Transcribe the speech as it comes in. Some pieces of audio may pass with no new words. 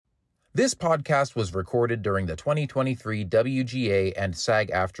This podcast was recorded during the 2023 WGA and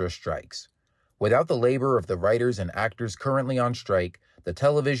SAG-AFTRA strikes. Without the labor of the writers and actors currently on strike, the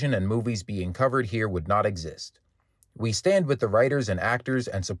television and movies being covered here would not exist. We stand with the writers and actors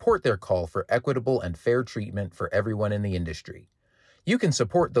and support their call for equitable and fair treatment for everyone in the industry. You can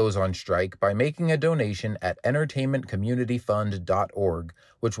support those on strike by making a donation at entertainmentcommunityfund.org,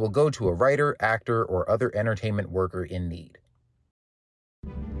 which will go to a writer, actor, or other entertainment worker in need.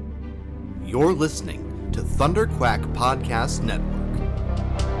 You're listening to Thunder Quack Podcast Network.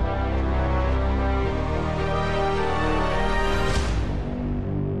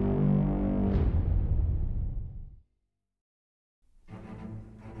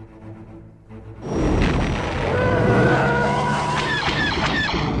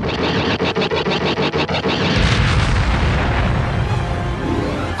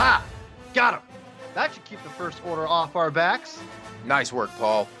 Got him. That should keep the first order off our backs. Nice work,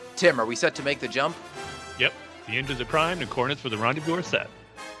 Paul. Tim, are we set to make the jump? Yep. The engines are primed and coordinates for the rendezvous are set.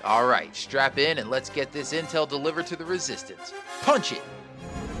 All right, strap in and let's get this intel delivered to the Resistance. Punch it!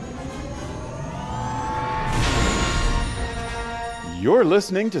 You're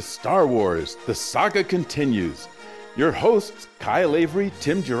listening to Star Wars, The Saga Continues. Your hosts, Kyle Avery,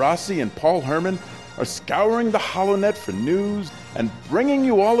 Tim Gerasi, and Paul Herman, are scouring the HoloNet for news and bringing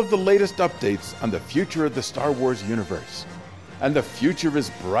you all of the latest updates on the future of the Star Wars universe. And the future is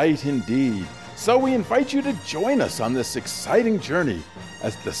bright indeed, so we invite you to join us on this exciting journey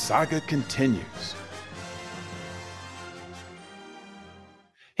as the saga continues.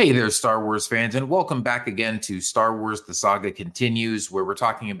 Hey there, Star Wars fans, and welcome back again to Star Wars The Saga Continues, where we're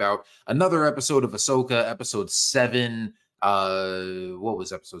talking about another episode of Ahsoka, episode 7. What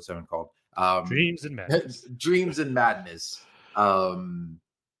was episode 7 called? Dreams and Madness. Dreams and Madness.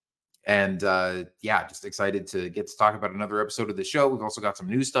 Just excited to get to talk about another episode of the show. We've also got some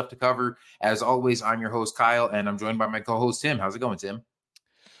new stuff to cover. As always, I'm your host, Kyle, and I'm joined by my co-host, Tim. How's it going, Tim?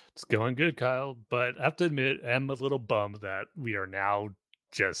 It's going good, Kyle, but I have to admit, I'm a little bummed that we are now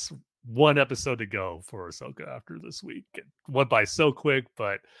just one episode to go for Ahsoka after this week. It went by so quick,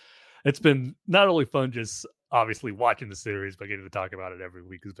 but it's been not only fun just obviously watching the series, but getting to talk about it every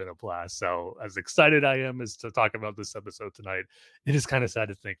week has been a blast. So as excited I am as to talk about this episode tonight, it is kind of sad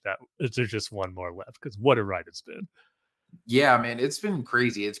to think that there's just one more left, because what a ride it's been. Yeah, man, it's been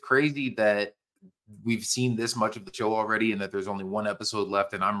crazy. It's crazy that we've seen this much of the show already and that there's only one episode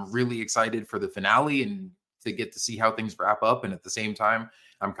left. And I'm really excited for the finale and to get to see how things wrap up. And at the same time,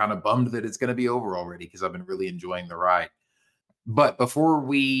 I'm kind of bummed that it's going to be over already because I've been really enjoying the ride. But before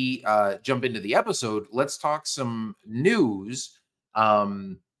we jump into the episode, let's talk some news.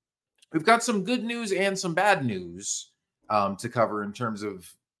 We've got some good news and some bad news to cover in terms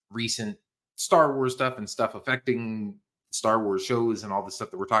of recent Star Wars stuff and stuff affecting Star Wars shows and all the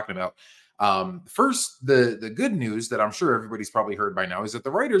stuff that we're talking about. First, the good news that I'm sure everybody's probably heard by now is that the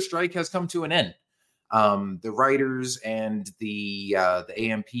writer's strike has come to an end. The writers and the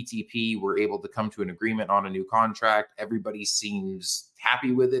AMPTP were able to come to an agreement on a new contract. Everybody seems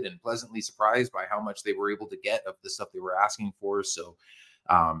happy with it and pleasantly surprised by how much they were able to get of the stuff they were asking for. So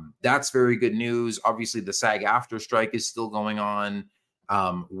that's very good news. Obviously, the SAG-AFTRA strike is still going on.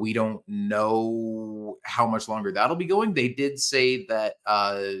 We don't know how much longer that'll be going. They did say that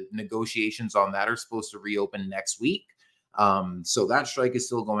negotiations on that are supposed to reopen next week. So that strike is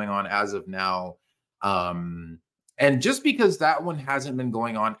still going on as of now. And just because that one hasn't been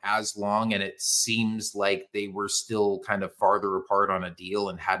going on as long and it seems like they were still kind of farther apart on a deal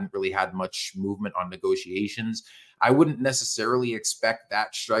and hadn't really had much movement on negotiations, I wouldn't necessarily expect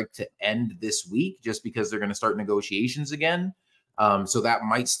that strike to end this week just because they're going to start negotiations again. So that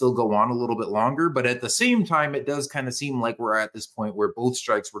might still go on a little bit longer, but at the same time, it does kind of seem like we're at this point where both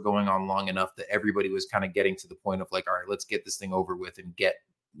strikes were going on long enough that everybody was kind of getting to the point of like, all right, let's get this thing over with and get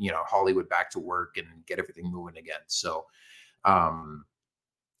Hollywood back to work and get everything moving again. So,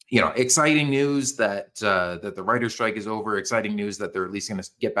 exciting news that the writer's strike is over. Exciting news that they're at least going to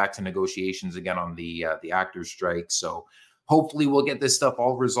get back to negotiations again on the actors' strike. So hopefully we'll get this stuff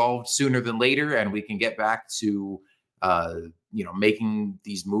all resolved sooner than later, and we can get back to making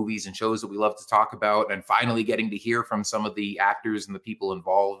these movies and shows that we love to talk about, and finally getting to hear from some of the actors and the people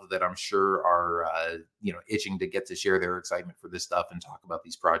involved that I'm sure are, itching to get to share their excitement for this stuff and talk about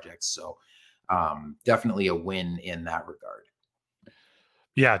these projects. So definitely a win in that regard.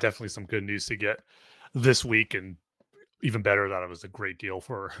 Yeah, definitely some good news to get this week, and even better that it was a great deal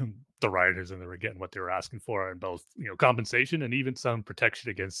for the writers and they were getting what they were asking for, and both, compensation and even some protection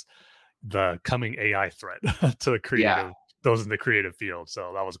against the coming AI threat to the creative those in the creative field.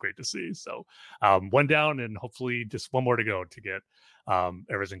 So that was great to see. So one down and hopefully just one more to go to get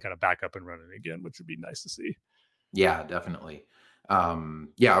everything kind of back up and running again, which would be nice to see. Yeah, definitely.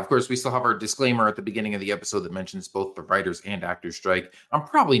 Yeah, of course, we still have our disclaimer at the beginning of the episode that mentions both the writers and actors strike. I'm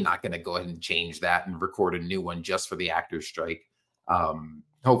probably not going to go ahead and change that and record a new one just for the actors strike.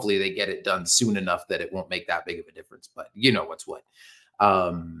 Hopefully they get it done soon enough that it won't make that big of a difference, but you know what's what.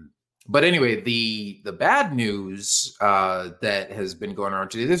 But anyway, the bad news that has been going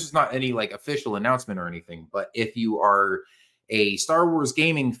around today, this is not any like official announcement or anything, but if you are a Star Wars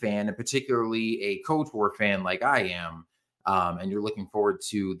gaming fan, and particularly a KOTOR fan like I am, and you're looking forward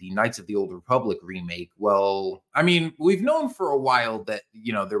to the Knights of the Old Republic remake, well, I mean, we've known for a while that,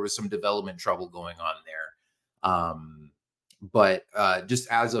 you know, there was some development trouble going on there. But just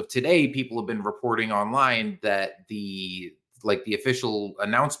as of today, people have been reporting online that the official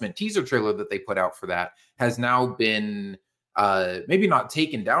announcement teaser trailer that they put out for that has now been maybe not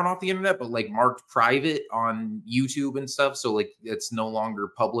taken down off the internet, but like marked private on YouTube and stuff. So like it's no longer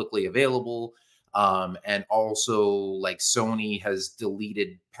publicly available. And also like Sony has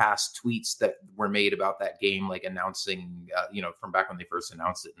deleted past tweets that were made about that game, like announcing, you know, from back when they first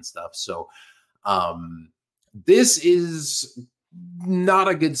announced it and stuff. So this is not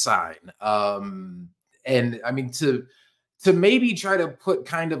a good sign. And I mean, to maybe try to put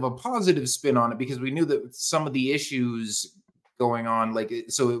kind of a positive spin on it, because we knew that some of the issues going on, like,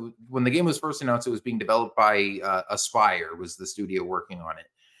 when the game was first announced, it was being developed by Aspire, was the studio working on it.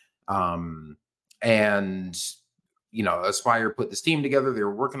 And, you know, Aspire put this team together. They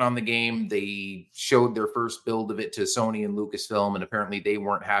were working on the game. They showed their first build of it to Sony and Lucasfilm, and apparently they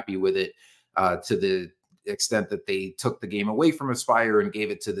weren't happy with it to the extent that they took the game away from Aspire and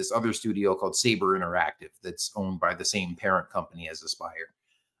gave it to this other studio called Saber Interactive that's owned by the same parent company as Aspire.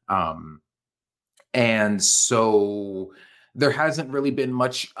 And so there hasn't really been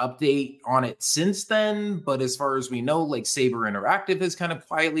much update on it since then, but as far as we know, like Saber Interactive has kind of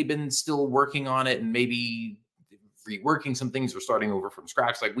quietly been still working on it and maybe reworking some things or starting over from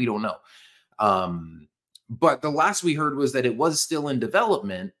scratch. Like, we don't know. But the last we heard was that it was still in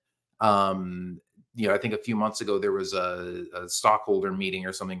development. You know, I think a few months ago, there was a stockholder meeting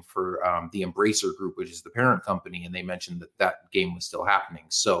or something for the Embracer Group, which is the parent company, and they mentioned that game was still happening.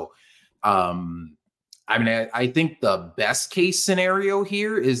 So, I mean, I think the best case scenario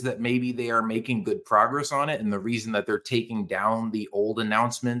here is that maybe they are making good progress on it. And the reason that they're taking down the old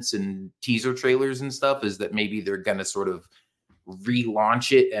announcements and teaser trailers and stuff is that maybe they're going to sort of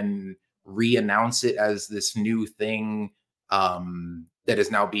relaunch it and re-announce it as this new thing that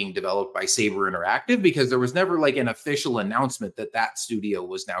is now being developed by Saber Interactive, because there was never like an official announcement that studio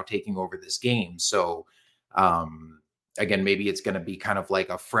was now taking over this game. So again, maybe it's going to be kind of like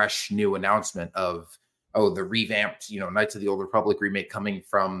a fresh new announcement of, oh, the revamped, you know, Knights of the Old Republic remake coming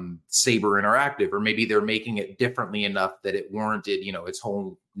from Saber Interactive, or maybe they're making it differently enough that it warranted, you know, its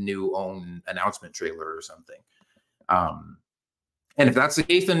whole new own announcement trailer or something. And if that's the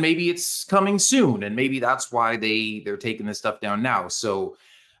case, then maybe it's coming soon, and maybe that's why they're taking this stuff down now. So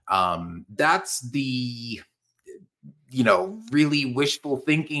that's the, you know, really wishful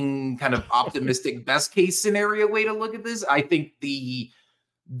thinking, kind of optimistic best case scenario way to look at this. I think the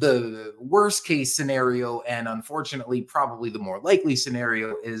worst case scenario, and unfortunately probably the more likely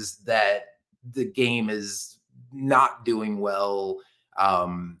scenario, is that the game is not doing well,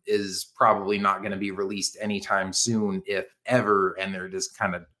 is probably not going to be released anytime soon, if ever, and they're just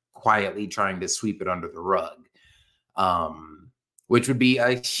kind of quietly trying to sweep it under the rug, which would be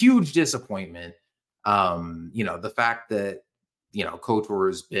a huge disappointment. You know, the fact that, you know, KOTOR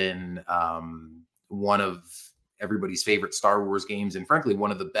has been one of everybody's favorite Star Wars games, and frankly,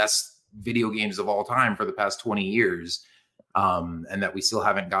 one of the best video games of all time for the past 20 years. And that we still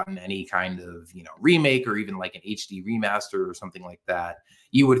haven't gotten any kind of, you know, remake or even like an HD remaster or something like that.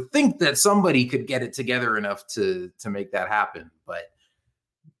 You would think that somebody could get it together enough to make that happen. But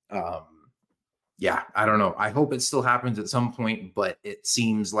yeah, I don't know. I hope it still happens at some point, but it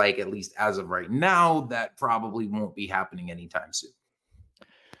seems like, at least as of right now, that probably won't be happening anytime soon.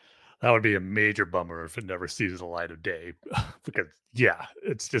 That would be a major bummer if it never sees the light of day, because yeah,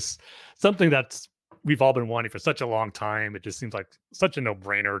 it's just something that's we've all been wanting for such a long time. It just seems like such a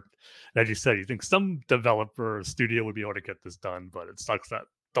no-brainer. As you said, you think some developer or studio would be able to get this done, but it sucks that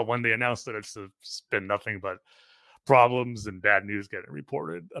the one they announced that it's been nothing but problems and bad news getting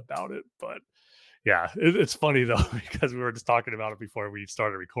reported about it. But yeah, it's funny though, because we were just talking about it before we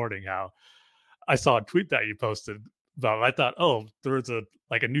started recording, how I saw a tweet that you posted But I thought, oh, there was a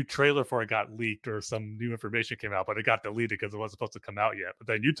new trailer for it got leaked or some new information came out, but it got deleted because it wasn't supposed to come out yet. But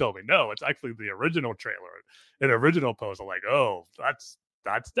then you told me, no, it's actually the original trailer, an original post. I'm like, oh, that's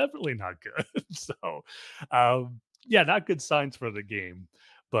definitely not good. So, yeah, not good signs for the game,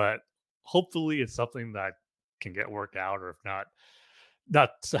 but hopefully it's something that can get worked out, or if not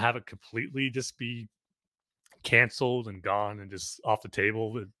to have it completely just be canceled and gone and just off the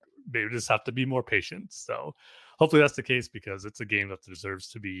table. Maybe just have to be more patient. So hopefully that's the case, because it's a game that deserves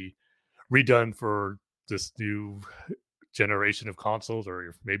to be redone for this new generation of consoles,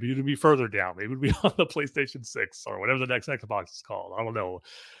 or maybe it'll be further down. Maybe it'll be on the PlayStation 6 or whatever the next Xbox is called. I don't know.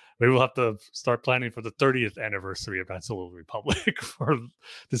 Maybe we'll have to start planning for the 30th anniversary of Knights of the Old Republic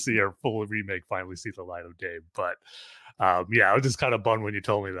to see our full remake finally see the light of day. But yeah, I was just kind of bummed when you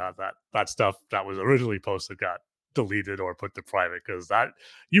told me that stuff that was originally posted got deleted or put to private, because that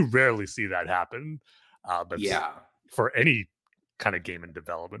you rarely see that happen. But Yeah. for any kind of game in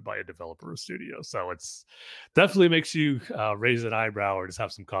development by a developer or studio. So it's definitely makes you raise an eyebrow or just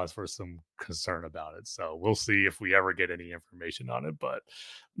have some cause for some concern about it. So we'll see if we ever get any information on it, but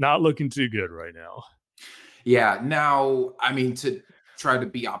not looking too good right now. Yeah. Now, I mean, to try to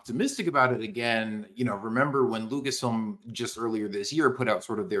be optimistic about it again, remember when Lucasfilm just earlier this year put out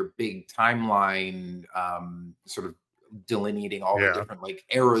sort of their big timeline, sort of delineating all the different like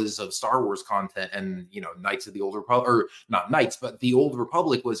eras of Star Wars content, and Knights of the Old Republic, or not Knights, but the Old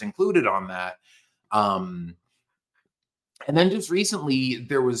Republic was included on that. And then just recently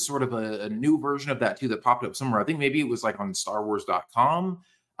there was sort of a new version of that too that popped up somewhere. I think maybe it was like on StarWars.com,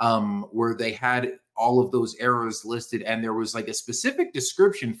 where they had all of those eras listed, and there was like a specific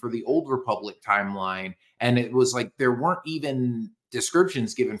description for the Old Republic timeline, and it was like there weren't even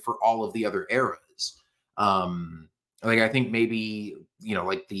descriptions given for all of the other eras. Like I think maybe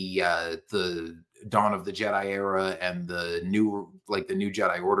like the Dawn of the Jedi era and the new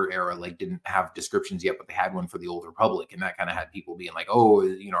Jedi Order era like didn't have descriptions yet, but they had one for the Old Republic, and that kind of had people being like, oh,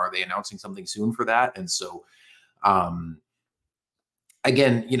 are they announcing something soon for that? And so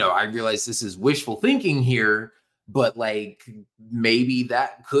again, I realize this is wishful thinking here, but like maybe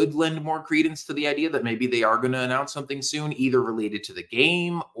that could lend more credence to the idea that maybe they are going to announce something soon, either related to the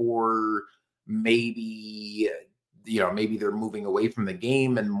game, or maybe maybe they're moving away from the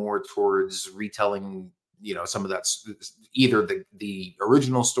game and more towards retelling, some of that's either the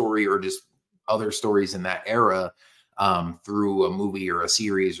original story or just other stories in that era through a movie or a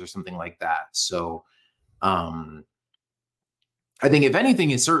series or something like that. So I think if anything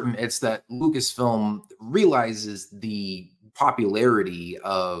is certain, it's that Lucasfilm realizes the popularity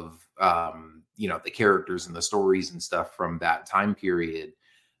of, the characters and the stories and stuff from that time period,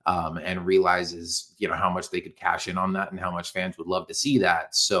 and realizes, how much they could cash in on that and how much fans would love to see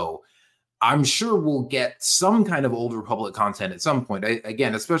that. So I'm sure we'll get some kind of Old Republic content at some point.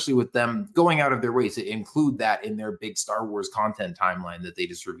 Again, especially with them going out of their way to include that in their big Star Wars content timeline that they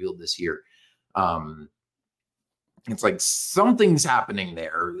just revealed this year. It's like something's happening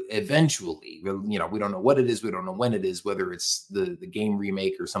there eventually. We don't know what it is. We don't know when it is, whether it's the game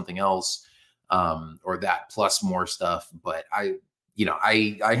remake or something else, or that plus more stuff. But I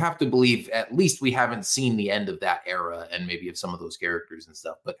have to believe at least we haven't seen the end of that era and maybe of some of those characters and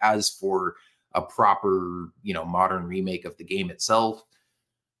stuff. But as for a proper, modern remake of the game itself,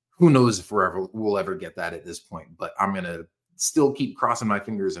 who knows if we'll ever get that at this point. But I'm going to still keep crossing my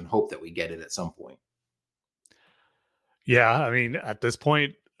fingers and hope that we get it at some point. Yeah, I mean, at this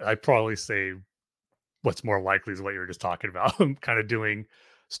point, I'd probably say what's more likely is what you were just talking about. I'm kind of doing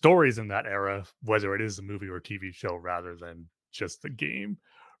stories in that era, whether it is a movie or a TV show, rather than just the game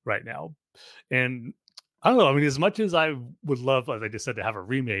right now. And I don't know, I mean, as much as I would love, as I just said, to have a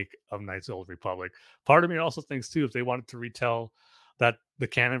remake of Knights of the Old Republic, part of me also thinks too, if they wanted to retell the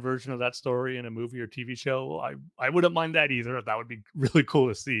canon version of that story in a movie or TV show, I wouldn't mind that either. That would be really cool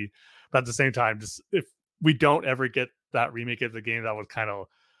to see. But at the same time, just if we don't ever get that remake of the game, that would kind of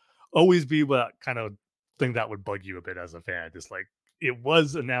always be what kind of thing that would bug you a bit as a fan. Just like it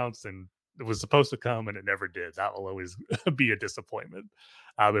was announced and it was supposed to come and it never did. That will always be a disappointment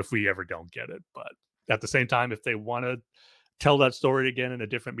if we ever don't get it. But at the same time, if they want to tell that story again in a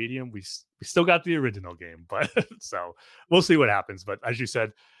different medium, we still got the original game. But so we'll see what happens. But as you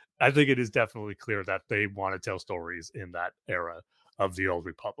said, I think it is definitely clear that they want to tell stories in that era of the Old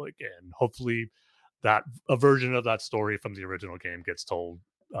Republic, and hopefully that a version of that story from the original game gets told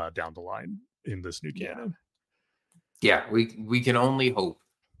down the line in this new canon. Yeah, we can only hope.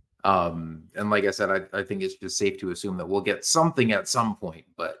 And like I said, I think it's just safe to assume that we'll get something at some point,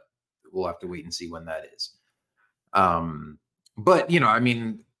 but we'll have to wait and see when that is. But I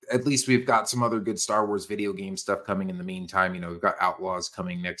mean, at least we've got some other good Star Wars video game stuff coming in the meantime. You know, we've got Outlaws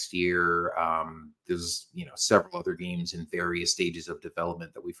coming next year. There's, you know, several other games in various stages of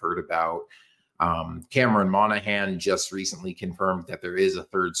development that we've heard about. Cameron Monaghan just recently confirmed that there is a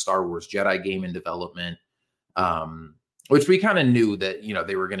third Star Wars Jedi game in development, which we kind of knew that, you know,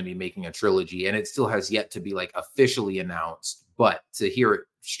 they were going to be making a trilogy, and it still has yet to be like officially announced. But to hear it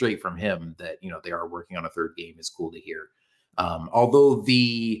straight from him that, you know, they are working on a third game is cool to hear. Although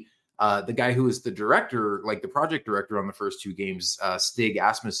the guy who is the director, like the project director on the first two games, Stig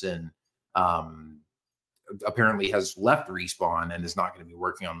Asmussen, apparently has left Respawn and is not going to be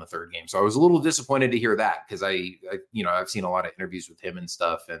working on the third game. So I was a little disappointed to hear that, because I you know, I've seen a lot of interviews with him and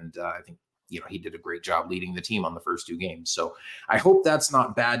stuff, and I think, you know, he did a great job leading the team on the first two games. So I hope that's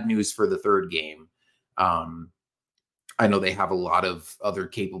not bad news for the third game. I know they have a lot of other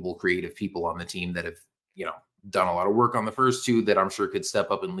capable creative people on the team that have, you know, done a lot of work on the first two that I'm sure could step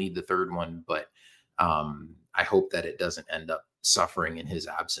up and lead the third one. But I hope that it doesn't end up suffering in his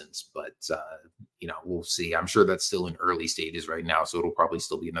absence. But, you know, we'll see. I'm sure that's still in early stages right now. So it'll probably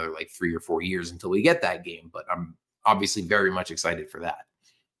still be another like 3 or 4 years until we get that game. But I'm obviously very much excited for that.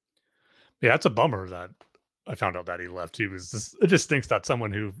 Yeah, it's a bummer that I found out that he left. It just stinks that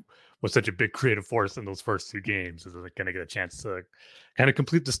someone who was such a big creative force in those first two games is going to get a chance to kind of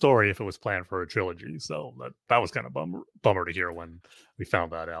complete the story if it was planned for a trilogy. So that was kind of bummer to hear when we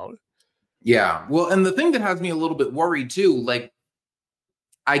found that out. Yeah. Well, and the thing that has me a little bit worried too, like,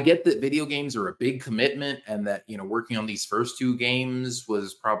 I get that video games are a big commitment, and that, you know, working on these first two games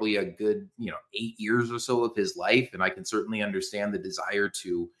was probably a good, you know, 8 years or so of his life. And I can certainly understand the desire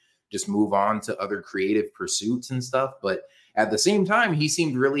to just move on to other creative pursuits and stuff. But at the same time, he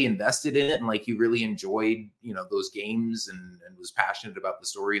seemed really invested in it, and like he really enjoyed, you know, those games, and was passionate about the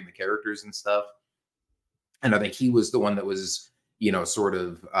story and the characters and stuff. And I think he was the one that was, you know, sort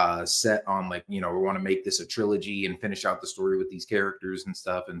of set on like, you know, we want to make this a trilogy and finish out the story with these characters and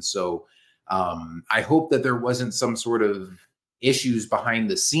stuff. And so I hope that there wasn't some sort of issues behind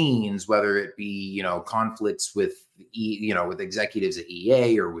the scenes, whether it be, you know, conflicts with, you know, with executives at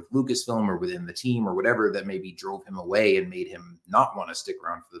EA or with Lucasfilm or within the team or whatever, that maybe drove him away and made him not want to stick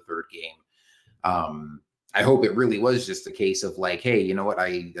around for the third game. I hope it really was just a case of like, hey, you know what,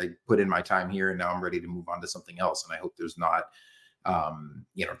 I put in my time here and now I'm ready to move on to something else. And I hope there's not,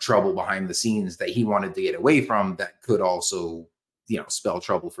 you know, trouble behind the scenes that he wanted to get away from that could also, you know, spell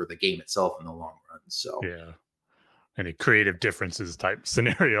trouble for the game itself in the long run. So yeah. Any creative differences type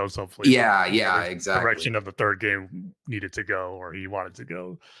scenarios, hopefully. Yeah, exactly. Direction of the third game needed to go, or he wanted to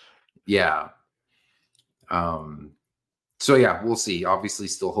go. Yeah. So yeah, we'll see. Obviously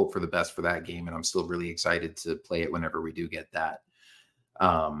still hope for the best for that game, and I'm still really excited to play it whenever we do get that.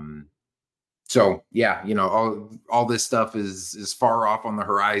 So yeah, you know, all this stuff is far off on the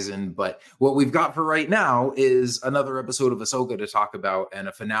horizon, but what we've got for right now is another episode of Ahsoka to talk about and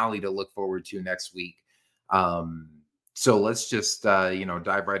a finale to look forward to next week. So let's just, you know,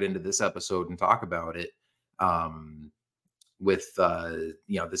 dive right into this episode and talk about it. With,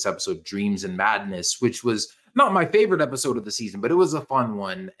 you know, this episode, Dreams and Madness, which was not my favorite episode of the season, but it was a fun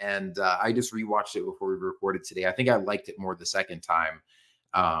one. And I just rewatched it before we recorded today. I think I liked it more the second time.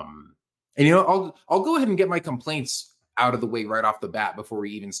 And, you know, I'll go ahead and get my complaints out of the way right off the bat before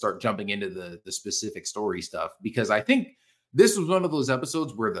we even start jumping into the specific story stuff, because I think this was one of those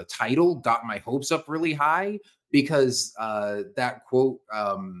episodes where the title got my hopes up really high, because that quote,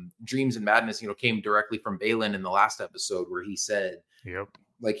 Dreams and Madness, you know, came directly from Balin in the last episode, where he said, yep,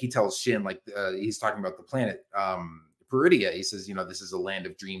 like he tells Shin, like he's talking about the planet Peridia. He says, you know, this is a land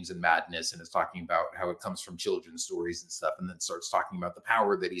of dreams and madness, and is talking about how it comes from children's stories and stuff, and then starts talking about the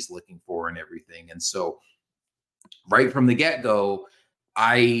power that he's looking for and everything. And so right from the get-go,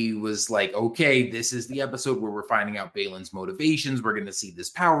 I was like, okay, this is the episode where we're finding out Balin's motivations. We're going to see this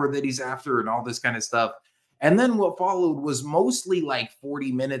power that he's after and all this kind of stuff. And then what followed was mostly like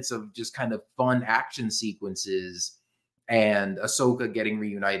 40 minutes of just kind of fun action sequences, and Ahsoka getting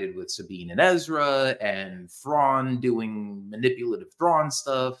reunited with Sabine and Ezra, and Thrawn doing manipulative Thrawn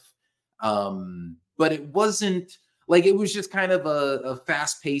stuff. But it wasn't like, it was just kind of a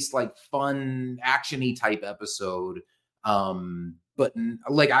fast-paced, like fun, action-y type episode. But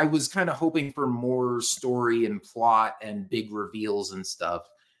like, I was kind of hoping for more story and plot and big reveals and stuff.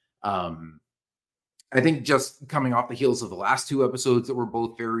 I think just coming off the heels of the last two episodes that were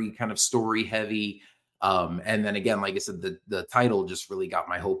both very kind of story heavy. And then again, like I said, the title just really got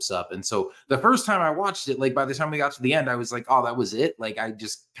my hopes up. And so the first time I watched it, like by the time we got to the end, I was like, oh, that was it. Like, I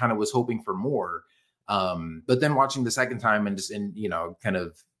just kind of was hoping for more. But then watching the second time and just, you know, kind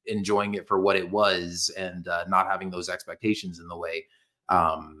of enjoying it for what it was, and not having those expectations in the way,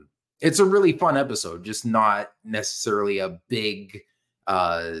 It's a really fun episode, just not necessarily a big,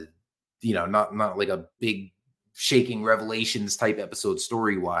 not like a big shaking revelations type episode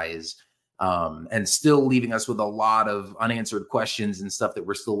story wise. And still leaving us with a lot of unanswered questions and stuff that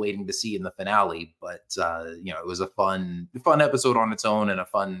we're still waiting to see in the finale. But it was a fun episode on its own and a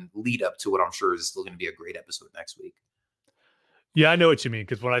fun lead up to what I'm sure is still going to be a great episode next week. Yeah, I know what you mean,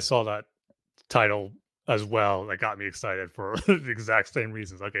 because when I saw that title as well, that got me excited for the exact same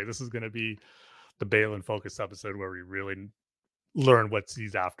reasons. Okay, this is going to be the Balin focused episode where we really learn what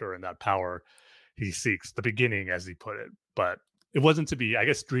he's after and that power he seeks, the beginning, as he put it. But it wasn't to be. I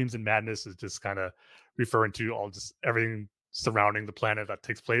guess Dreams and Madness is just kind of referring to all just everything surrounding the planet that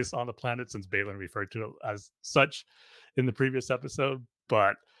takes place on the planet, since Balin referred to it as such in the previous episode.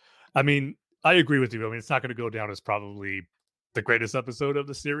 But I mean, I agree with you. I mean, it's not going to go down as probably the greatest episode of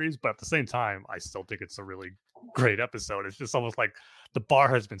the series, but at the same time, I still think it's a really great episode. It's just almost like the bar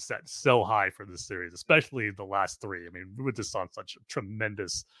has been set so high for this series, especially the last three. I mean, we were just on such a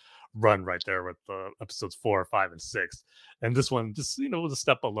tremendous run right there with the episodes 4, 5, and 6, and this one just was a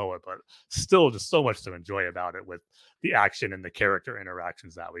step below it, but still just so much to enjoy about it, with the action and the character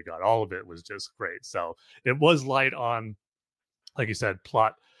interactions that we got. All of it was just great. So it was light on, like you said,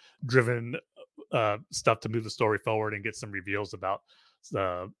 plot driven stuff to move the story forward and get some reveals about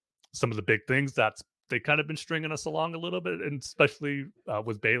some of the big things that they kind of been stringing us along a little bit, and especially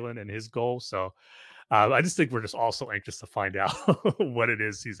with Balin and his goal. So I just think we're just also anxious to find out what it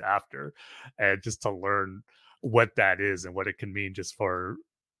is he's after, and just to learn what that is and what it can mean just for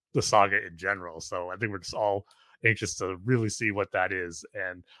the saga in general. So I think we're just all anxious to really see what that is,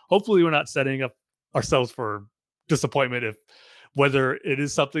 and hopefully we're not setting up ourselves for disappointment if whether it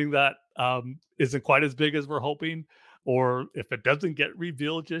is something that isn't quite as big as we're hoping, or if it doesn't get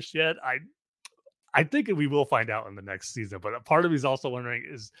revealed just yet. I think we will find out in the next season, but a part of me is also wondering,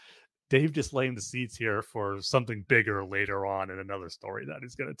 is Dave just laying the seeds here for something bigger later on in another story that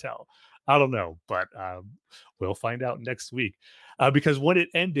he's going to tell? I don't know, but we'll find out next week. Because when it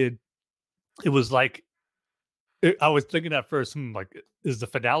ended, it was like, I was thinking at first, like, is the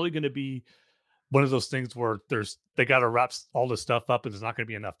finale going to be one of those things where they got to wrap all this stuff up and there's not going to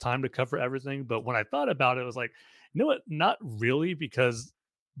be enough time to cover everything? But when I thought about it, I was like, you know what? Not really, because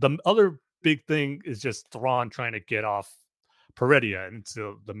the other big thing is just Thrawn trying to get off Peridea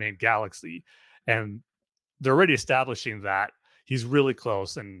into the main galaxy, and they're already establishing that he's really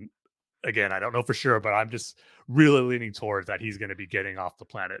close. And again, I don't know for sure, but I'm just really leaning towards that he's going to be getting off the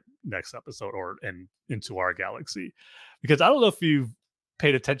planet next episode, and into our galaxy. Because I don't know if you've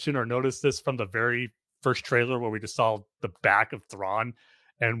paid attention or noticed this from the very first trailer, where we just saw the back of Thrawn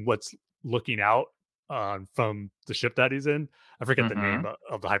and what's looking out from the ship that he's in. I forget the name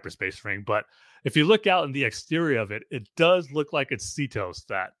of the hyperspace ring, but if you look out in the exterior of it, it does look like it's Cetos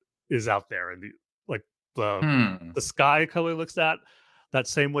that is out there, and the sky color looks that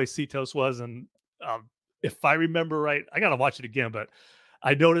same way Cetos was. And if I remember right, I gotta watch it again, but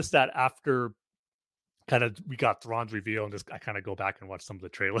I noticed that after kind of we got Thrawn's reveal, and I kind of go back and watch some of the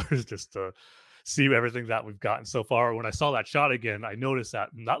trailers just to see everything that we've gotten so far. When I saw that shot again, I noticed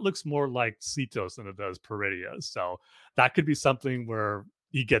that looks more like Cetos than it does Peridea. So that could be something where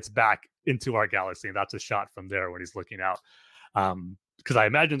he gets back into our galaxy, and that's a shot from there when he's looking out. Because I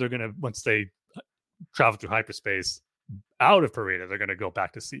imagine they're going to, once they travel through hyperspace out of Peridea, they're going to go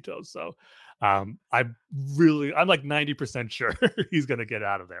back to Cetos. So I'm like 90% sure he's going to get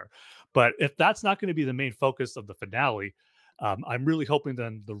out of there. But if that's not going to be the main focus of the finale, I'm really hoping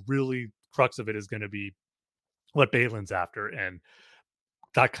then the really crux of it is going to be what Balin's after. And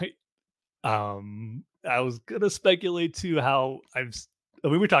that I was going to speculate too how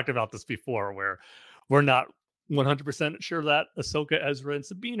we talked about this before, where we're not 100% sure that Ahsoka, Ezra, and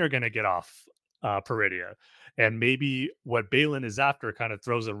Sabine are going to get off Peridea. And maybe what Balin is after kind of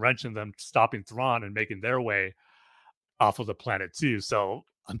throws a wrench in them stopping Thrawn and making their way off of the planet too. So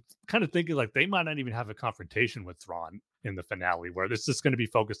I'm kind of thinking like they might not even have a confrontation with Thrawn in the finale, where this is going to be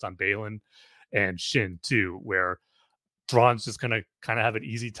focused on Balin and Shin too, where Thrawn's just going to kind of have an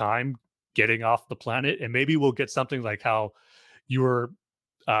easy time getting off the planet. And maybe we'll get something like how you were,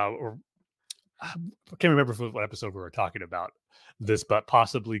 or I can't remember what episode we were talking about this, but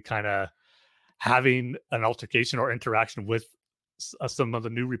possibly kind of having an altercation or interaction with some of the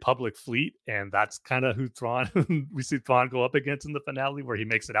New Republic fleet, and that's kind of who Thrawn we see Thrawn go up against in the finale, where he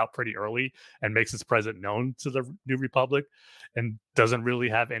makes it out pretty early and makes his presence known to the New Republic, and doesn't really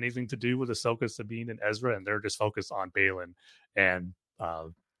have anything to do with Ahsoka, Sabine, and Ezra, and they're just focused on Balin and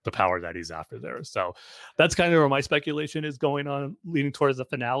the power that he's after there. So that's kind of where my speculation is going on, leaning towards the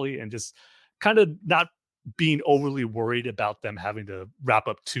finale, and just kind of not being overly worried about them having to wrap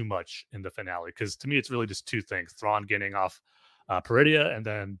up too much in the finale. Because to me, it's really just two things: Thrawn getting off Peridia, and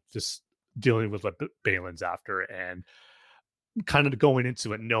then just dealing with what Balin's after, and kind of going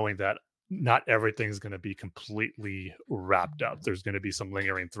into it knowing that not everything's going to be completely wrapped up. There's going to be some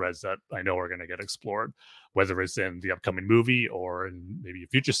lingering threads that I know are going to get explored, whether it's in the upcoming movie or in maybe a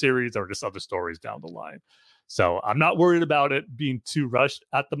future series or just other stories down the line. So I'm not worried about it being too rushed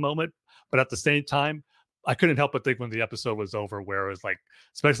at the moment, but at the same time, I couldn't help but think when the episode was over, where it was like,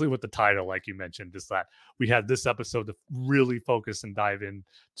 especially with the title, like you mentioned, is that we had this episode to really focus and dive in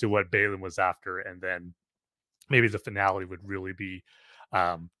to what Balin was after, and then maybe the finale would really be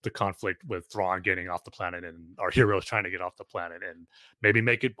the conflict with Thrawn getting off the planet and our heroes trying to get off the planet, and maybe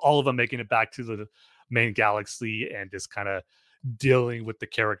make it all of them making it back to the main galaxy and just kind of dealing with the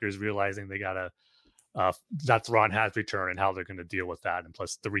characters realizing they gotta that Thrawn has returned and how they're going to deal with that, and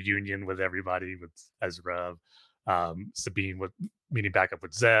plus the reunion with everybody, with Ezra, Sabine with meeting back up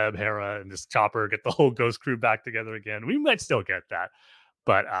with Zeb, Hera, and this Chopper, get the whole Ghost crew back together again. We might still get that,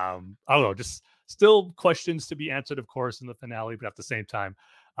 but I don't know, just still questions to be answered, of course, in the finale. But at the same time,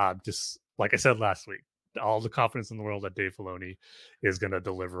 just like I said last week, all the confidence in the world that Dave Filoni is going to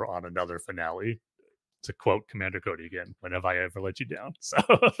deliver on another finale. To quote Commander Cody again, when have I ever let you down? So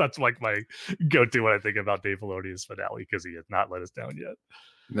that's like my go-to when I think about Dave Filoni's finale, because he has not let us down yet.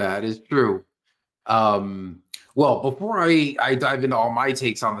 That is true. Well, before I dive into all my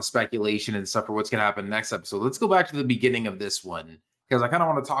takes on the speculation and stuff for what's going to happen next episode, let's go back to the beginning of this one, because I kind of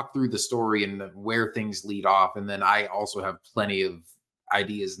want to talk through the story and where things lead off. And then I also have plenty of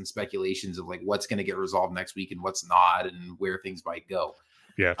ideas and speculations of like what's going to get resolved next week and what's not, and where things might go.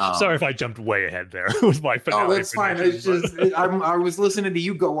 Yeah, sorry if I jumped way ahead there with my finale. Oh, that's fine. It's just I was listening to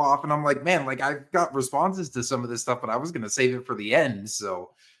you go off, and I'm like, man, like I've got responses to some of this stuff, but I was going to save it for the end.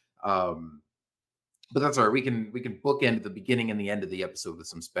 So, but that's all right. We can bookend the beginning and the end of the episode with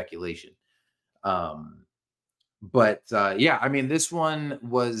some speculation. But yeah, I mean, this one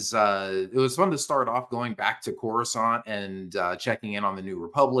was it was fun to start off going back to Coruscant and checking in on the New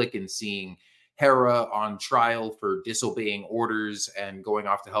Republic and seeing Hera on trial for disobeying orders and going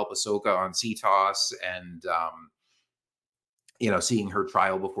off to help Ahsoka on Cetos, and seeing her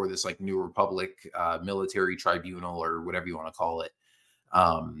trial before this like New Republic military tribunal or whatever you want to call it.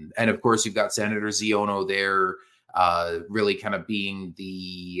 And of course, you've got Senator Xiono there, really kind of being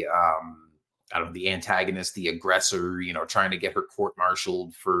the the antagonist, the aggressor, trying to get her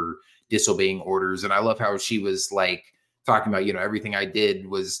court-martialed for disobeying orders. And I love how she was like talking about, everything I did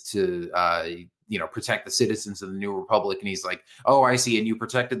was to, protect the citizens of the New Republic. And he's like, oh, I see. And you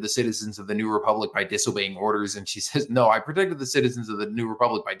protected the citizens of the New Republic by disobeying orders. And she says, no, I protected the citizens of the New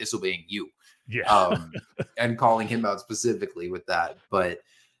Republic by disobeying you. Yeah. And calling him out specifically with that. But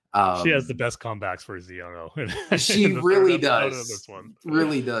she has the best comebacks for Xiono. She really does.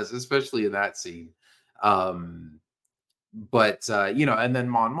 Really does, especially in that scene. But and then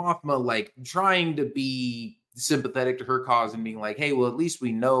Mon Mothma like trying to be sympathetic to her cause and being like, hey, well, at least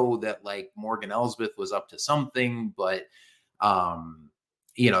we know that like Morgan Elsbeth was up to something, but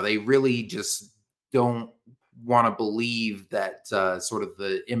they really just don't want to believe that sort of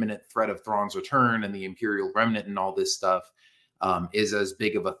the imminent threat of Thrawn's return and the Imperial Remnant and all this stuff is as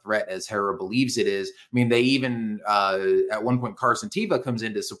big of a threat as Hera believes it is. I mean, they even at one point Carson Teva comes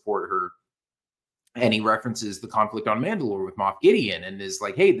in to support her, and he references the conflict on Mandalore with Moff Gideon and is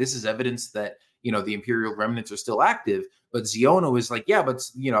like, hey, this is evidence that the Imperial remnants are still active. But Xiono is like, yeah, but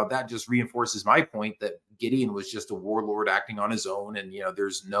that just reinforces my point that Gideon was just a warlord acting on his own, and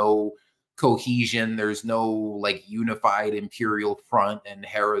there's no cohesion, there's no like unified Imperial front. And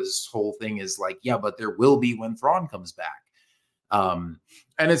Hera's whole thing is like, yeah, but there will be when Thrawn comes back. And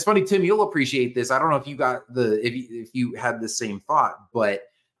it's funny, Tim, you'll appreciate this. I don't know if you got if you had the same thought, but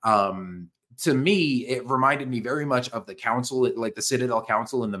to me, it reminded me very much of the Council, like the Citadel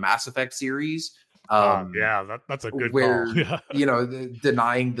Council in the Mass Effect series. That's a good where call.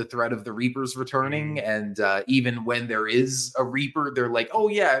 Denying the threat of the Reapers returning, and even when there is a Reaper, they're like, oh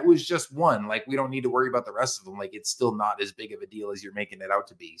yeah, it was just one. Like we don't need to worry about the rest of them. Like it's still not as big of a deal as you're making it out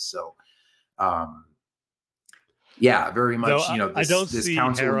to be. So, yeah, very much. This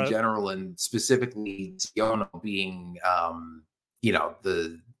council Hera in general, and specifically Xiono being,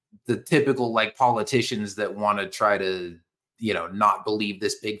 the typical like politicians that want to try to, not believe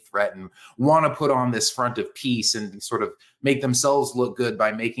this big threat and want to put on this front of peace and sort of make themselves look good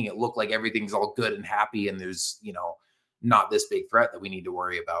by making it look like everything's all good and happy and there's, not this big threat that we need to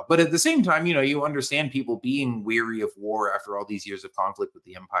worry about. But at the same time, you understand people being weary of war after all these years of conflict with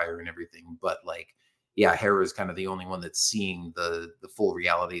the Empire and everything. But like, yeah, Hera is kind of the only one that's seeing the full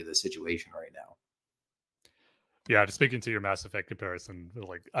reality of the situation right now. Yeah, just speaking to your Mass Effect comparison,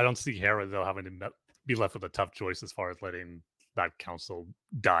 like I don't see Hera though having to be left with a tough choice as far as letting that council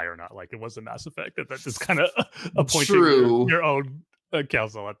die or not. Like it was a Mass Effect that just kind of appointing your own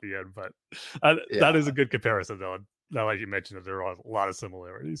council at the end. But that is a good comparison though. Now, like you mentioned, that there are a lot of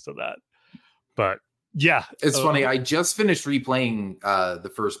similarities to that. But yeah, it's funny. I just finished replaying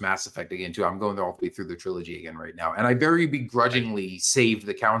the first Mass Effect again too. I'm going all the way through the trilogy again right now, and I very begrudgingly saved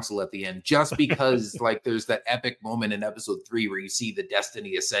the council at the end just because like there's that epic moment in episode 3 where you see the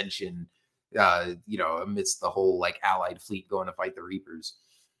Destiny Ascension, amidst the whole like Allied fleet going to fight the Reapers.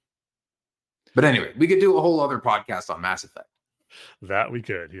 But anyway, we could do a whole other podcast on Mass Effect. That we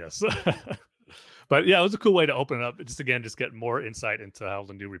could, yes. But yeah, it was a cool way to open it up. Just get more insight into how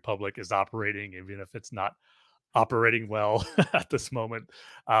the New Republic is operating, even if it's not operating well at this moment.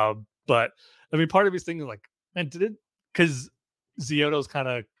 But I mean, part of his thing is like, man, because Zioto's kind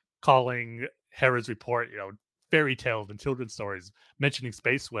of calling Hera's report, fairy tales and children's stories, mentioning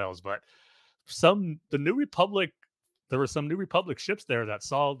space whales, but the New Republic, there were some New Republic ships there that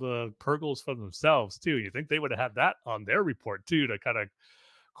saw the Purgles from themselves too. You think they would have had that on their report too to kind of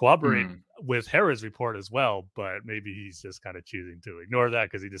corroborate with Hera's report as well, but maybe he's just kind of choosing to ignore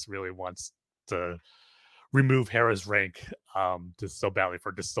that because he just really wants to remove Hera's rank just so badly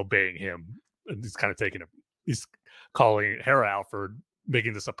for disobeying him. And he's kind of he's calling Hera out for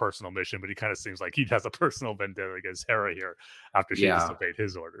making this a personal mission, but he kind of seems like he has a personal vendetta against Hera here after she disobeyed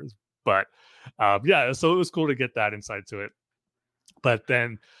his orders. But so it was cool to get that insight to it. But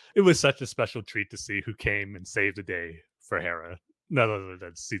then it was such a special treat to see who came and saved the day for Hera. None other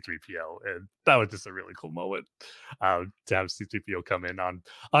than C-3PO, and that was just a really cool moment to have C-3PO come in on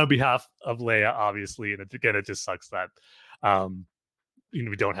behalf of Leia, obviously. And again, it just sucks that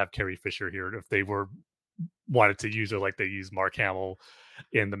we don't have Carrie Fisher here. If they wanted to use her like they use Mark Hamill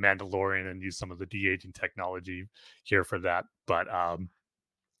in The Mandalorian and use some of the de-aging technology here for that, but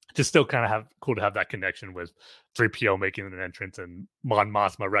just still kind of cool to have that connection with 3PO making an entrance and Mon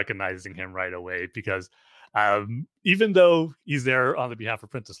Mothma recognizing him right away, because even though he's there on the behalf of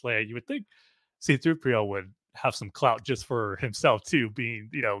Princess Leia, you would think C-3PO would have some clout just for himself too, being,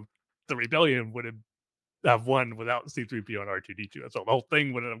 the rebellion would have won without C-3PO and R2-D2. So the whole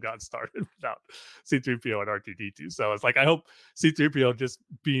thing wouldn't have gotten started without C-3PO and R2-D2. So it's like, I hope C-3PO just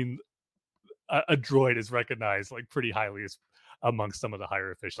being a droid is recognized like pretty highly amongst some of the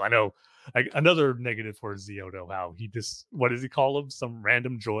higher officials. I know another negative for Zioto, how he just, what does he call him? Some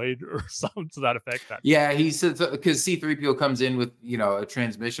random droid or something to that effect. Yeah, he says, because C-3PO comes in with, a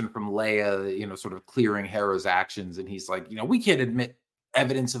transmission from Leia, sort of clearing Hera's actions. And he's like, we can't admit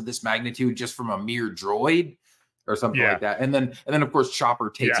evidence of this magnitude just from a mere droid or something like that. And then of course, Chopper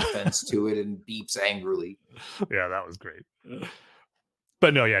takes offense to it and beeps angrily. Yeah, that was great.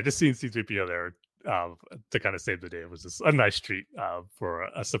 But no, just seeing C-3PO there to kind of save the day, it was just a nice treat for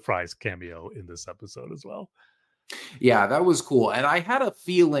a surprise cameo in this episode as well. Yeah, that was cool. And I had a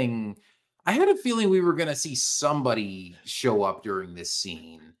feeling we were going to see somebody show up during this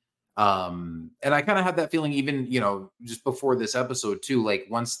scene. And I kind of had that feeling even, just before this episode too, like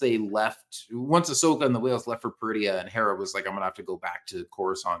once Ahsoka and the whales left for Peridea and Hera was like, I'm going to have to go back to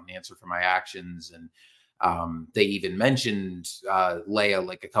Coruscant and answer for my actions. And they even mentioned Leia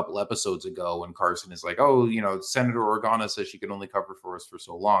like a couple episodes ago when Carson is like, oh, Senator Organa says she can only cover for us for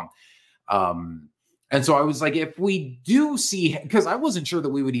so long. And so I was like, if we do see, because I wasn't sure that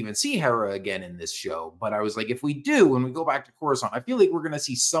we would even see Hera again in this show, but I was like, if we do, when we go back to Coruscant, I feel like we're going to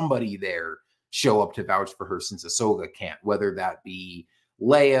see somebody there show up to vouch for her since Ahsoka can't, whether that be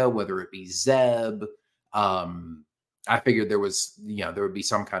Leia, whether it be Zeb. I figured there would be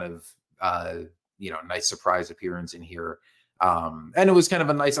some kind of, nice surprise appearance in here. And it was kind of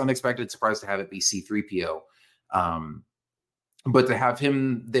a nice unexpected surprise to have it be C-3PO. But to have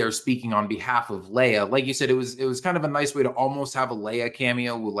him there speaking on behalf of Leia, like you said, it was kind of a nice way to almost have a Leia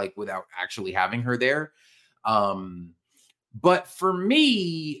cameo, like without actually having her there. But for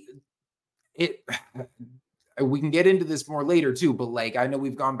me, we can get into this more later too, but like, I know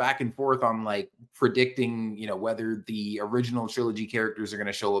we've gone back and forth on like predicting, whether the original trilogy characters are going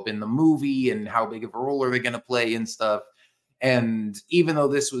to show up in the movie and how big of a role are they going to play and stuff. And even though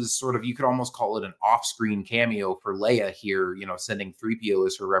this was sort of, you could almost call it an off-screen cameo for Leia here, sending 3PO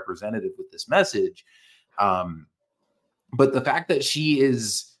as her representative with this message. But the fact that she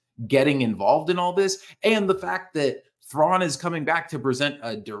is getting involved in all this, and the fact that Thrawn is coming back to present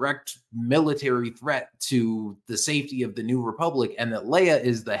a direct military threat to the safety of the New Republic, and that Leia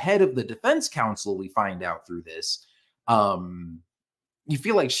is the head of the Defense Council, we find out through this, you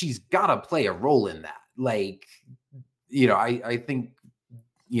feel like she's got to play a role in that. Like, I think,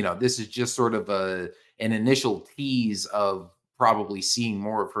 this is just sort of an initial tease of probably seeing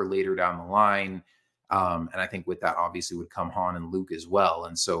more of her later down the line. And I think with that obviously would come Han and Luke as well.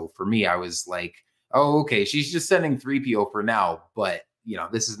 And so for me, I was like, oh, okay, she's just sending 3PO for now, but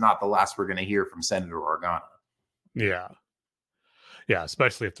this is not the last we're going to hear from Senator Organa. Yeah. Yeah,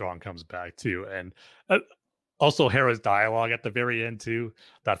 especially if Thrawn comes back too. And also Hera's dialogue at the very end too,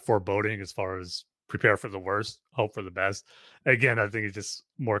 that foreboding as far as prepare for the worst, hope for the best. Again, I think it's just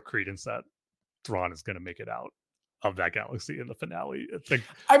more credence that Thrawn is going to make it out of that galaxy in the finale.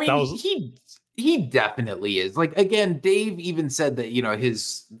 I mean, he definitely is. Like, again, Dave even said that,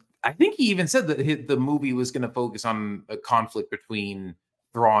 I think he even said that the movie was going to focus on a conflict between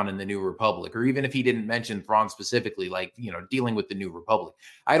Thrawn and the New Republic, or even if he didn't mention Thrawn specifically, like, dealing with the New Republic.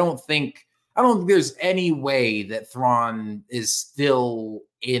 I don't think there's any way that Thrawn is still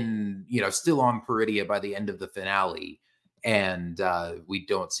still on Peridia by the end of the finale, and we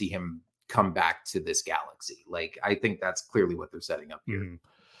don't see him come back to this galaxy. Like, I think that's clearly what they're setting up here. Mm-hmm.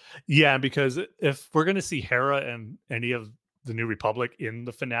 Yeah, because if we're going to see Hera and any of the New Republic in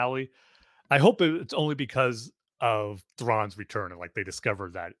the finale, I hope it's only because of Thrawn's return and like they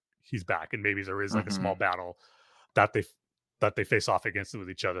discover that he's back, and maybe there is like a small battle that they face off against with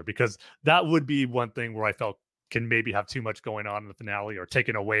each other, because that would be one thing where I felt can maybe have too much going on in the finale or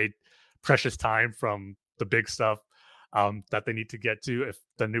taking away precious time from the big stuff that they need to get to if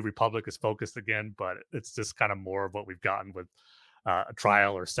the New Republic is focused again. But it's just kind of more of what we've gotten with a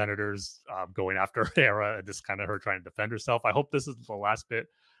trial or senators going after Hera and just kind of her trying to defend herself. I hope this is the last bit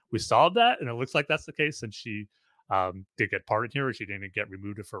we saw of that, and it looks like that's the case since she did get pardoned here, or she didn't get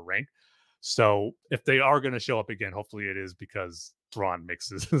removed of her rank. So if they are going to show up again, hopefully it is because Thrawn makes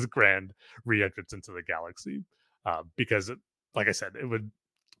his grand re-entrance into the galaxy. Because, like I said,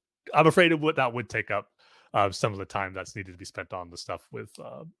 I'm afraid that would take up some of the time that's needed to be spent on the stuff with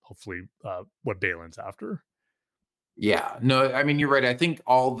hopefully what Balin's after. Yeah, no, I mean, you're right. I think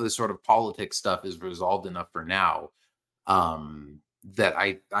all the sort of politics stuff is resolved enough for now. That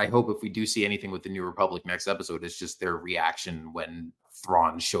I hope if we do see anything with the New Republic next episode, it's just their reaction when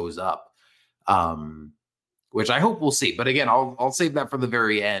Thrawn shows up. Which I hope we'll see. But again, I'll save that for the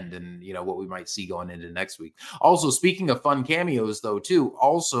very end and what we might see going into next week. Also, speaking of fun cameos though, too,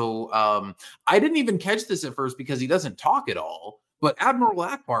 also I didn't even catch this at first because he doesn't talk at all, but Admiral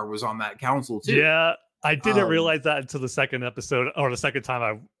Akbar was on that council too. Yeah, I didn't realize that until the second episode, or the second time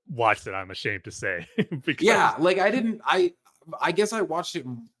I watched it, I'm ashamed to say. Because... Yeah, like I guess I watched it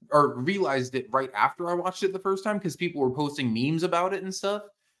or realized it right after I watched it the first time because people were posting memes about it and stuff.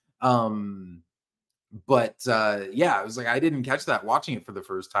 But yeah, it was like I didn't catch that watching it for the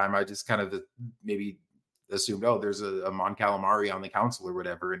first time. I just kind of maybe assumed, oh, there's a Mon Calamari on the council or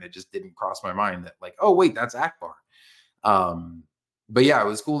whatever, and it just didn't cross my mind that like, oh wait, that's Akbar. But yeah, it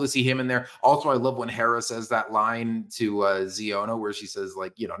was cool to see him in there. Also, I love when Hera says that line to Xiono where she says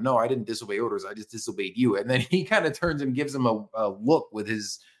like, no, I didn't disobey orders, I just disobeyed you. And then he kind of turns and gives him a look with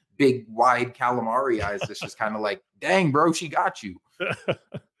his big wide calamari eyes. That's just kind of like, dang, bro, she got you.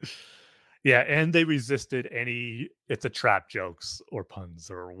 Yeah, and they resisted any "it's a trap" jokes or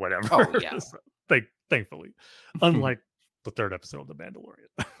puns or whatever. Oh yeah, thankfully, unlike the third episode of The Mandalorian.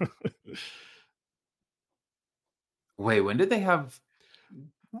 Wait, when did they have?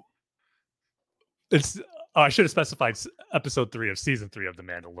 It's I should have specified episode 3 of season 3 of The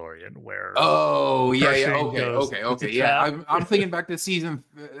Mandalorian, where okay, yeah. I'm thinking back to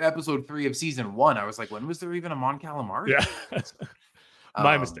episode 3 of season 1. I was like, when was there even a Mon Calamari? Yeah,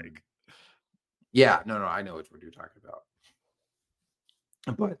 my mistake. Yeah, no, I know what you're talking about.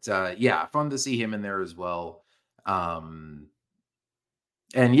 But yeah, fun to see him in there as well. And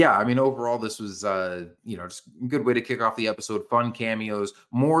yeah, I mean, overall, this was just a good way to kick off the episode. Fun cameos,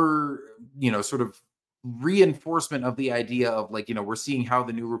 more sort of reinforcement of the idea of like we're seeing how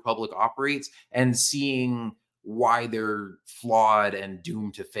the New Republic operates and seeing why they're flawed and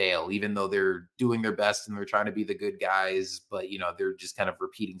doomed to fail, even though they're doing their best and they're trying to be the good guys, but they're just kind of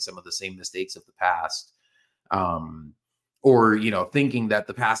repeating some of the same mistakes of the past. Or thinking that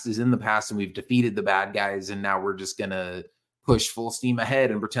the past is in the past and we've defeated the bad guys and now we're just gonna push full steam ahead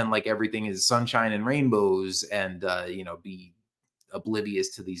and pretend like everything is sunshine and rainbows and be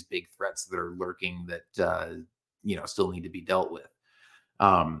oblivious to these big threats that are lurking that still need to be dealt with.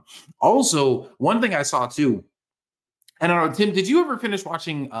 Also, one thing I saw too, and I don't know, Tim, did you ever finish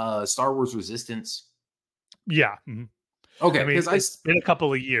watching Star Wars Resistance? Yeah. Mm-hmm. Okay, because it's been a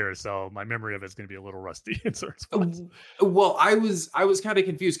couple of years, so my memory of it's going to be a little rusty in certain spots. Well, I was kind of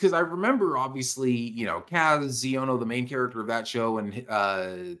confused because I remember obviously, Kaz Xiono, the main character of that show, and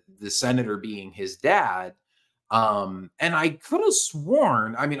the senator being his dad. And I could have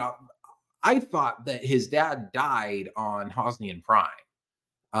sworn, I mean, I thought that his dad died on Hosnian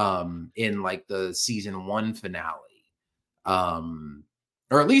Prime, in like the season 1 finale. Um,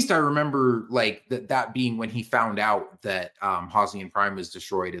 or at least I remember like that being when he found out that Hosnian Prime was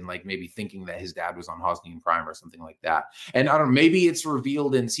destroyed, and like maybe thinking that his dad was on Hosnian Prime or something like that. And I don't know, maybe it's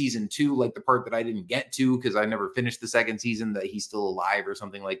revealed in season 2, like the part that I didn't get to because I never finished the second season, that he's still alive or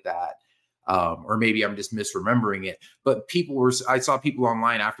something like that. Or maybe I'm just misremembering it. But I saw people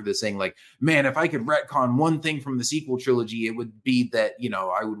online after this saying like, man, if I could retcon one thing from the sequel trilogy, it would be that,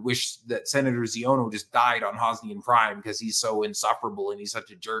 I would wish that Senator Ziono just died on Hosnian Prime because he's so insufferable and he's such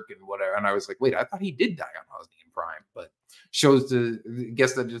a jerk and whatever. And I was like, wait, I thought he did die on Hosnian Prime. But I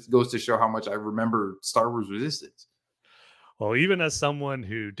guess that just goes to show how much I remember Star Wars Resistance. Well, even as someone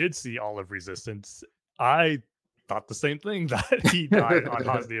who did see all of Resistance, I thought the same thing, that he died on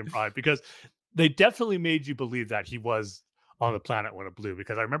Hosnian Prime, because they definitely made you believe that he was on the planet when it blew.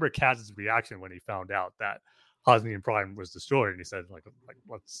 Because I remember Kaz's reaction when he found out that Hosnian Prime was destroyed, and he said, like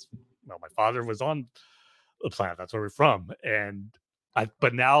my father was on the planet. That's where we're from.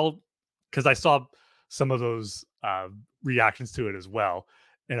 But now, because I saw some of those reactions to it as well,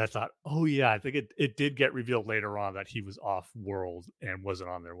 and I thought, oh yeah, I think it did get revealed later on that he was off world and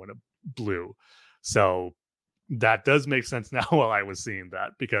wasn't on there when it blew. So that does make sense now while I was seeing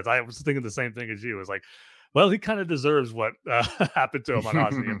that, because I was thinking the same thing as you. It was like, well, he kind of deserves what happened to him on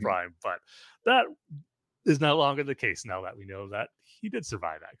Hosnian Prime. But that is no longer the case now that we know that he did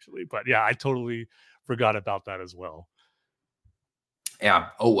survive, actually. But yeah, I totally forgot about that as well. Yeah.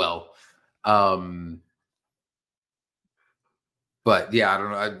 Oh, well. But yeah, I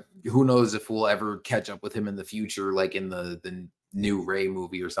don't know. Who knows if we'll ever catch up with him in the future, like in the new Rey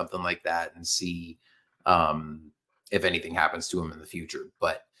movie or something like that, and see if anything happens to him in the future.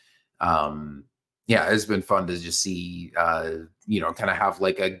 But yeah, it's been fun to just see kind of have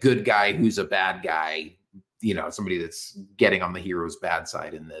like a good guy who's a bad guy, somebody that's getting on the hero's bad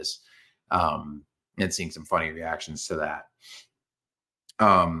side in this, and seeing some funny reactions to that.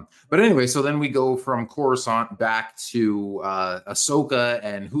 But anyway, so then we go from Coruscant back to Ahsoka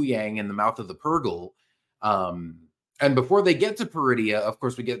and Huyang in the mouth of the Purgle. And before they get to Peridia, of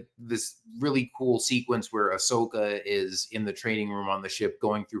course, we get this really cool sequence where Ahsoka is in the training room on the ship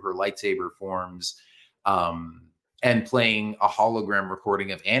going through her lightsaber forms, and playing a hologram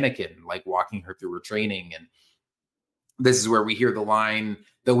recording of Anakin, like walking her through her training. And this is where we hear the line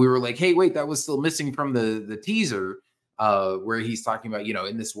that we were like, hey, wait, that was still missing from the teaser, where he's talking about,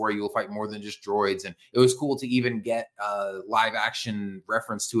 in this war, you will fight more than just droids. And it was cool to even get a live action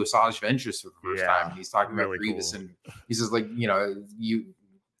reference to Asajj Ventress for the first time. And he's talking really about Grievous, cool. And he says, like, you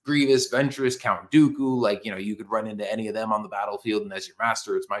Grievous, Ventress, Count Dooku, like, you could run into any of them on the battlefield. And as your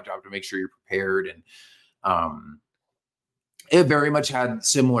master, it's my job to make sure you're prepared. And it very much had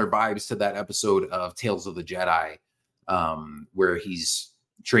similar vibes to that episode of Tales of the Jedi, where he's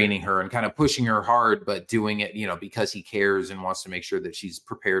training her and kind of pushing her hard, but doing it, because he cares and wants to make sure that she's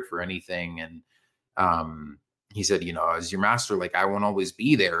prepared for anything. And he said, as your master, like, I won't always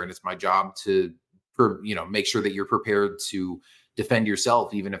be there, and it's my job to, make sure that you're prepared to defend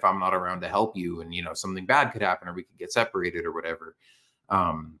yourself, even if I'm not around to help you. And, something bad could happen, or we could get separated or whatever.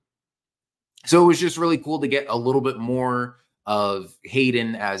 So it was just really cool to get a little bit more of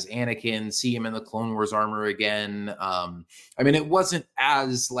Hayden as Anakin, see him in the Clone Wars armor again. I mean, it wasn't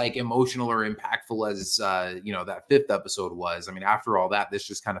as like emotional or impactful as that 5th episode was. I mean, after all that, this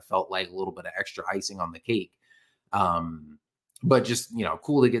just kind of felt like a little bit of extra icing on the cake. But just,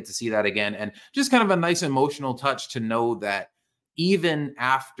 cool to get to see that again, and just kind of a nice emotional touch to know that even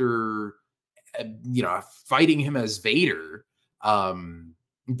after fighting him as Vader,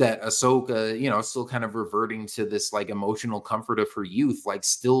 that Ahsoka, still kind of reverting to this like emotional comfort of her youth, like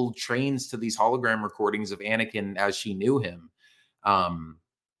still trains to these hologram recordings of Anakin as she knew him. And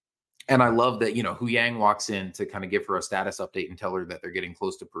I love that, Huyang walks in to kind of give her a status update and tell her that they're getting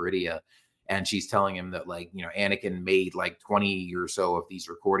close to Peridia. And she's telling him that, like, Anakin made like 20 or so of these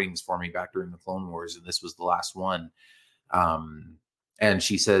recordings for me back during the Clone Wars, and this was the last one. And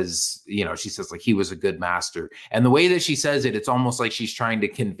she says, like, he was a good master. And the way that she says it, it's almost like she's trying to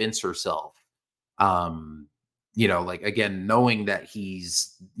convince herself, like, again, knowing that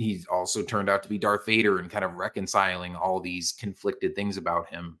he's also turned out to be Darth Vader, and kind of reconciling all these conflicted things about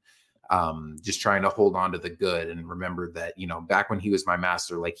him. Just trying to hold on to the good and remember that, back when he was my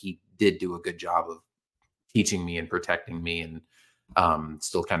master, like, he did do a good job of teaching me and protecting me, and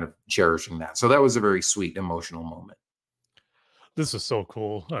still kind of cherishing that. So that was a very sweet, emotional moment. This was so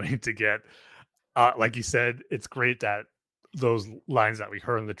cool. I mean, to get, like you said, it's great that those lines that we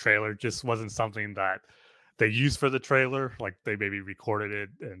heard in the trailer just wasn't something that they used for the trailer. Like they maybe recorded it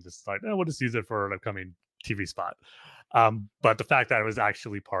and just like, we'll just use it for an upcoming TV spot. But the fact that it was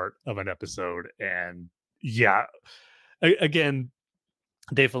actually part of an episode, and yeah, again,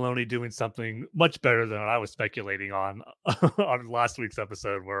 Dave Filoni doing something much better than what I was speculating on on last week's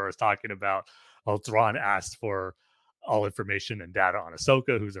episode, where I was talking about Thrawn asked for all information and data on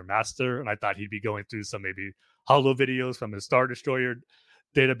Ahsoka, who's her master, and I thought he'd be going through some maybe holo videos from his Star Destroyer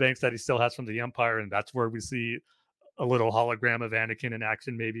data banks that he still has from the Empire, and that's where we see a little hologram of Anakin in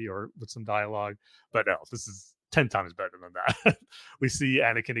action, maybe, or with some dialogue. But no, this is 10 times better than that. We see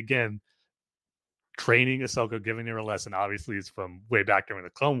Anakin again training Ahsoka, giving her a lesson. Obviously, it's from way back during the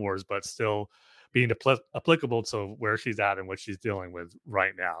Clone Wars, but still being applicable to where she's at and what she's dealing with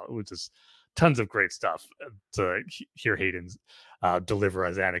right now. It was just tons of great stuff to hear Hayden's deliver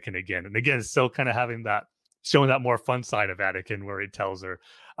as Anakin again. And again, still kind of having that, showing that more fun side of Anakin, where he tells her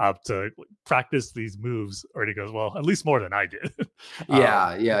to practice these moves, or he goes, well, at least more than I did.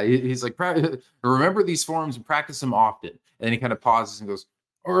 Yeah. He's like, remember these forms and practice them often. And then he kind of pauses and goes,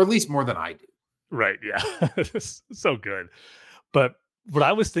 or at least more than I do. Right. Yeah. So good. But what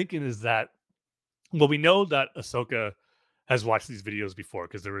I was thinking is that, well, we know that Ahsoka has watched these videos before,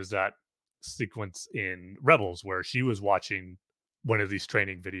 because there was that sequence in Rebels where she was watching one of these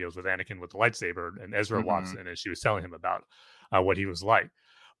training videos with Anakin with the lightsaber, and Ezra walks in and she was telling him about what he was like.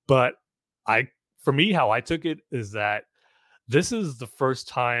 But for me, how I took it is that this is the first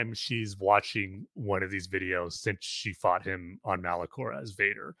time she's watching one of these videos since she fought him on Malachor as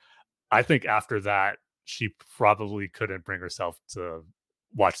Vader. I think after that, she probably couldn't bring herself to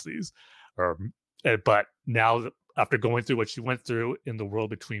watch these. But now, after going through what she went through in the World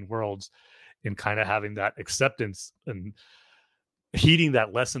Between Worlds, and kind of having that acceptance and heeding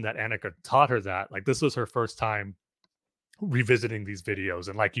that lesson that Anakin taught her, that like this was her first time revisiting these videos,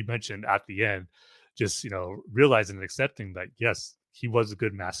 and like you mentioned at the end, just realizing and accepting that yes, he was a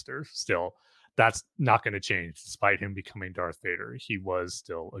good master still. That's not going to change despite him becoming Darth Vader. He was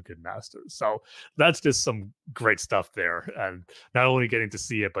still a good master. So that's just some great stuff there, and not only getting to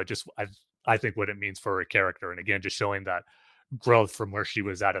see it, but just I think what it means for her character, and again, just showing that growth from where she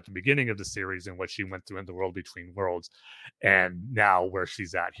was at the beginning of the series and what she went through in the World Between Worlds, and now where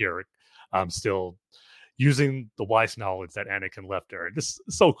she's at here, still using the wise knowledge that Anakin left her. And this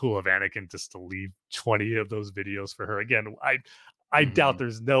is so cool of Anakin just to leave 20 of those videos for her. Again, I doubt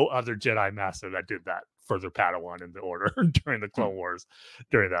there's no other Jedi Master that did that for their Padawan in the Order during the Clone Wars.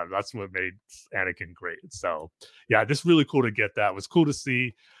 During that, that's what made Anakin great. So yeah, just really cool to get that. It was cool to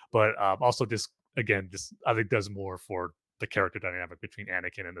see, but also just again, just I think does more for the character dynamic between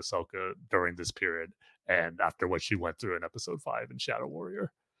Anakin and Ahsoka during this period, and after what she went through in Episode 5 in Shadow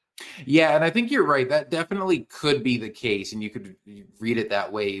Warrior. Yeah, and I think you're right. That definitely could be the case, and you could read it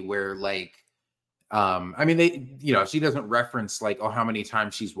that way, where like, I mean, she doesn't reference like, oh, how many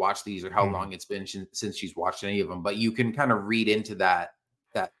times she's watched these or how long it's been since she's watched any of them, but you can kind of read into that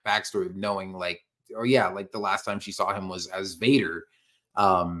backstory of knowing like, oh yeah, like the last time she saw him was as Vader,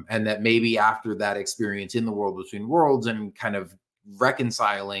 and that maybe after that experience in the World Between Worlds and kind of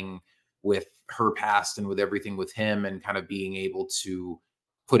reconciling with her past and with everything with him, and kind of being able to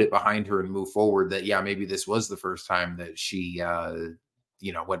put it behind her and move forward, that yeah, maybe this was the first time that she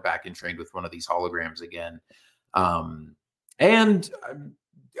went back and trained with one of these holograms again. And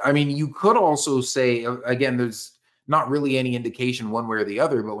I mean, you could also say, again, there's not really any indication one way or the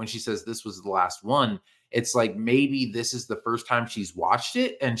other, but when she says this was the last one, it's like maybe this is the first time she's watched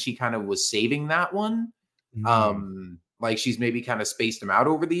it and she kind of was saving that one. Like she's maybe kind of spaced them out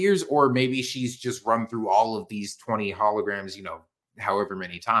over the years, or maybe she's just run through all of these 20 holograms, however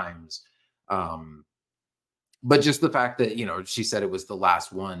many times. But just the fact that, she said it was the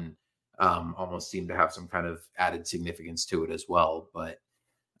last one, almost seemed to have some kind of added significance to it as well. But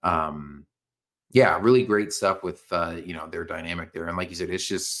yeah, really great stuff with, their dynamic there. And like you said, it's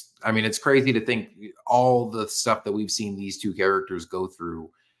just, I mean, it's crazy to think all the stuff that we've seen these two characters go through,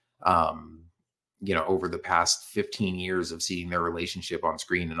 over the past 15 years of seeing their relationship on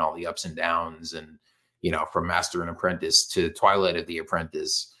screen and all the ups and downs, and, from Master and Apprentice to Twilight of the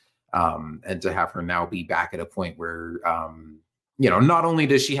Apprentice. And to have her now be back at a point where, not only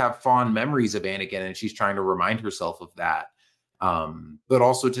does she have fond memories of Anakin and she's trying to remind herself of that, but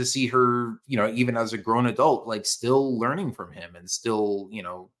also to see her, even as a grown adult, like still learning from him and still,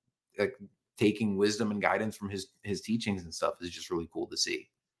 like, taking wisdom and guidance from his teachings and stuff is just really cool to see.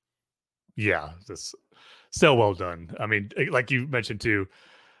 Yeah, just so well done. I mean, like you mentioned too,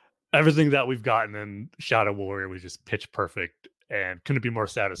 everything that we've gotten in Shadow Warrior was just pitch perfect, and couldn't be more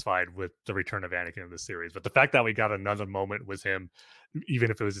satisfied with the return of Anakin in the series. But the fact that we got another moment with him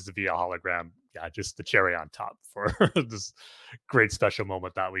even if it was just via hologram, yeah, just the cherry on top for this great special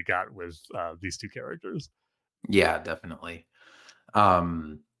moment that we got with these two characters. Yeah, definitely.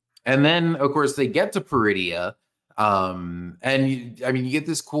 And then of course they get to Peridia. You get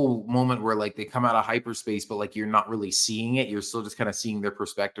this cool moment where like they come out of hyperspace, but like you're not really seeing it. You're still just kind of seeing their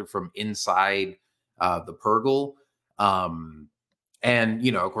perspective from inside the Purgle. And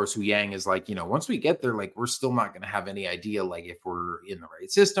of course, Hu Yang is like, once we get there, like we're still not going to have any idea like if we're in the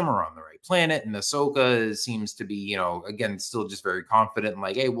right system or on the right planet. And Ahsoka seems to be, again, still just very confident and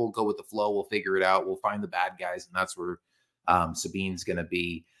like, hey, we'll go with the flow, we'll figure it out, we'll find the bad guys, and that's where Sabine's going to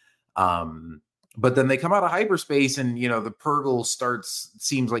be. But then they come out of hyperspace and, the Purgle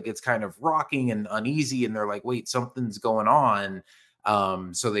seems like it's kind of rocking and uneasy. And they're like, wait, something's going on.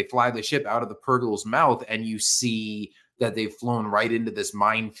 So they fly the ship out of the Purgle's mouth and you see that they've flown right into this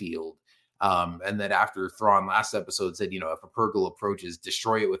minefield. And that after Thrawn last episode said, if a Purgle approaches,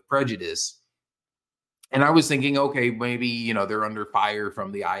 destroy it with prejudice. And I was thinking, okay, maybe, they're under fire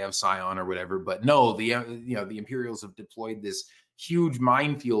from the Eye of Sion or whatever. But no, the Imperials have deployed this huge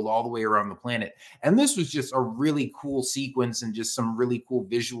minefield all the way around the planet. And this was just a really cool sequence and just some really cool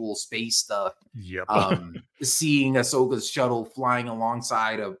visual space stuff. Yep. Seeing Ahsoka's shuttle flying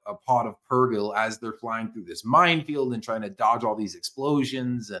alongside a pod of Purgle as they're flying through this minefield and trying to dodge all these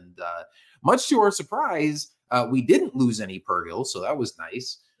explosions. And much to our surprise, we didn't lose any Purgle, so that was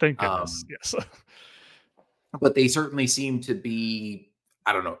nice. Thank goodness. Yes. But they certainly seem to be,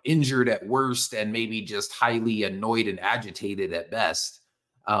 I don't know, injured at worst and maybe just highly annoyed and agitated at best.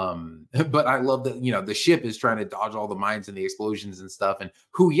 But I love that, the ship is trying to dodge all the mines and the explosions and stuff. And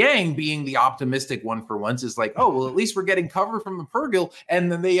Hu Yang, being the optimistic one for once, is like, oh, well, at least we're getting cover from the Purgle. And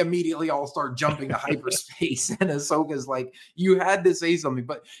then they immediately all start jumping to hyperspace. And Ahsoka's like, you had to say something.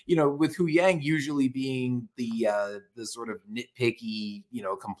 But, with Hu Yang usually being the sort of nitpicky,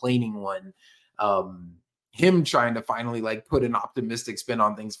 complaining one, him trying to finally like put an optimistic spin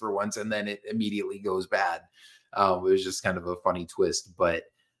on things for once, and then it immediately goes bad. It was just kind of a funny twist, but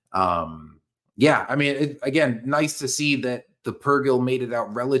yeah, I mean, again, nice to see that the Purgle made it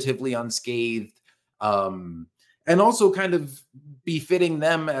out relatively unscathed, and also kind of befitting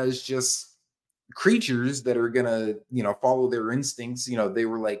them as just creatures that are gonna, follow their instincts. They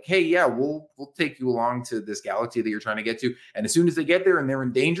were like, hey, yeah, we'll take you along to this galaxy that you're trying to get to. And as soon as they get there and they're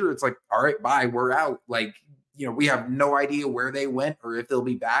in danger, it's like, all right, bye, we're out. Like, we have no idea where they went or if they'll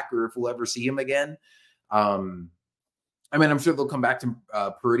be back or if we'll ever see them again. I mean, I'm sure they'll come back to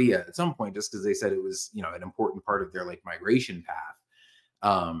Peridia at some point, just because they said it was, an important part of their like migration path.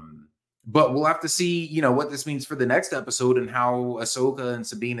 But we'll have to see, what this means for the next episode and how Ahsoka and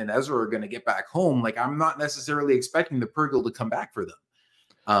Sabine and Ezra are going to get back home. Like, I'm not necessarily expecting the Purgle to come back for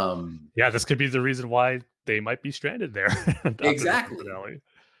them. Yeah, this could be the reason why they might be stranded there. Exactly.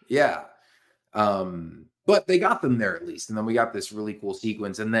 Yeah. But they got them there at least. And then we got this really cool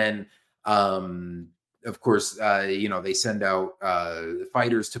sequence. And then, of course, they send out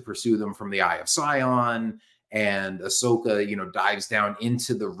fighters to pursue them from the Eye of Sion. And Ahsoka, dives down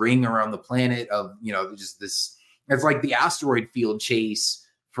into the ring around the planet of, just this, it's like the asteroid field chase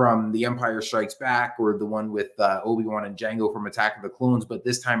from The Empire Strikes Back, or the one with Obi-Wan and Jango from Attack of the Clones. But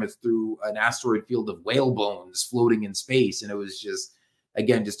this time it's through an asteroid field of whale bones floating in space. And it was just,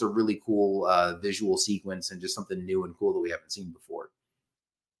 again, just a really cool visual sequence and just something new and cool that we haven't seen before.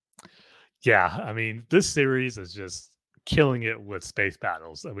 Yeah, I mean, this series is just killing it with space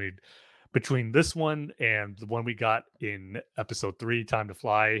battles. I mean, between this one and the one we got in episode 3, Time to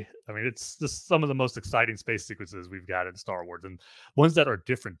Fly, I mean, it's just some of the most exciting space sequences we've got in Star Wars, and ones that are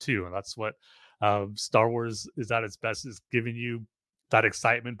different too. And that's what Star Wars is at its best, is giving you that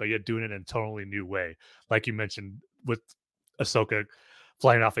excitement, but yet doing it in a totally new way. Like you mentioned with Ahsoka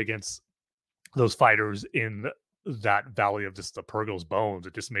flying off against those fighters in that valley of just the Purgle's bones,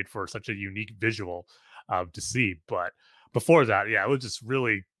 it just made for such a unique visual to see. But before that, yeah, it was just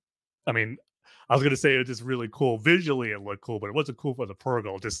really, I mean, I was going to say it was just really cool. Visually, it looked cool, but it wasn't cool for the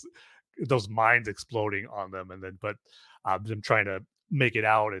Purgle. Just those mines exploding on them, and then them trying to make it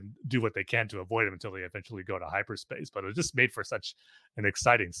out and do what they can to avoid them until they eventually go to hyperspace. But it was just made for such an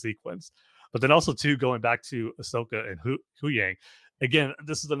exciting sequence. But then also too, going back to Ahsoka and Hu Yang, again,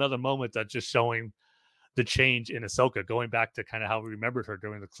 this is another moment that just showing the change in Ahsoka, going back to kind of how we remembered her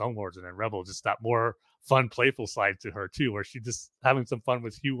during the Clone Wars and then Rebels, just that more fun, playful side to her too, where she just having some fun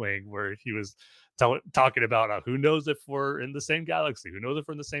with Hu Yang, where he was talking about who knows if we're in the same galaxy, who knows if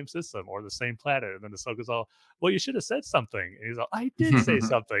we're in the same system or the same planet. And then Ahsoka's all, well, you should have said something. And he's all, I did say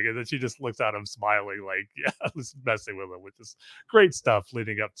something. And then she just looks at him smiling like, yeah, I was messing with him, which is great stuff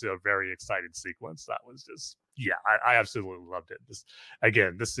leading up to a very exciting sequence. That was just, yeah, I absolutely loved it.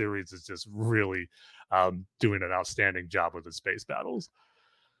 Again, this series is just really doing an outstanding job with the space battles.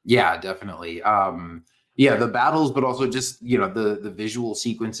 Yeah, definitely. Yeah, the battles, but also just, the visual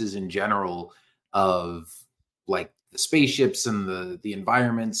sequences in general of like the spaceships and the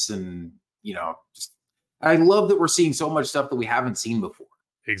environments, and just I love that we're seeing so much stuff that we haven't seen before.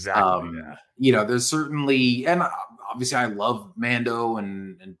 Exactly. Yeah. There's certainly, and obviously I love Mando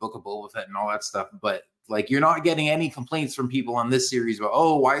and Book of Boba Fett and all that stuff, but like you're not getting any complaints from people on this series about,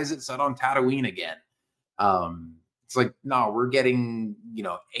 oh, why is it set on Tatooine again? It's like, no, we're getting,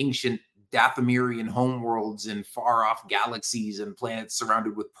 ancient Dathomirian homeworlds and far off galaxies and planets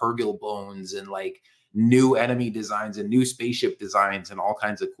surrounded with Purgil bones and like new enemy designs and new spaceship designs and all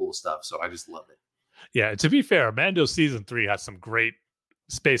kinds of cool stuff. So I just love it. Yeah. To be fair, Mando season 3 has some great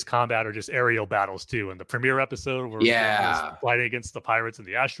space combat or just aerial battles too. In the premiere episode where we're fighting against the pirates in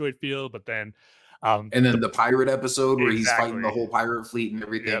the asteroid field, but then and then the pirate episode where he's fighting the whole pirate fleet and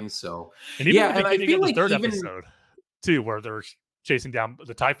everything. Yep. So and even the beginning of the third episode too, where they're chasing down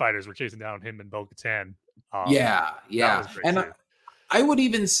the TIE fighters were chasing down him and Bo-Katan. Yeah. And I would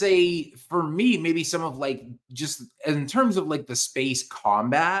even say for me, maybe some of like just in terms of like the space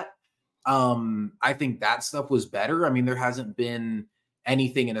combat, I think that stuff was better. I mean, there hasn't been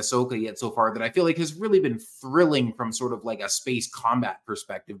anything in Ahsoka yet so far that I feel like has really been thrilling from sort of like a space combat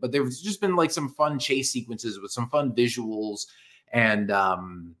perspective, but there's just been like some fun chase sequences with some fun visuals, and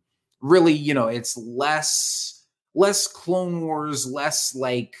really, it's less Clone Wars, less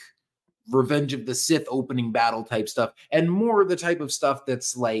like Revenge of the Sith opening battle type stuff, and more the type of stuff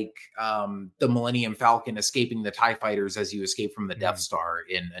that's like the Millennium Falcon escaping the TIE fighters as you escape from the Death Star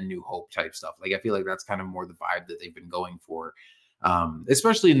in A New Hope type stuff. Like I feel like that's kind of more the vibe that they've been going for,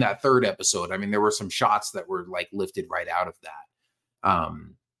 especially in that third episode. I mean, there were some shots that were like lifted right out of that.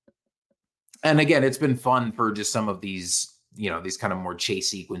 And again, it's been fun for just some of these these kind of more chase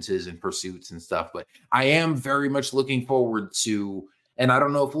sequences and pursuits and stuff. But I am very much looking forward to, and I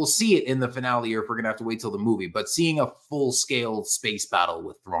don't know if we'll see it in the finale or if we're going to have to wait till the movie, but seeing a full scale space battle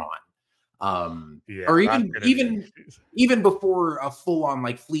with Thrawn. Or even before a full on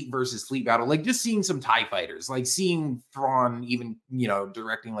like fleet versus fleet battle, like just seeing some TIE fighters, like seeing Thrawn even,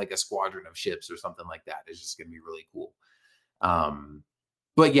 directing like a squadron of ships or something like that is just going to be really cool.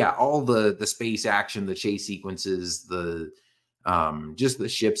 But yeah, all the space action, the chase sequences, just the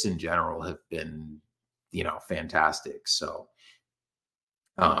ships in general have been, fantastic. So,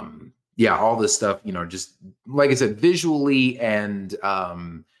 all this stuff, just like I said, visually and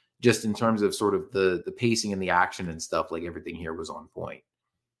just in terms of sort of the pacing and the action and stuff, like everything here was on point.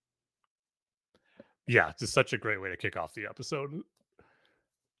 Yeah, just such a great way to kick off the episode.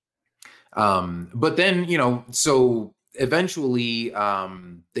 But then, so eventually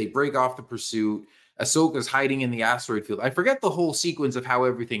they break off the pursuit. Ahsoka's hiding in the asteroid field. I forget the whole sequence of how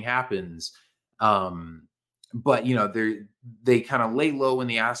everything happens. But they kind of lay low in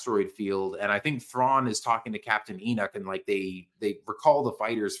the asteroid field, and I think Thrawn is talking to Captain Enoch, and like they recall the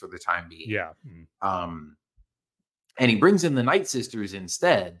fighters for the time being. Yeah. And he brings in the Night Sisters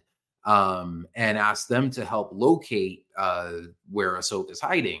instead, and asks them to help locate where Ahsoka's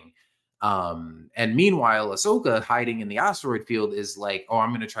hiding. And meanwhile, Ahsoka hiding in the asteroid field is like, oh, I'm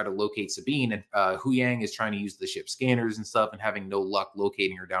going to try to locate Sabine. And Hu Yang is trying to use the ship scanners and stuff and having no luck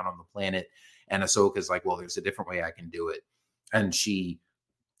locating her down on the planet. And Ahsoka's like, well, there's a different way I can do it. And she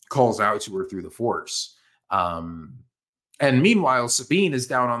calls out to her through the Force. And meanwhile, Sabine is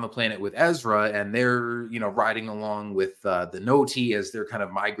down on the planet with Ezra, and they're, riding along with the Noti as they're kind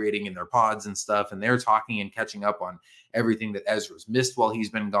of migrating in their pods and stuff. And they're talking and catching up on everything that Ezra's missed while he's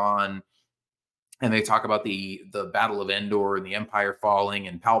been gone. And they talk about the Battle of Endor and the Empire falling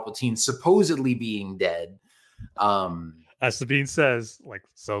and Palpatine supposedly being dead. As Sabine says, like,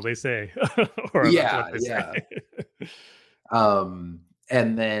 so they say. Say. And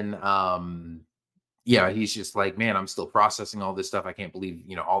then, he's just like, man, I'm still processing all this stuff. I can't believe,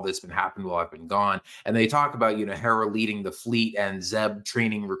 all this been happened while I've been gone. And they talk about, Hera leading the fleet and Zeb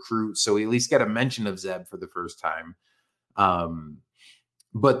training recruits. So we at least get a mention of Zeb for the first time.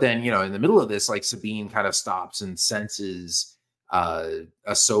 But then, in the middle of this, like Sabine kind of stops and senses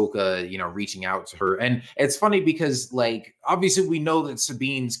Ahsoka, reaching out to her. And it's funny because, like, obviously we know that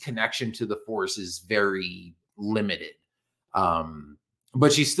Sabine's connection to the Force is very limited.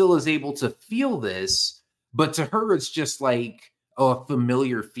 But she still is able to feel this. But to her, it's just like, a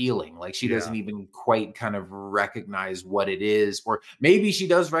familiar feeling. Like she doesn't Yeah. even quite kind of recognize what it is, or maybe she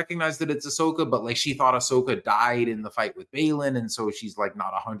does recognize that it's Ahsoka, but like she thought Ahsoka died in the fight with Balin, and so she's like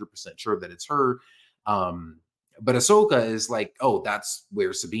not 100% sure that it's her. Um, but Ahsoka is like, oh, that's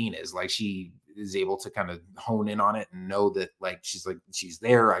where Sabine is. Like she is able to kind of hone in on it and know that like she's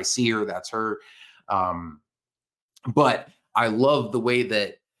there. I see her. That's her. Um, but I love the way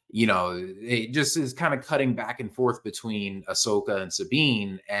that, it just is kind of cutting back and forth between Ahsoka and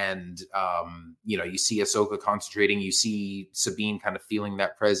Sabine. And, you see Ahsoka concentrating, you see Sabine kind of feeling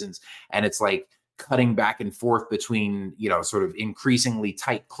that presence. And it's like cutting back and forth between, sort of increasingly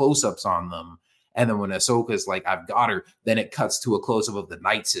tight close-ups on them. And then when Ahsoka's like, I've got her, then it cuts to a close-up of the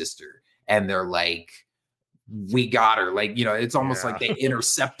Night Sister. And they're like, we got her. Like, it's almost like they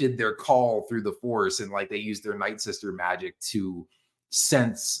intercepted their call through the Force, and like they used their Night Sister magic to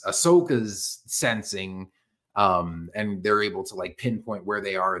sense Ahsoka's sensing, and they're able to like pinpoint where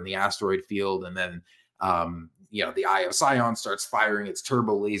they are in the asteroid field. And then the Eye of Sion starts firing its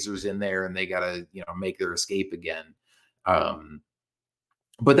turbo lasers in there, and they gotta make their escape again.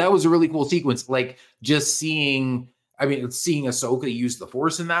 But that was a really cool sequence, like just seeing Ahsoka use the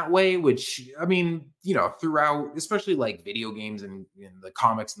Force in that way, which, throughout, especially like video games and in the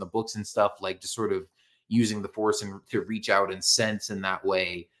comics and the books and stuff, like just sort of using the Force and to reach out and sense in that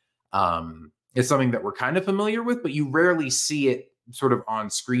way, is something that we're kind of familiar with, but you rarely see it sort of on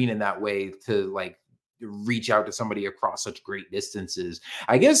screen in that way to like reach out to somebody across such great distances.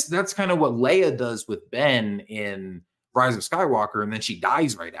 I guess that's kind of what Leia does with Ben in Rise of Skywalker, and then she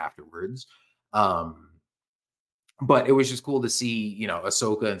dies right afterwards. But it was just cool to see,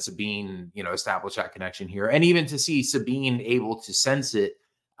 Ahsoka and Sabine, establish that connection here. And even to see Sabine able to sense it,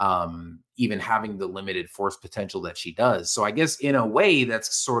 even having the limited Force potential that she does. So I guess in a way,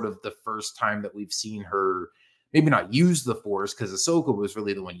 that's sort of the first time that we've seen her maybe not use the Force, because Ahsoka was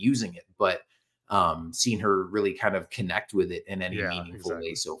really the one using it, but seen her really kind of connect with it in any meaningful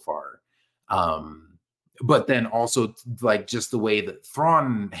way so far. But then also like just the way that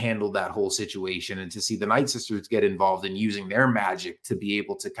Thrawn handled that whole situation, and to see the Night Sisters get involved in using their magic to be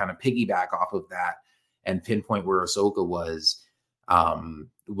able to kind of piggyback off of that and pinpoint where Ahsoka was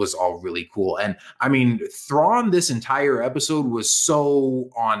all really cool. And I mean, Thrawn, this entire episode was so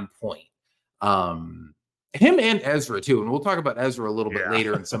on point. Him and Ezra too. And we'll talk about Ezra a little bit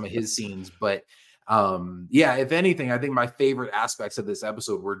later in some of his scenes, but if anything, I think my favorite aspects of this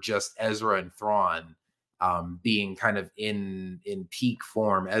episode were just Ezra and Thrawn being kind of in peak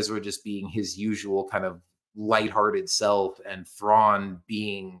form. Ezra just being his usual kind of lighthearted self, and Thrawn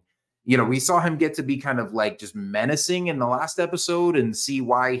being, we saw him get to be kind of like just menacing in the last episode, and see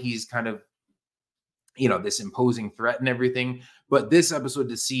why he's kind of, this imposing threat and everything. But this episode,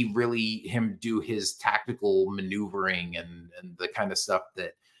 to see really him do his tactical maneuvering and the kind of stuff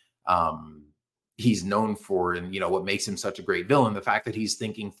that he's known for, and what makes him such a great villain, the fact that he's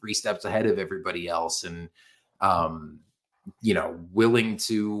thinking 3 steps ahead of everybody else, and willing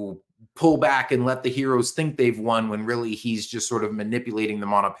to pull back and let the heroes think they've won, when really he's just sort of manipulating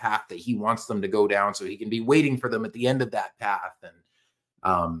them on a path that he wants them to go down, so he can be waiting for them at the end of that path.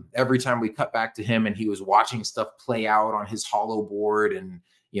 And every time we cut back to him and he was watching stuff play out on his hollow board, and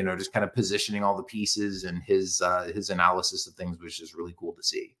just kind of positioning all the pieces, and his analysis of things was just really cool to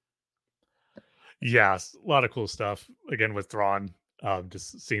see. Yeah, a lot of cool stuff. Again, with Thrawn,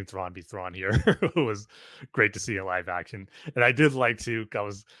 just seeing Thrawn be Thrawn here was great to see in live action. And I did like to,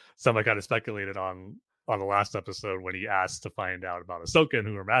 something I kind of speculated on the last episode, when he asked to find out about Ahsoka and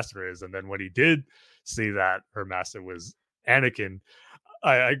who her master is. And then when he did see that her master was Anakin,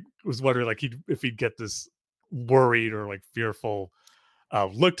 I was wondering like if he'd get this worried or like fearful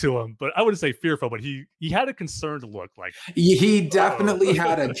look to him, but I wouldn't say fearful, but he had a concerned look. Like he definitely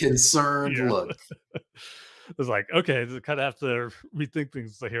had a concerned look. It was like, okay, I kind of have to rethink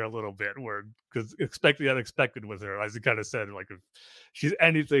things here a little bit, because expect the unexpected with her. As he kind of said, like if she's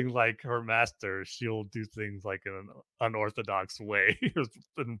anything like her master, she'll do things like in an unorthodox way,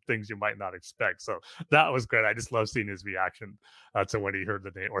 and things you might not expect. So that was great. I just love seeing his reaction to when he heard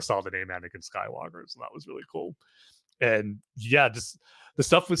the name or saw the name Anakin Skywalker. So that was really cool. And yeah, just the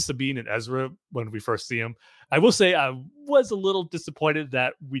stuff with Sabine and Ezra when we first see him, I will say I was a little disappointed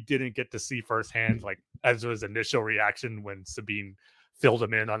that we didn't get to see firsthand like Ezra's initial reaction when Sabine filled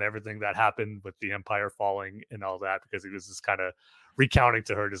him in on everything that happened with the Empire falling and all that, because he was just kind of recounting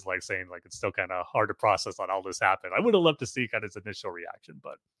to her, just like saying like it's still kind of hard to process that all this happened. I would have loved to see kind of his initial reaction,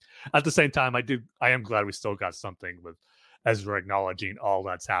 but at the same time, I am glad we still got something with Ezra acknowledging all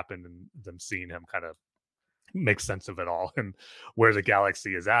that's happened and them seeing him kind of make sense of it all and where the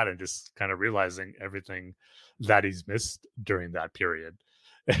galaxy is at, and just kind of realizing everything that he's missed during that period.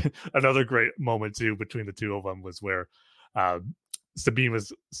 Another great moment too between the two of them was where uh, Sabine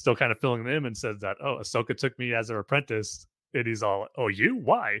was still kind of filling him in and said that, "Oh, Ahsoka took me as her apprentice." And he's all, "Oh, you?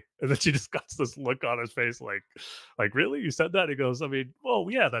 Why?" And then she just got this look on his face like, really? You said that? He goes, "I mean, oh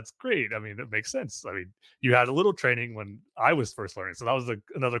yeah, that's great. I mean, it makes sense. I mean, you had a little training when I was first learning." So that was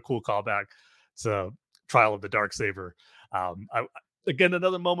another cool callback to Trial of the Darksaber. Again,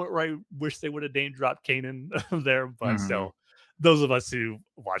 another moment where I wish they would have name dropped Kanan there, but still, those of us who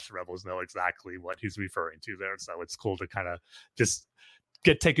watch the Rebels know exactly what he's referring to there. So it's cool to kind of just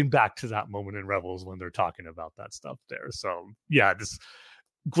get taken back to that moment in Rebels when they're talking about that stuff there. So yeah, just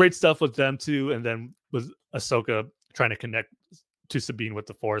great stuff with them too. And then with Ahsoka trying to connect to Sabine with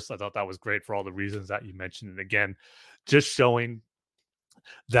the Force, I thought that was great for all the reasons that you mentioned. And again, just showing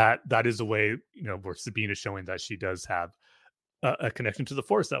that is a way, where Sabine is showing that she does have a connection to the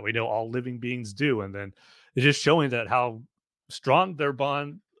Force that we know all living beings do. And then it's just showing that how strong their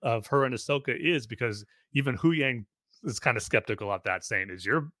bond of her and Ahsoka is, because even Hu Yang is kind of skeptical of that, saying, "Is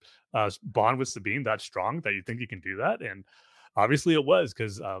your bond with Sabine that strong that you think you can do that?" And obviously it was,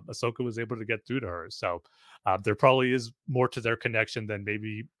 because Ahsoka was able to get through to her. So there probably is more to their connection than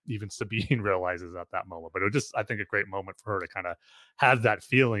maybe even Sabine realizes at that moment. But it was just, I think, a great moment for her to kind of have that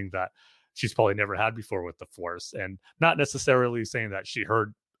feeling that she's probably never had before with the Force, and not necessarily saying that she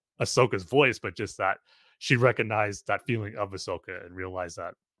heard Ahsoka's voice, but just that she recognized that feeling of Ahsoka and realized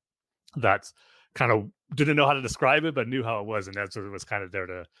that that's kind of, didn't know how to describe it, but knew how it was. And Ezra was kind of there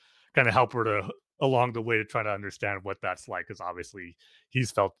to kind of help her to along the way to try to understand what that's like, because obviously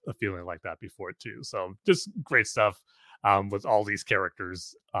he's felt a feeling like that before too. So just great stuff with all these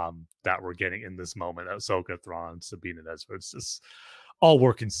characters that we're getting in this moment. Ahsoka, Thrawn, Sabine, and Ezra. It's just all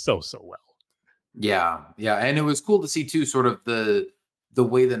working so well. Yeah, and it was cool to see too, sort of the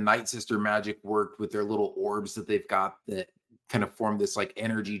way the Night Sister magic worked with their little orbs that they've got that kind of formed this like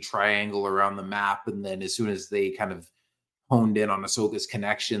energy triangle around the map. And then as soon as they kind of honed in on Ahsoka's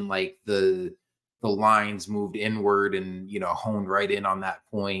connection, like the lines moved inward and, honed right in on that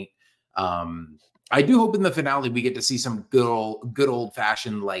point. I do hope in the finale we get to see some good old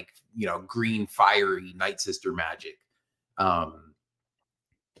fashioned, like, green fiery Night Sister magic.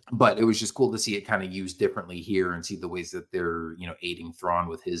 But it was just cool to see it kind of used differently here and see the ways that they're, aiding Thrawn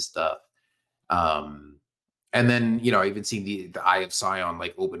with his stuff. And then, even seeing the Eye of Sion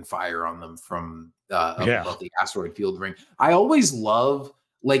like open fire on them from above the asteroid field ring. I always love,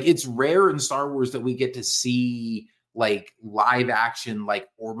 like, it's rare in Star Wars that we get to see like live action, like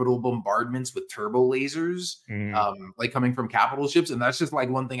orbital bombardments with turbo lasers, like coming from capital ships. And that's just like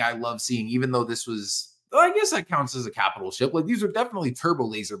one thing I love seeing, even though this was, I guess that counts as a capital ship. Like, these are definitely turbo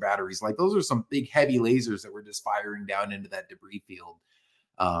laser batteries. Like, those are some big heavy lasers that were just firing down into that debris field.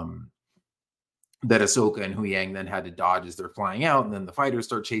 That Ahsoka and Hu Yang then had to dodge as they're flying out, and then the fighters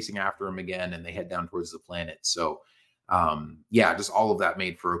start chasing after them again, and they head down towards the planet. So, just all of that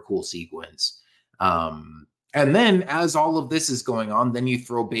made for a cool sequence. And then, as all of this is going on, then you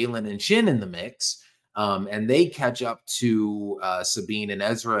throw Baylan and Shin in the mix, and they catch up to Sabine and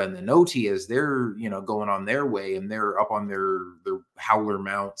Ezra and the Noti as they're going on their way, and they're up on their howler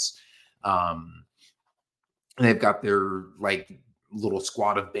mounts. And they've got their like little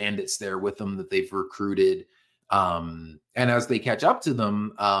squad of bandits there with them that they've recruited. And as they catch up to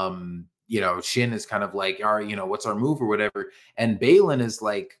them, Shin is kind of like, all right, what's our move or whatever. And Baylan is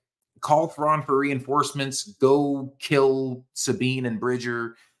like, call Thrawn for reinforcements, go kill Sabine and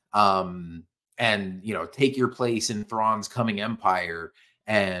Bridger, and, take your place in Thrawn's coming empire.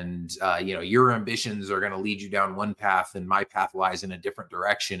 And, your ambitions are going to lead you down one path and my path lies in a different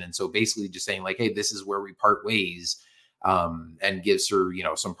direction. And so basically just saying like, hey, this is where we part ways. And gives her,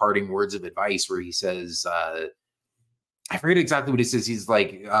 some parting words of advice where he says, I forget exactly what he says. He's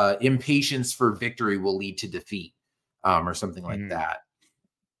like, impatience for victory will lead to defeat, or something like that.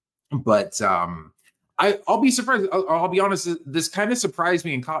 But I'll be surprised. I'll be honest. This kind of surprised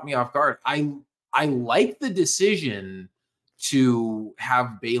me and caught me off guard. I like the decision to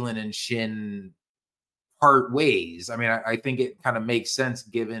have Baylan and Shin part ways. I mean, I think it kind of makes sense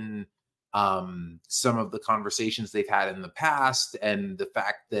given some of the conversations they've had in the past, and the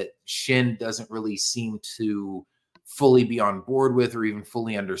fact that Shin doesn't really seem to fully be on board with or even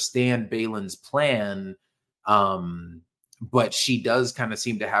fully understand Baylan's plan. But she does kind of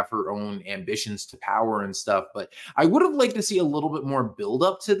seem to have her own ambitions to power and stuff. But I would have liked to see a little bit more build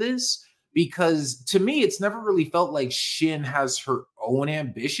up to this, because to me, it's never really felt like Shin has her own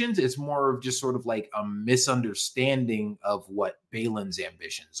ambitions. It's more of just sort of like a misunderstanding of what Baylan's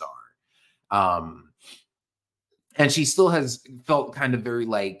ambitions are. And she still has felt kind of very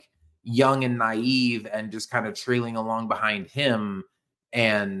like young and naive and just kind of trailing along behind him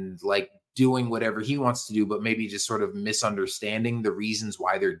and like doing whatever he wants to do, but maybe just sort of misunderstanding the reasons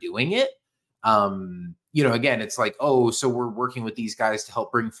why they're doing it. Again, it's like, oh, so we're working with these guys to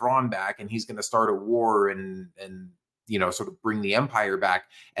help bring Thrawn back, and he's going to start a war and sort of bring the Empire back,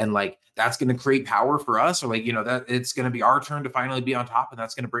 and like that's going to create power for us, or like that it's going to be our turn to finally be on top, and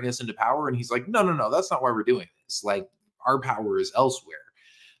that's going to bring us into power. And he's like, no, that's not why we're doing this. Like our power is elsewhere.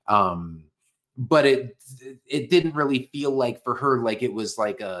 But it didn't really feel like for her like it was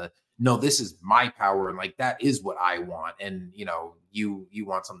like a no, this is my power, and like that is what I want, and you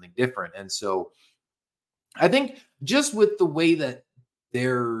want something different. And so I think just with the way that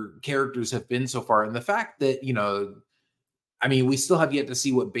their characters have been so far, and the fact that we still have yet to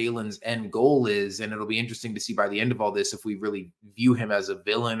see what Balin's end goal is, and it'll be interesting to see by the end of all this if we really view him as a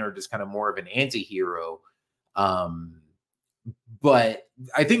villain or just kind of more of an anti-hero. But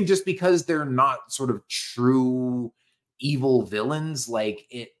I think just because they're not sort of true evil villains, like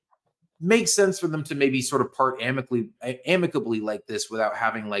it makes sense for them to maybe sort of part amicably like this without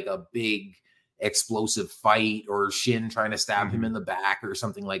having like a big explosive fight or Shin trying to stab him in the back or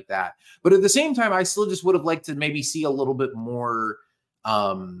something like that. But at the same time, I still just would have liked to maybe see a little bit more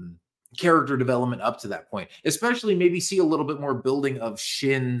character development up to that point, especially maybe see a little bit more building of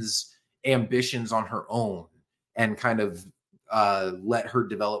Shin's ambitions on her own and kind of let her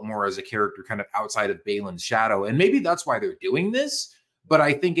develop more as a character kind of outside of Balin's shadow. And maybe that's why they're doing this, but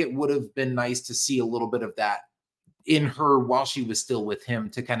I think it would have been nice to see a little bit of that in her while she was still with him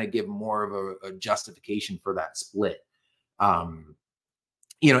to kind of give more of a justification for that split.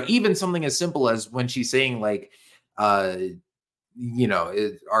 Even something as simple as when she's saying like, are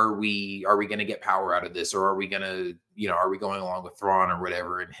we going to get power out of this, or are we going to, are we going along with Thrawn or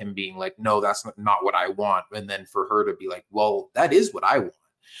whatever? And him being like, no, that's not what I want. And then for her to be like, well, that is what I want.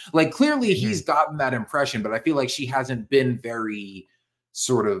 Like clearly he's gotten that impression, but I feel like she hasn't been very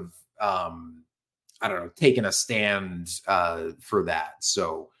sort of, taking a stand for that.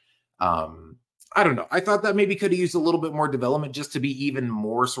 So I don't know. I thought that maybe could have used a little bit more development just to be even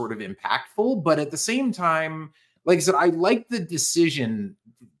more sort of impactful. But at the same time, like I said, I like the decision,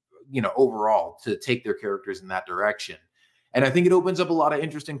 overall to take their characters in that direction. And I think it opens up a lot of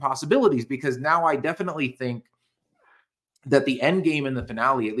interesting possibilities, because now I definitely think that the end game in the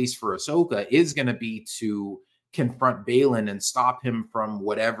finale, at least for Ahsoka, is going to be to confront Balin and stop him from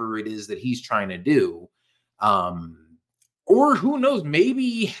whatever it is that he's trying to do. Or who knows,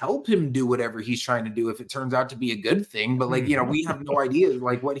 maybe help him do whatever he's trying to do if it turns out to be a good thing. But like, we have no idea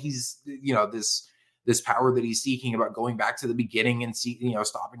like what he's, this power that he's seeking about going back to the beginning and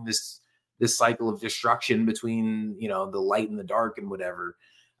stopping this cycle of destruction between, the light and the dark and whatever.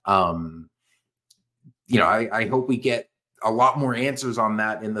 I hope we get a lot more answers on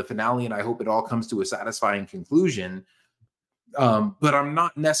that in the finale, and I hope it all comes to a satisfying conclusion. But I'm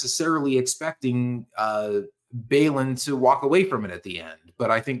not necessarily expecting Balin to walk away from it at the end. But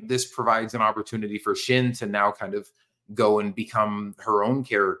I think this provides an opportunity for Shin to now kind of go and become her own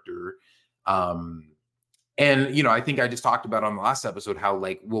character. And, I think I just talked about on the last episode how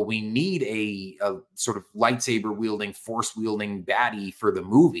we need a sort of lightsaber wielding, force wielding baddie for the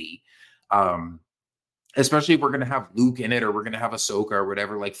movie. Especially if we're going to have Luke in it, or we're going to have Ahsoka or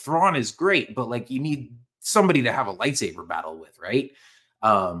whatever. Like Thrawn is great, but like you need somebody to have a lightsaber battle with, right?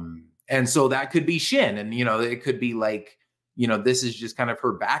 And so that could be Shin, and it could be like this is just kind of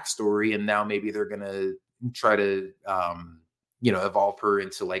her backstory, and now maybe they're going to try to evolve her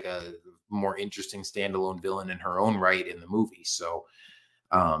into like a more interesting standalone villain in her own right in the movie. So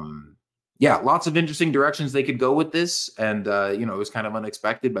lots of interesting directions they could go with this. And, it was kind of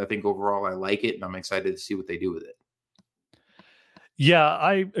unexpected, but I think overall I like it, and I'm excited to see what they do with it. Yeah,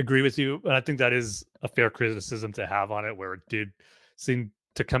 I agree with you. And I think that is a fair criticism to have on it, where it did seem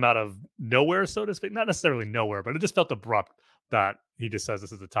to come out of nowhere, so to speak. Not necessarily nowhere, but it just felt abrupt that he just says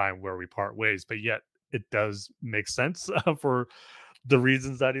this is the time where we part ways. But yet it does make sense for the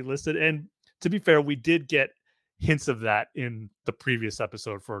reasons that he listed. And to be fair, we did get hints of that in the previous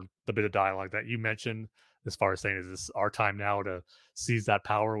episode for the bit of dialogue that you mentioned, as far as saying, is this our time now to seize that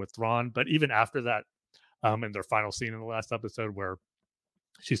power with Thrawn? But even after that, in their final scene in the last episode, where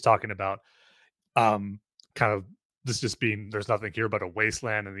she's talking about kind of this just being, there's nothing here but a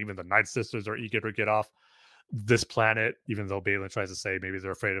wasteland, and even the Night Sisters are eager to get off this planet, even though Balin tries to say maybe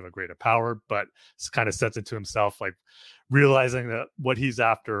they're afraid of a greater power, but it's kind of sets it to himself, like realizing that what he's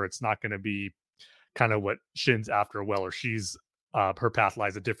after, it's not going to be kind of what Shin's after. Well, or she's her path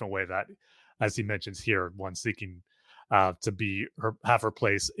lies a different way, that, as he mentions here, one seeking to have her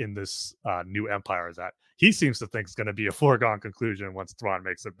place in this new empire that he seems to think is going to be a foregone conclusion once Thrawn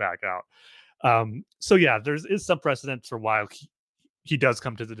makes it back out. So yeah, is some precedent for why he does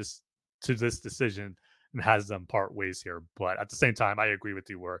come to this decision and has them part ways here. But at the same time, I agree with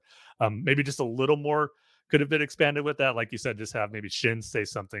you where maybe just a little more could have been expanded with that. Like you said, just have maybe Shin say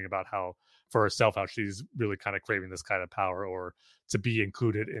something about how for herself, how she's really kind of craving this kind of power or to be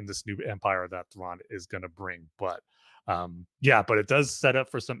included in this new empire that Thrawn is going to bring. But but it does set up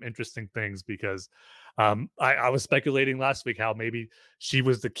for some interesting things because I was speculating last week how maybe she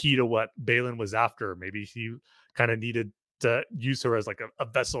was the key to what Baylan was after. Maybe he kind of needed to use her as like a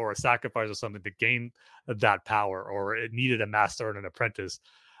vessel or a sacrifice or something to gain that power, or it needed a master and an apprentice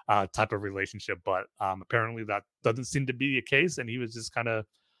type of relationship. But apparently that doesn't seem to be the case. And he was just kind of,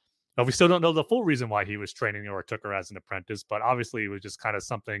 we still don't know the full reason why he was training her or took her as an apprentice, but obviously it was just kind of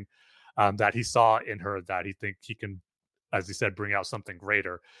something that he saw in her that he think he can, as he said, bring out something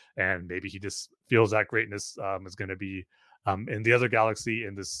greater. And maybe he just feels that greatness is going to be in the other galaxy,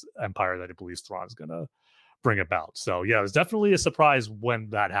 in this empire that he believes Thrawn is going to bring about. So yeah, it was definitely a surprise when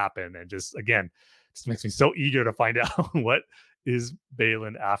that happened. And just, again, just makes me so eager to find out what is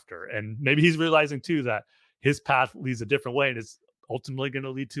Baylan after. And maybe he's realizing too that his path leads a different way and it's ultimately going to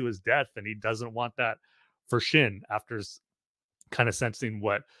lead to his death. And he doesn't want that for Shin after kind of sensing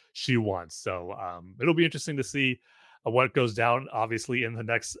what she wants. So it'll be interesting to see what goes down, obviously, in the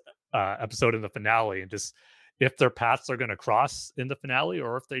next episode in the finale, and just if their paths are going to cross in the finale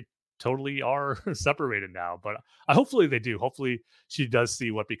or if they totally are separated now. But hopefully they do. Hopefully she does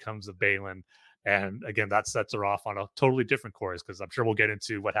see what becomes of Baylan. And again, that sets her off on a totally different course, because I'm sure we'll get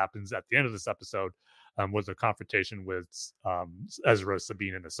into what happens at the end of this episode with the confrontation with Ezra,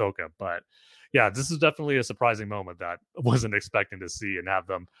 Sabine, and Ahsoka. But yeah, this is definitely a surprising moment that I wasn't expecting to see and have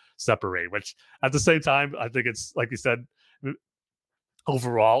them separate, which at the same time, I think it's, like you said,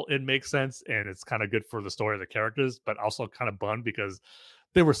 overall, it makes sense and it's kind of good for the story of the characters, but also kind of bummed because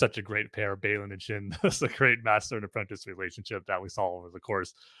they were such a great pair, Baylan and Shin. It's a great master and apprentice relationship that we saw over the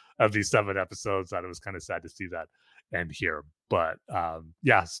course of these 7 episodes, that it was kind of sad to see that end here. But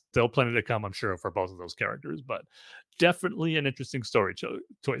yeah, still plenty to come, I'm sure, for both of those characters, but definitely an interesting story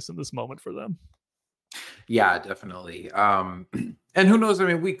choice in this moment for them. Yeah, definitely. And who knows? I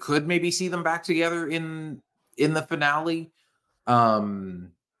mean, we could maybe see them back together in the finale.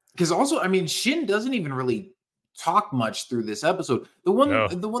 Because also, I mean, Shin doesn't even really talk much through this episode. The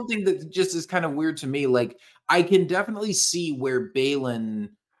one thing that just is kind of weird to me, like, I can definitely see where Baylan,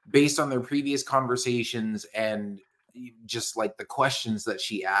 based on their previous conversations and just like the questions that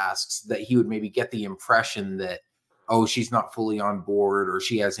she asks, that he would maybe get the impression that, oh, she's not fully on board, or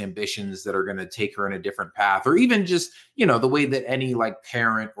she has ambitions that are going to take her in a different path, or even just, you know, the way that any like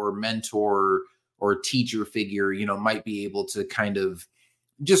parent or mentor or teacher figure, you know, might be able to kind of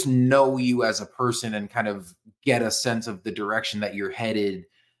just know you as a person and kind of get a sense of the direction that you're headed.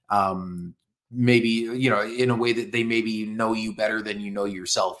 Maybe, you know, in a way that they maybe know you better than you know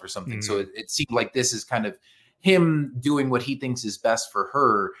yourself or something. Mm-hmm. So it seemed like this is kind of him doing what he thinks is best for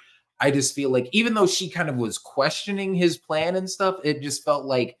her. I just feel like even though she kind of was questioning his plan and stuff, it just felt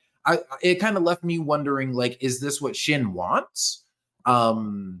like it kind of left me wondering, like, is this what Shin wants?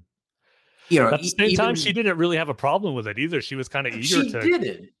 You know, at the same time, she didn't really have a problem with it either. She was kind of eager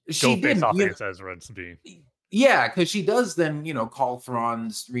to go face off against Ezra and Sabine. Yeah, because she does then, you know, call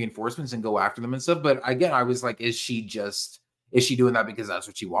Thrawn's reinforcements and go after them and stuff. But again, I was like, is she doing that because that's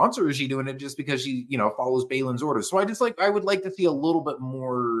what she wants, or is she doing it just because she, you know, follows Baylan's orders? So I would like to see a little bit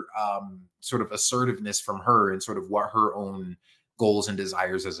more sort of assertiveness from her and sort of what her own goals and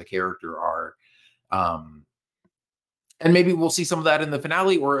desires as a character are. And maybe we'll see some of that in the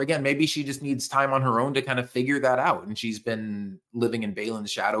finale, or again, maybe she just needs time on her own to kind of figure that out. And she's been living in Baylan's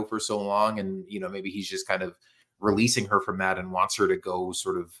shadow for so long, and, you know, maybe he's just kind of releasing her from that and wants her to go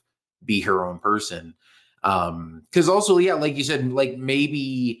sort of be her own person. Because also, yeah, like you said, like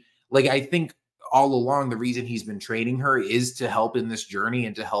maybe, like, I think all along the reason he's been training her is to help in this journey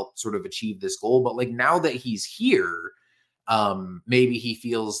and to help sort of achieve this goal. But like now that he's here, maybe he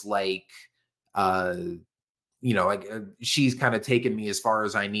feels like, you know, like she's kind of taken me as far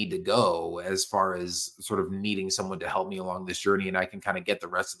as I need to go, as far as sort of needing someone to help me along this journey, and I can kind of get the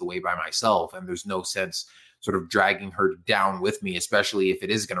rest of the way by myself. And there's no sense sort of dragging her down with me, especially if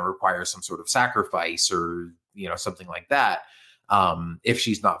it is going to require some sort of sacrifice or, you know, something like that, if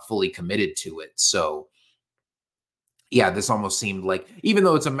she's not fully committed to it. So yeah, this almost seemed like, even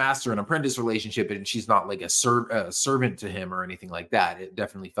though it's a master and apprentice relationship and she's not like a servant to him or anything like that, it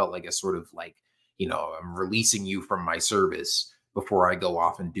definitely felt like a sort of like, you know, I'm releasing you from my service before I go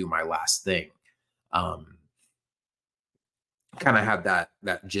off and do my last thing. kind of had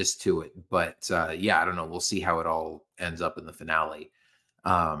that gist to it. But yeah, I don't know. We'll see how it all ends up in the finale.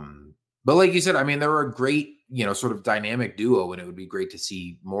 But like you said, I mean, they're a great, sort of dynamic duo, and it would be great to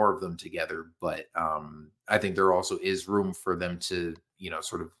see more of them together. But I think there also is room for them to,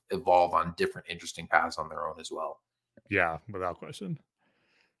 sort of evolve on different interesting paths on their own as well. Yeah, without question.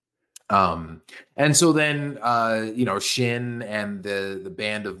 And so then, Shin and the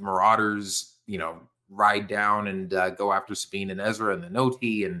band of marauders, ride down and go after Sabine and Ezra and the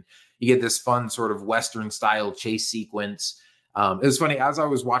Noti, and you get this fun sort of Western style chase sequence. It was funny, as I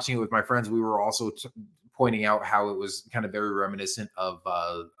was watching it with my friends, we were also pointing out how it was kind of very reminiscent of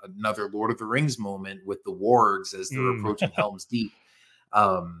another Lord of the Rings moment with the wargs as they're approaching Helm's Deep.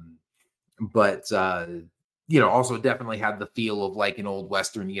 But also definitely had the feel of like an old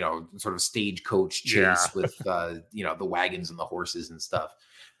Western, sort of stagecoach chase with, the wagons and the horses and stuff.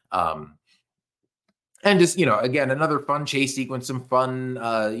 And just, again, another fun chase sequence, some fun,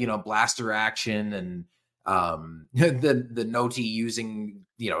 blaster action, and the Noti using,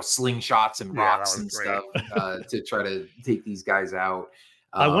 slingshots and rocks and stuff to try to take these guys out.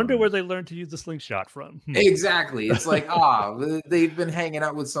 I wonder where they learned to use the slingshot from. Exactly. It's like, they've been hanging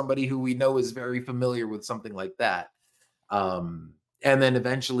out with somebody who we know is very familiar with something like that. And then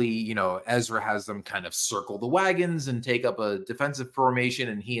eventually, Ezra has them kind of circle the wagons and take up a defensive formation,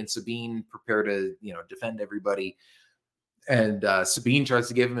 and he and Sabine prepare to, defend everybody. And Sabine tries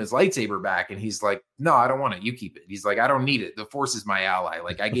to give him his lightsaber back, and he's like, no, I don't want it. You keep it. He's like, I don't need it. The Force is my ally.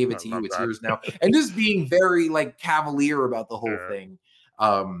 Like, I gave it to you. It's yours now. And just being very like cavalier about the whole thing.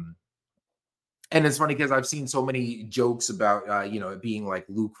 And it's funny because I've seen so many jokes about, it being like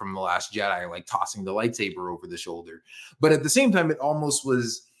Luke from The Last Jedi, like tossing the lightsaber over the shoulder. But at the same time, it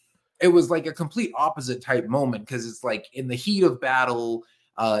was like a complete opposite type moment, because it's like in the heat of battle,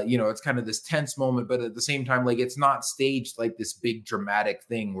 it's kind of this tense moment, but at the same time, like it's not staged like this big dramatic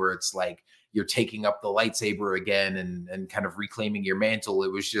thing where it's like you're taking up the lightsaber again and kind of reclaiming your mantle.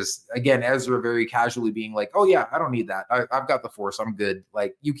 It was just, again, Ezra very casually being like, oh yeah, I don't need that. I've got the Force. I'm good.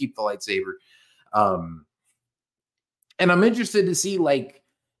 Like, you keep the lightsaber. And I'm interested to see, like,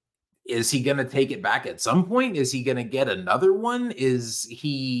 is he going to take it back at some point? Is he going to get another one? Is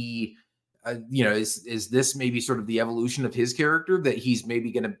he, is this maybe sort of the evolution of his character, that he's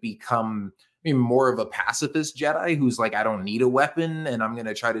maybe going to become more of a pacifist Jedi who's like, I don't need a weapon and I'm going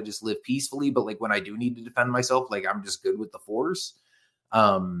to try to just live peacefully. But like when I do need to defend myself, like I'm just good with the Force.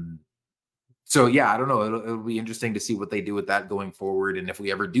 So yeah, I don't know. It'll be interesting to see what they do with that going forward. And if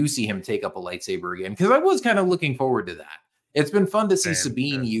we ever do see him take up a lightsaber again, because I was kind of looking forward to that. It's been fun to see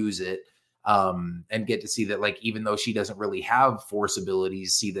Sabine use it and get to see that, like, even though she doesn't really have Force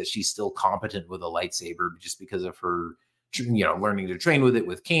abilities, see that she's still competent with a lightsaber just because of her, learning to train with it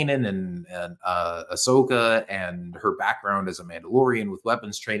with Kanan and Ahsoka, and her background as a Mandalorian with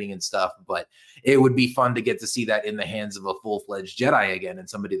weapons training and stuff. But it would be fun to get to see that in the hands of a full-fledged Jedi again, and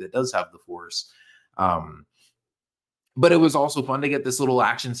somebody that does have the Force. But it was also fun to get this little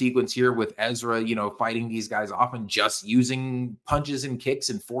action sequence here with Ezra, fighting these guys off and just using punches and kicks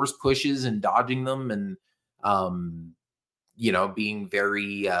and Force pushes and dodging them, and being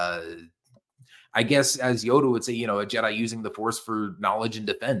very I guess, as Yoda would say, a Jedi using the Force for knowledge and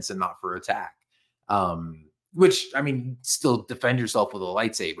defense and not for attack. Which, I mean, still defend yourself with a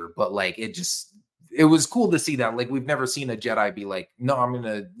lightsaber, but like it was cool to see that. Like, we've never seen a Jedi be like, no, I'm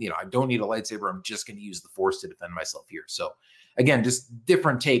gonna, I don't need a lightsaber. I'm just gonna use the Force to defend myself here. So again, just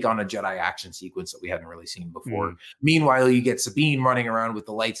different take on a Jedi action sequence that we hadn't really seen before. Meanwhile, you get Sabine running around with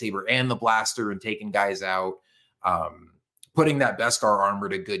the lightsaber and the blaster and taking guys out. Putting that Beskar armor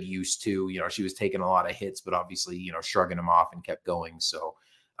to good use too. She was taking a lot of hits, but obviously, shrugging them off and kept going. So,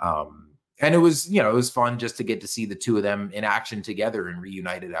 and it was, it was fun just to get to see the two of them in action together and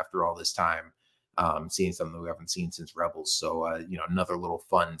reunited after all this time. Seeing something we haven't seen since Rebels. So, another little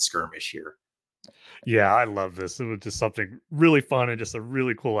fun skirmish here. Yeah, I love this. It was just something really fun and just a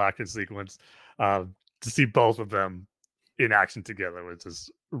really cool action sequence. To see both of them in action together was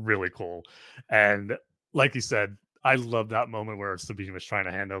just really cool. And like you said, I love that moment where Sabine was trying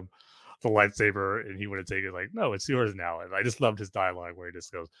to hand him the lightsaber and he would have taken it like, no, it's yours now. And I just loved his dialogue where he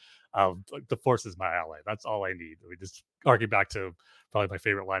just goes, the Force is my ally. That's all I need. We just argue back to probably my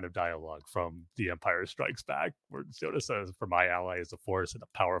favorite line of dialogue from The Empire Strikes Back, where Yoda says, for my ally is the Force, and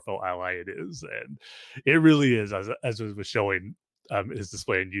a powerful ally it is. And it really is, as it was showing his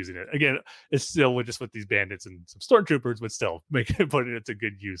display and using it. Again, it's still with these bandits and some stormtroopers, but still putting it to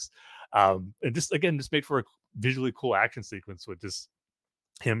good use. And just made for a visually cool action sequence with just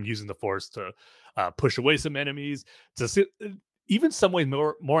him using the Force to push away some enemies, to even some ways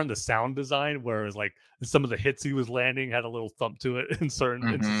more in the sound design, where it was like some of the hits he was landing had a little thump to it in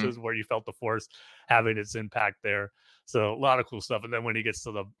certain instances where you felt the force having its impact there. So a lot of cool stuff. And then when he gets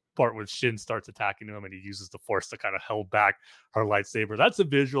to the part where Shin starts attacking him and he uses the force to kind of hold back her lightsaber, that's a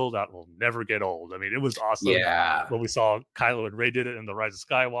visual that will never get old. I mean, it was awesome. Yeah. When we saw Kylo and Rey did it in The Rise of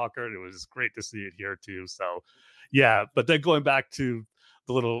Skywalker, it was great to see it here too. So yeah, but then going back to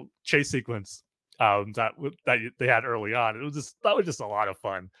the little chase sequence that they had early on, that was just a lot of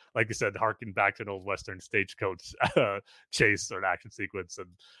fun. Like you said, harking back to an old Western stagecoach chase or an action sequence,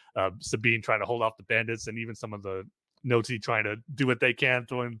 and Sabine trying to hold off the bandits, and even some of the Noti trying to do what they can,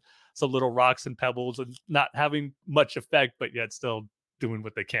 throwing some little rocks and pebbles and not having much effect, but yet still doing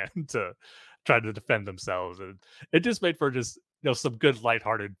what they can to try to defend themselves. And it just made for just some good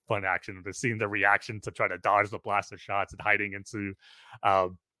lighthearted fun action. To seeing the reaction to try to dodge the blaster shots and hiding into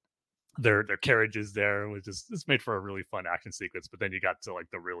their carriages there was just made for a really fun action sequence. But then you got to like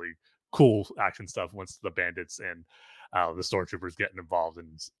the really cool action stuff once the bandits and the stormtroopers getting involved,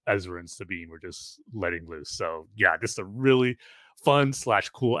 and Ezra and Sabine were just letting loose. So yeah, just a really fun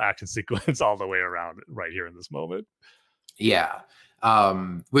 / cool action sequence all the way around right here in this moment. Yeah.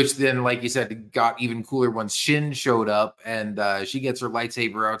 Which then, like you said, got even cooler once Shin showed up, and she gets her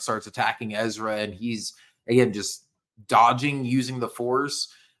lightsaber out, starts attacking Ezra, and he's again just dodging using the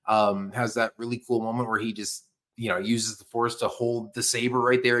force. Has that really cool moment where he just uses the force to hold the saber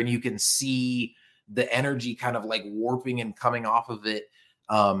right there, and you can see the energy kind of like warping and coming off of it.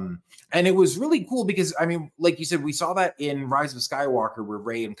 And it was really cool because, I mean, like you said, we saw that in Rise of Skywalker where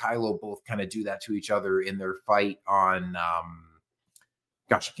Rey and Kylo both kind of do that to each other in their fight on,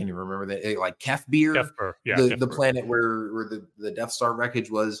 gosh, I can't even remember that, like Kefbir, yeah, the planet where the Death Star wreckage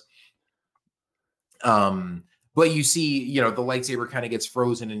was. But you see, the lightsaber kind of gets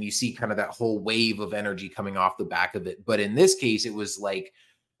frozen and you see kind of that whole wave of energy coming off the back of it. But in this case, it was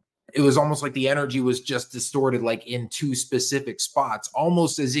almost like the energy was just distorted, like in two specific spots,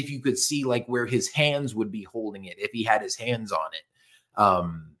 almost as if you could see like where his hands would be holding it if he had his hands on it.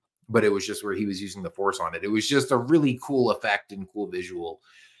 But it was just where he was using the force on it. It was just a really cool effect and cool visual.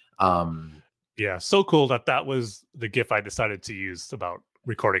 Yeah, so cool that was the GIF I decided to use about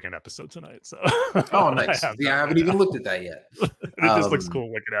recording an episode tonight. So oh, nice. I haven't even looked at that yet. It just looks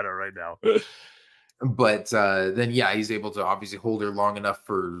cool looking at it right now. But then, yeah, he's able to obviously hold her long enough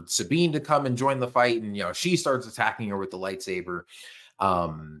for Sabine to come and join the fight. And, she starts attacking her with the lightsaber.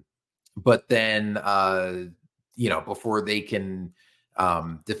 But then, before they can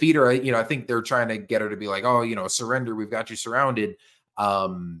defeat her, I think they're trying to get her to be like, oh, surrender. We've got you surrounded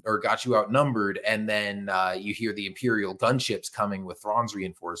or got you outnumbered. And then you hear the Imperial gunships coming with Thrawn's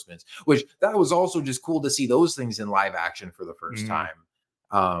reinforcements, which that was also just cool to see those things in live action for the first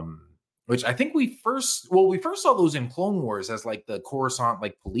time. Which I think we first saw those in Clone Wars as like the Coruscant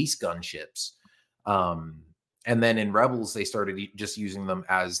like police gunships. And then in Rebels, they started just using them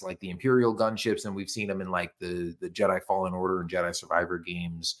as like the Imperial gunships. And we've seen them in like the Jedi Fallen Order and Jedi Survivor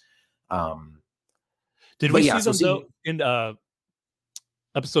games. Did we see them though in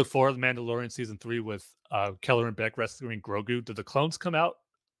episode 4 of The Mandalorian season 3 with Keller and Beck rescuing Grogu? Did the clones come out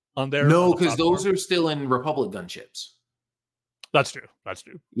on there? No, because those are still in Republic gunships. That's true.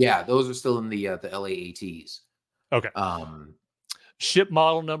 Yeah, those are still in the LAATs. Okay. Ship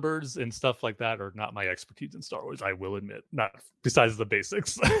model numbers and stuff like that are not my expertise in Star Wars, I will admit. Not besides the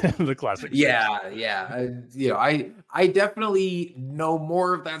basics, the classics. Yeah. I definitely know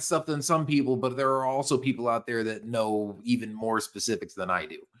more of that stuff than some people, but there are also people out there that know even more specifics than I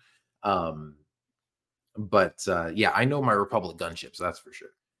do. But I know my Republic gunships, that's for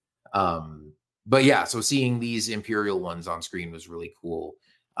sure. But yeah, so seeing these Imperial ones on screen was really cool.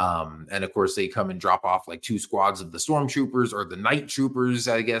 And of course, they come and drop off like 2 squads of the stormtroopers or the night troopers,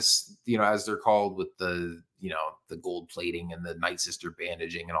 I guess, as they're called, with the, the gold plating and the Night Sister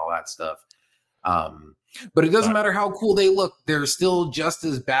bandaging and all that stuff. But it doesn't matter how cool they look. They're still just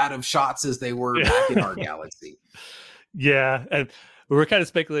as bad of shots as they were back in our galaxy. Yeah. And we were kind of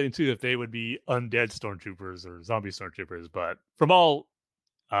speculating too if they would be undead stormtroopers or zombie stormtroopers, but from all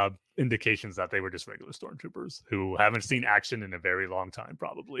indications that they were just regular stormtroopers who haven't seen action in a very long time,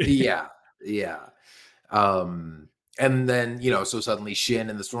 probably. Yeah. And then, so suddenly Shin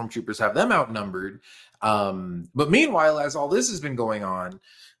and the stormtroopers have them outnumbered. But meanwhile, as all this has been going on,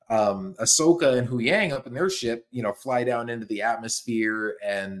 Ahsoka and Huyang up in their ship, fly down into the atmosphere,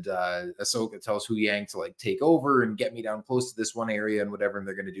 and Ahsoka tells Huyang to like take over and get me down close to this one area and whatever, and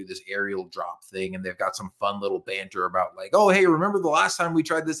they're going to do this aerial drop thing, and they've got some fun little banter about like, oh hey, remember the last time we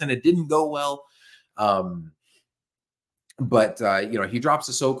tried this and it didn't go well. But he drops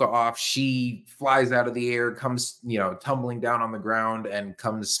Ahsoka off. She flies out of the air, comes, tumbling down on the ground, and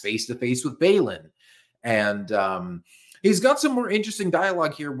comes face to face with Balin. And he's got some more interesting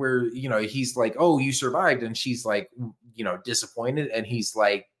dialogue here where, he's like, "Oh, you survived," and she's like, disappointed, and he's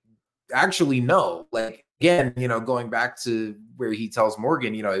like, "Actually, no." Like, again, going back to where he tells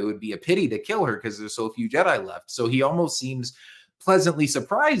Morgan, it would be a pity to kill her because there's so few Jedi left. So he almost seems pleasantly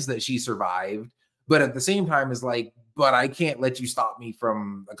surprised that she survived, but at the same time is like, "But I can't let you stop me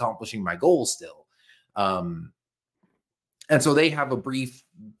from accomplishing my goal still." And so they have a brief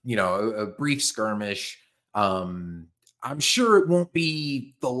skirmish. I'm sure it won't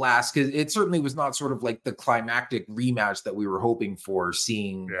be the last, because it certainly was not sort of like the climactic rematch that we were hoping for,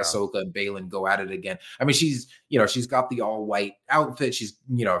 seeing Ahsoka and Balin go at it again. I mean, she's got the all white outfit. She's,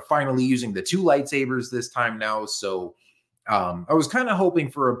 finally using the 2 lightsabers this time now. So I was kind of hoping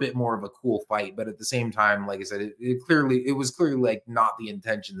for a bit more of a cool fight, but at the same time, like I said, it was clearly like not the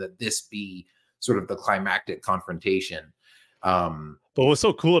intention that this be sort of the climactic confrontation. But what's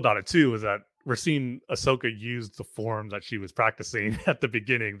so cool about it too is that we're seeing Ahsoka use the form that she was practicing at the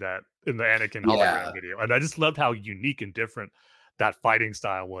beginning, that in the Anakin hologram video. And I just loved how unique and different that fighting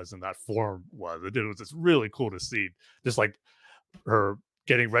style was and that form was. It was just really cool to see, just like her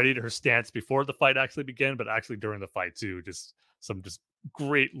getting ready to her stance before the fight actually began, but actually during the fight too. Just some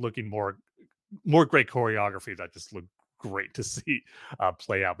great looking, more great choreography that just looked great to see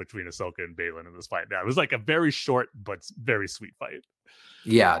play out between Ahsoka and Balin in this fight. Now, it was like a very short but very sweet fight.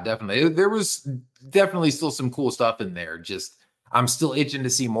 Yeah, definitely. There was definitely still some cool stuff in there. Just, I'm still itching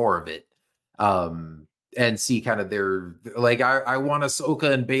to see more of it. And see kind of their, like, I want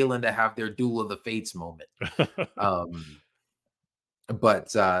Ahsoka and Balin to have their duel of the fates moment.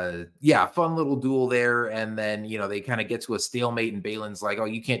 But fun little duel there. And then, they kind of get to a stalemate, and Balin's like, "Oh,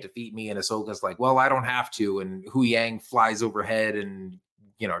 you can't defeat me." And Ahsoka's like, "Well, I don't have to." And Hu Yang flies overhead and,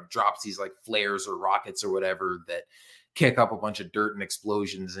 drops these like flares or rockets or whatever that kick up a bunch of dirt and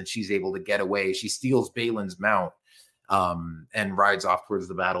explosions, and she's able to get away. She steals Balin's mount and rides off towards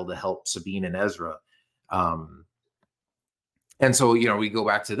the battle to help Sabine and Ezra. And so, we go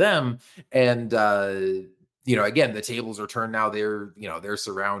back to them, and again, the tables are turned now. They're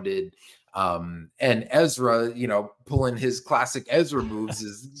surrounded. And Ezra, pulling his classic Ezra moves,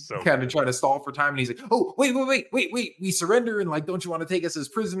 is so kind of trying to stall for time. And he's like, "Oh, wait, we surrender. And like, don't you want to take us as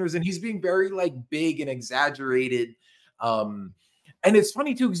prisoners?" And he's being very like big and exaggerated. And it's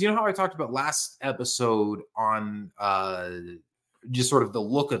funny too, because how I talked about last episode on just sort of the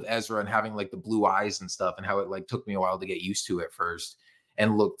look of Ezra and having like the blue eyes and stuff, and how it like took me a while to get used to at first,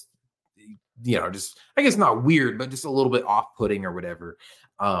 and looked, just, I guess not weird, but just a little bit off-putting or whatever.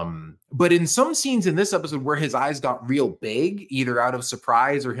 But in some scenes in this episode where his eyes got real big, either out of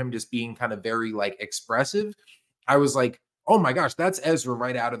surprise or him just being kind of very like expressive, I was like, "Oh my gosh, that's Ezra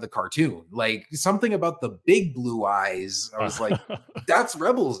right out of the cartoon." Like, something about the big blue eyes, I was like, that's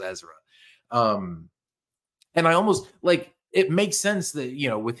Rebels Ezra. And I almost like, it makes sense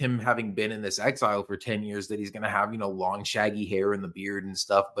that, with him having been in this exile for 10 years, that he's going to have, long shaggy hair and the beard and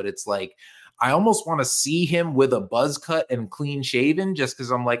stuff. But it's like, I almost want to see him with a buzz cut and clean shaven, just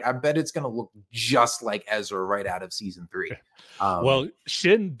because I'm like, I bet it's going to look just like Ezra right out of season 3. Well,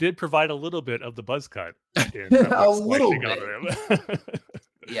 Shin did provide a little bit of the buzz cut. A little bit.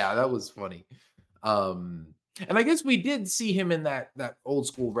 Yeah, that was funny. And I guess we did see him in that old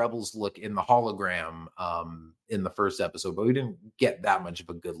school Rebels look in the hologram in the first episode, but we didn't get that much of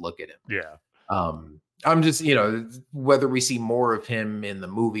a good look at him. Yeah. I'm just, whether we see more of him in the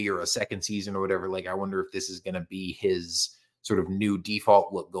movie or a second season or whatever, like, I wonder if this is going to be his sort of new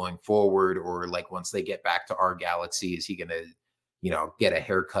default look going forward, or like once they get back to our galaxy, is he going to, get a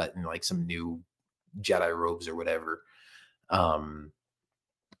haircut and like some new Jedi robes or whatever.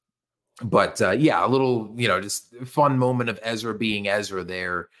 But a little, just fun moment of Ezra being Ezra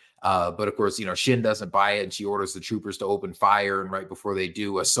there. But of course, Shin doesn't buy it, and she orders the troopers to open fire. And right before they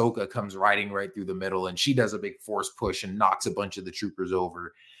do, Ahsoka comes riding right through the middle, and she does a big force push and knocks a bunch of the troopers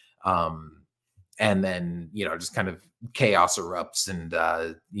over. And then, just kind of chaos erupts, and,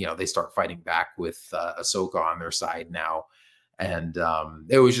 they start fighting back with Ahsoka on their side now. And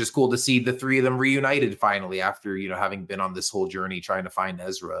it was just cool to see the 3 of them reunited finally after, having been on this whole journey trying to find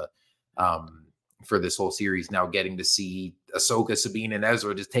Ezra for this whole series. Now getting to see Ahsoka, Sabine, and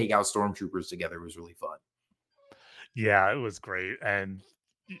Ezra just take out stormtroopers together was really fun. Yeah, it was great. And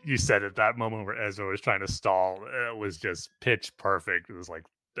you said at that moment where Ezra was trying to stall, it was just pitch perfect. It was like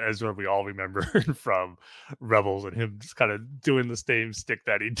Ezra we all remember from Rebels, and him just kind of doing the same stick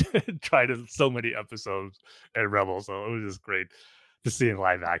that he did tried in so many episodes at Rebels. So it was just great to see in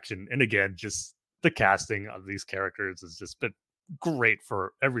live action. And again, just the casting of these characters has just been great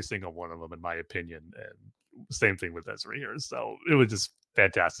for every single one of them, in my opinion. And same thing with Ezra here. So it was just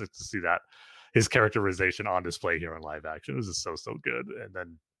fantastic to see that his characterization on display here in live action. It was just so good. And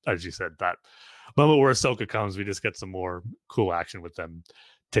then, as you said, that moment where Ahsoka comes, we just get some more cool action with them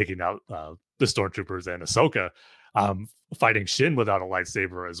taking out the stormtroopers and Ahsoka fighting Shin without a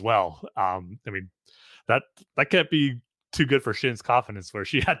lightsaber as well. I mean, that can't be too good for Shin's confidence, where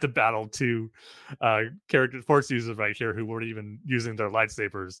she had to battle two character force users right here who weren't even using their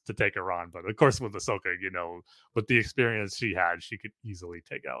lightsabers to take her on. But of course, with Ahsoka, with the experience she had, she could easily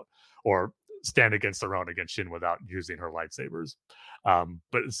take out or stand against her own against Shin without using her lightsabers.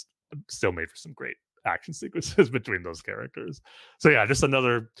 But it's still made for some great action sequences between those characters. So yeah, just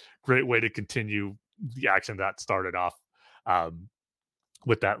another great way to continue the action that started off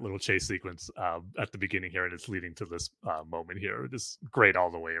with that little chase sequence at the beginning here, and it's leading to this moment here. Just great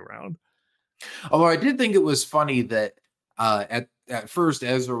all the way around. Although I did think it was funny that at first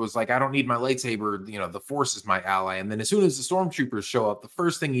Ezra was like, I don't need my lightsaber, the Force is my ally. And then as soon as the stormtroopers show up, the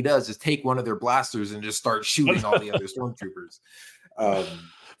first thing he does is take one of their blasters and just start shooting all the other stormtroopers.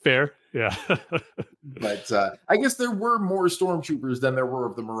 Fair, yeah. But I guess there were more stormtroopers than there were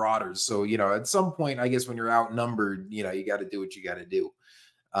of the Marauders. So, at some point, I guess when you're outnumbered, you got to do what you got to do.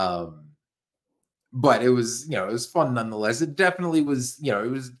 But it was, it was fun nonetheless. It definitely was,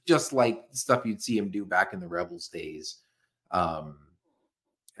 it was just like stuff you'd see him do back in the Rebels days.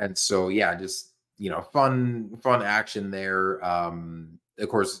 And so, yeah, just, fun action there. Of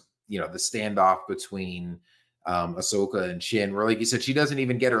course, the standoff between Ahsoka and Shin, where, like you said, she doesn't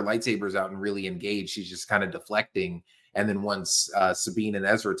even get her lightsabers out and really engage. She's just kind of deflecting. And then once Sabine and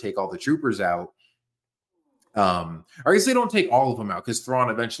Ezra take all the troopers out, or I guess they don't take all of them out because Thrawn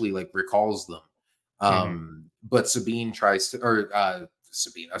eventually recalls them. But Ahsoka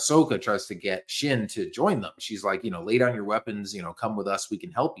tries to get Shin to join them. She's like, lay down your weapons, come with us, we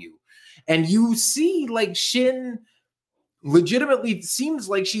can help you. And you see Shin legitimately seems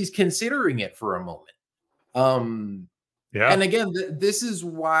like she's considering it for a moment. Yeah. And again, this is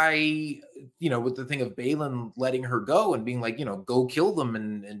why, with the thing of Baylan letting her go and being like, go kill them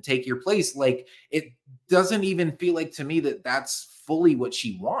and take your place. It doesn't even feel like to me that that's fully what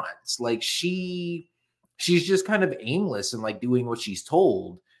she wants. She's just kind of aimless and doing what she's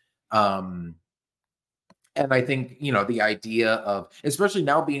told. And I think, the idea of, especially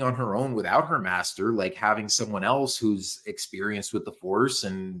now being on her own without her master, having someone else who's experienced with the Force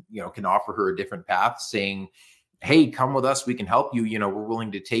and, can offer her a different path, saying, hey, come with us, we can help you, we're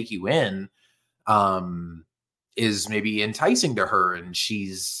willing to take you in, is maybe enticing to her. And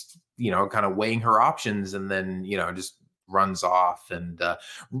she's, kind of weighing her options and then, just runs off and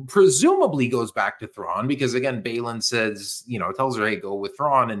presumably goes back to Thrawn, because again, Baylan says, tells her, hey, go with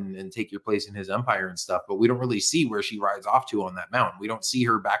Thrawn and take your place in his empire and stuff. But we don't really see where she rides off to on that mountain. We don't see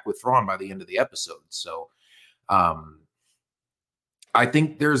her back with Thrawn by the end of the episode. So I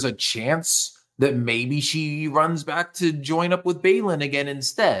think there's a chance that maybe she runs back to join up with Baylan again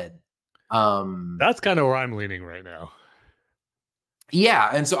instead. That's kind of where I'm leaning right now. Yeah,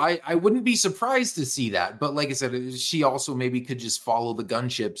 and so I wouldn't be surprised to see that. But like I said, she also maybe could just follow the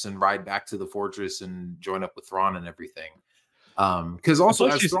gunships and ride back to the fortress and join up with Thrawn and everything. Because also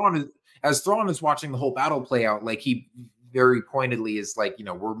as Thrawn is watching the whole battle play out, he very pointedly is like,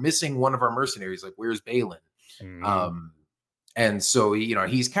 we're missing one of our mercenaries. Where's Baylan? And so,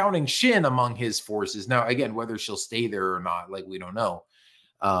 he's counting Shin among his forces. Now, again, whether she'll stay there or not, we don't know.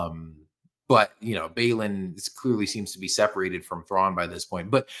 But, Baylan clearly seems to be separated from Thrawn by this point.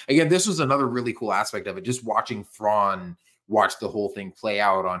 But again, this was another really cool aspect of it. Just watching Thrawn watch the whole thing play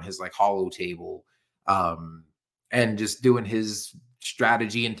out on his holo table, and just doing his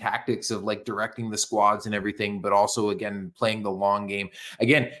strategy and tactics of directing the squads and everything, but also again playing the long game.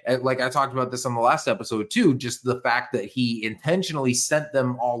 Again, I talked about this on the last episode too, just the fact that he intentionally sent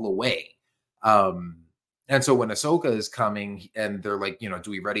them all away. And so when Ahsoka is coming and they're like,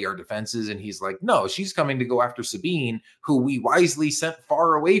 do we ready our defenses? And he's like, no, she's coming to go after Sabine, who we wisely sent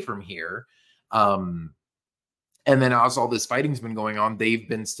far away from here. And then as all this fighting's been going on, they've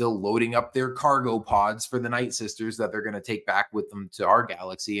been still loading up their cargo pods for the Night Sisters that they're going to take back with them to our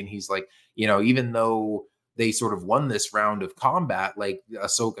galaxy. And he's like, even though they sort of won this round of combat,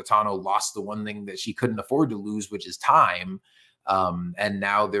 Ahsoka Tano lost the one thing that she couldn't afford to lose, which is time. And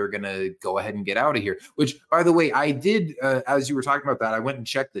now they're going to go ahead and get out of here, which, by the way, I did, as you were talking about that, I went and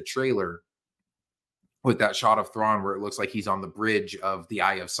checked the trailer with that shot of Thrawn where it looks like he's on the bridge of the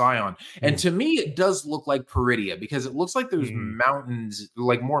Eye of Sion. And to me, it does look like Peridia, because it looks like there's mountains,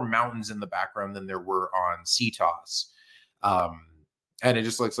 more mountains in the background than there were on Cetos. And it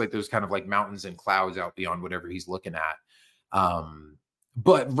just looks like there's kind of like mountains and clouds out beyond whatever he's looking at.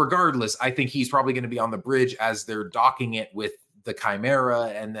 But regardless, I think he's probably going to be on the bridge as they're docking it with the Chimera,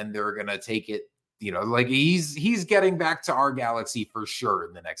 and then they're going to take it, like he's getting back to our galaxy for sure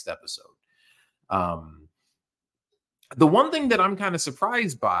in the next episode. The one thing that I'm kind of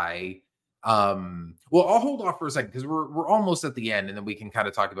surprised by, well, I'll hold off for a second because we're almost at the end, and then we can kind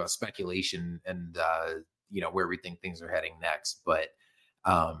of talk about speculation and where we think things are heading next. But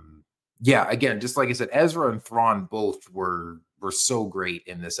yeah, again, just like I said, Ezra and Thrawn both were so great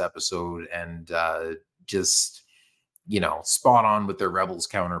in this episode, and just spot on with their Rebels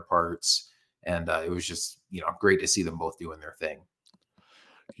counterparts, and it was just great to see them both doing their thing.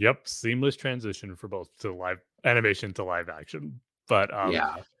 Yep, seamless transition for both to live animation to live action. But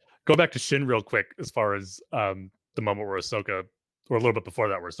yeah, go back to Shin real quick as far as the moment where Ahsoka, or a little bit before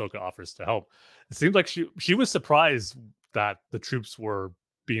that, where Ahsoka offers to help. It seems like she was surprised that the troops were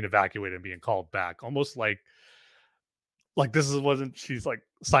being evacuated and being called back, almost like this wasn't she's like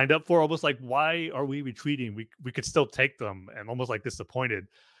signed up for. Almost like, why are we retreating? We could still take them, and almost like disappointed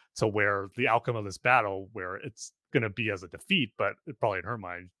to where the outcome of this battle, where it's going to be as a defeat, but probably in her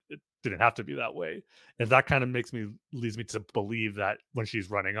mind it didn't have to be that way. And that kind of leads me to believe that when she's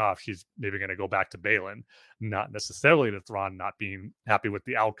running off, she's maybe going to go back to Baylan, not necessarily to Thrawn not being happy with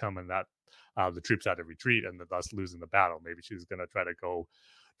the outcome, and that the troops had to retreat and thus losing the battle. Maybe she's going to try to go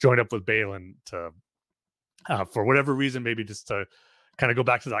join up with Baylan to for whatever reason, maybe just to kind of go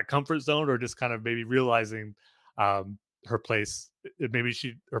back to that comfort zone, or just kind of maybe realizing her place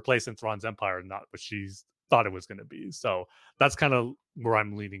in Thrawn's empire, not what she's thought it was going to be. So that's kind of where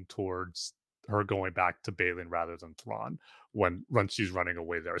I'm leaning towards her going back to Baylan rather than Thrawn when she's running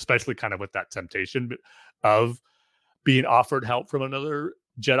away there, especially kind of with that temptation of being offered help from another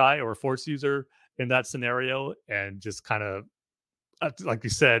Jedi or Force user in that scenario. And just kind of, like you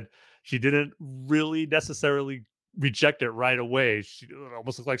said, she didn't really necessarily reject it right away. She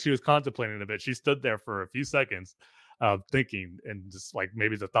almost looked like she was contemplating a bit. She stood there for a few seconds thinking, and just like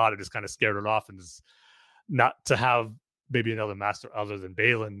maybe the thought, it just kind of scared her off, and just not to have maybe another master other than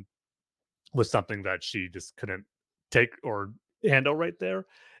Baylan was something that she just couldn't take or handle right there.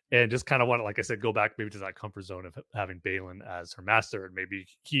 And just kind of want to, like I said, go back maybe to that comfort zone of having Baylan as her master, and maybe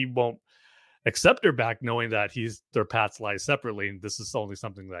he won't accept her back, knowing that their paths lie separately, and this is only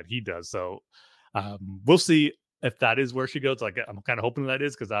something that he does. So we'll see if that is where she goes. Like, I'm kind of hoping that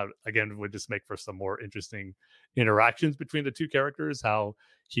is, because that again would just make for some more interesting interactions between the two characters, how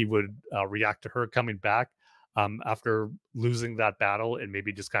he would react to her coming back after losing that battle, and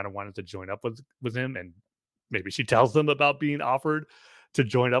maybe just kind of wanted to join up with him, and maybe she tells them about being offered to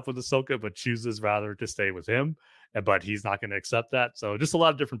join up with Ahsoka, but chooses rather to stay with him, but he's not going to accept that. So just a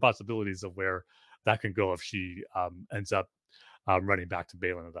lot of different possibilities of where that can go if she ends up running back to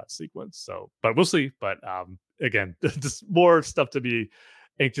Baylan in that sequence. So, but we'll see. But again, just more stuff to be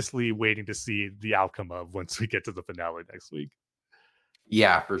anxiously waiting to see the outcome of once we get to the finale next week.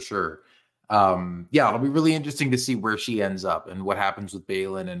 Yeah, for sure. Yeah, it'll be really interesting to see where she ends up and what happens with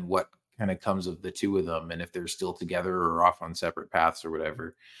Baylan and what kind of comes of the two of them, and if they're still together or off on separate paths or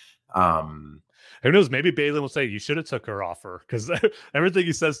whatever. Who knows? Maybe Baylan will say you should have took her offer, because everything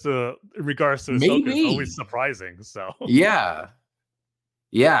he says in regards to Ahsoka is always surprising. So yeah,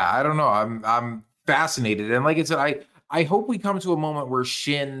 I don't know. I'm fascinated, and like I said, I hope we come to a moment where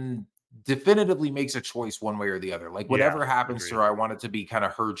Shin definitively makes a choice one way or the other. Like whatever happens to her, I want it to be kind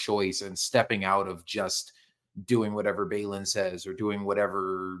of her choice, and stepping out of just doing whatever Baylan says or doing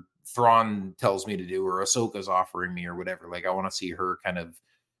whatever Thrawn tells me to do, or Ahsoka's offering me or whatever. Like, I want to see her kind of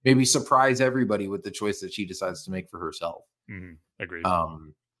maybe surprise everybody with the choice that she decides to make for herself. Agreed.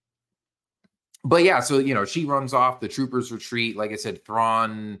 But yeah, so she runs off, the troopers retreat. Like I said,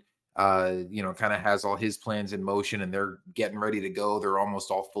 Thrawn kind of has all his plans in motion, and they're getting ready to go. They're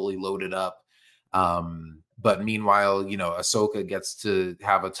almost all fully loaded up. But meanwhile, Ahsoka gets to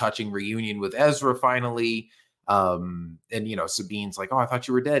have a touching reunion with Ezra finally. And Sabine's like, "Oh, I thought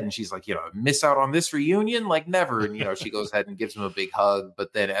you were dead." And she's like, "Miss out on this reunion? Like, never." And she goes ahead and gives him a big hug.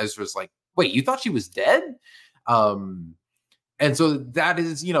 But then Ezra's like, "Wait, you thought she was dead?" And so that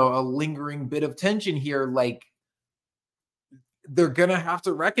is, a lingering bit of tension here. Like, they're gonna have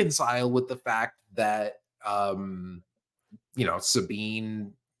to reconcile with the fact that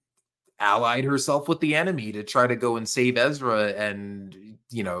Sabine allied herself with the enemy to try to go and save Ezra, and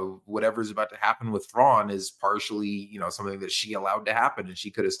whatever's about to happen with Thrawn is partially something that she allowed to happen, and she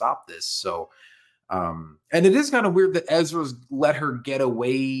could have stopped this. So and it is kind of weird that Ezra's let her get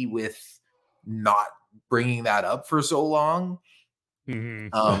away with not bringing that up for so long. You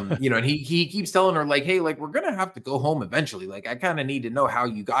know, and he keeps telling her like, hey, like, we're gonna have to go home eventually. Like, I kind of need to know how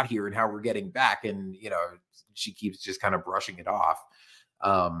you got here and how we're getting back. And you know, she keeps just kind of brushing it off.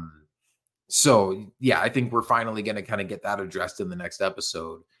 So yeah, I think we're finally gonna kind of get that addressed in the next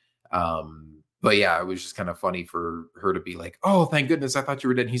episode. But yeah, it was just kind of funny for her to be like, oh, thank goodness, I thought you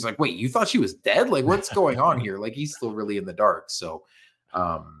were dead. And he's like, wait, you thought she was dead? Like, what's going on here? Like, he's still really in the dark. So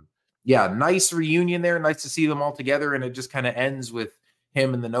yeah, nice reunion there. Nice to see them all together. And it just kind of ends with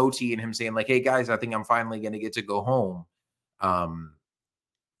him and the Noti and him saying like, hey guys, I think I'm finally going to get to go home.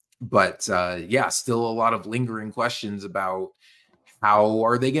 But yeah, still a lot of lingering questions about how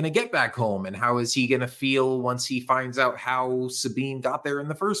are they going to get back home and how is he going to feel once he finds out how Sabine got there in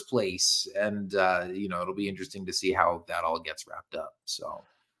the first place. And you know, it'll be interesting to see how that all gets wrapped up. So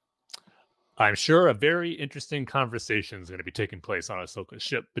I'm sure a very interesting conversation is going to be taking place on Ahsoka's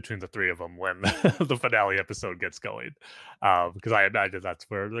ship between the three of them when the finale episode gets going, because I imagine that's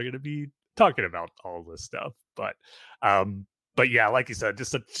where they're going to be talking about all this stuff. But yeah, like you said,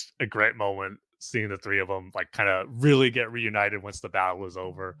 just such a great moment seeing the three of them like kind of really get reunited once the battle is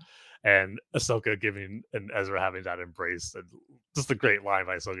over, and Ahsoka giving and Ezra having that embrace, and just a great line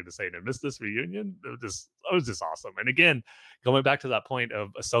by Ahsoka to say, "To miss this reunion," it was just awesome. And again, going back to that point of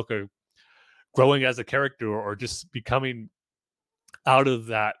Ahsoka growing as a character or just becoming out of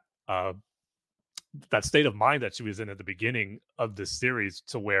that that state of mind that she was in at the beginning of this series,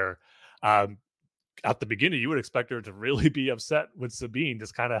 to where at the beginning you would expect her to really be upset with Sabine,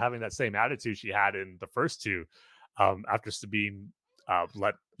 just kind of having that same attitude she had in the first two, after Sabine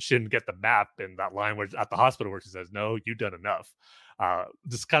let Shin get the map, and that line where at the hospital where she says, no, you've done enough,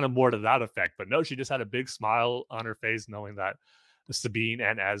 just kind of more to that effect. But no, she just had a big smile on her face knowing that Sabine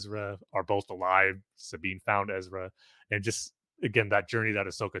and Ezra are both alive. Sabine found Ezra, and just again that journey that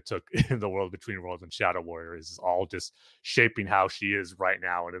Ahsoka took in the world between worlds and Shadow Warrior is all just shaping how she is right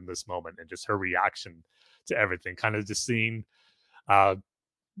now and in this moment, and just her reaction to everything. Kind of just seeing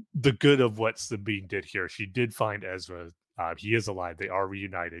the good of what Sabine did here. She did find Ezra. He is alive. They are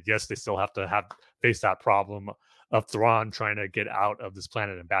reunited. Yes, they still have to face that problem of Thrawn trying to get out of this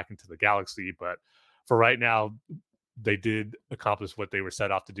planet and back into the galaxy. But for right now, they did accomplish what they were set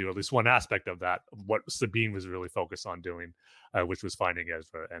off to do, at least one aspect of that, what Sabine was really focused on doing, which was finding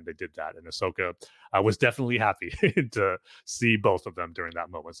Ezra, and they did that. And Ahsoka was definitely happy to see both of them during that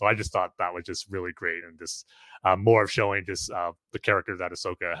moment. So I just thought that was just really great, and just more of showing just the character that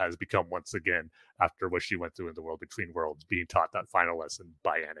Ahsoka has become once again after what she went through in the world between worlds, being taught that final lesson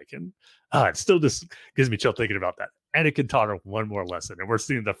by Anakin. It still just gives me chill thinking about that. Anakin taught her one more lesson, and we're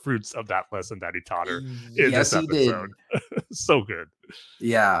seeing the fruits of that lesson that he taught her in this episode. So good.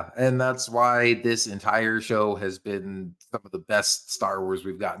 Yeah, and that's why this entire show has been some of the best Star Wars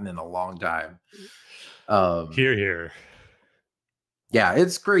we've gotten in a long time. Here. Yeah,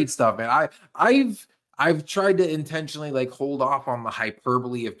 it's great stuff, man. I've tried to intentionally like hold off on the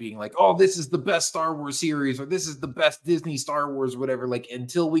hyperbole of being like, oh, this is the best Star Wars series, or this is the best Disney Star Wars, whatever, like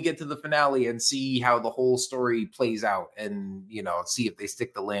until we get to the finale and see how the whole story plays out, and you know, see if they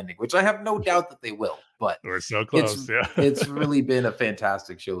stick the landing, which I have no doubt that they will. But we're so close. It's really been a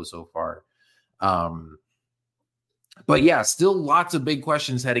fantastic show so far. But yeah, still lots of big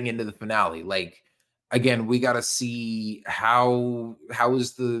questions heading into the finale. Like, again, we got to see how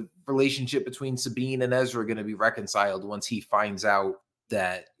is the relationship between Sabine and Ezra going to be reconciled once he finds out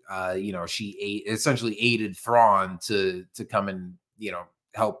that you know, she essentially aided Thrawn to come and, you know,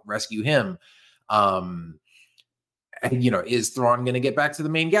 help rescue him. And, you know, is Thrawn going to get back to the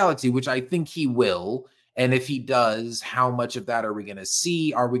main galaxy, which I think he will. And if he does, how much of that are we going to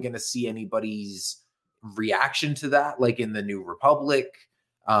see? Are we going to see anybody's reaction to that, like in the New Republic?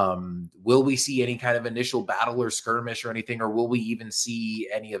 Will we see any kind of initial battle or skirmish or anything, or will we even see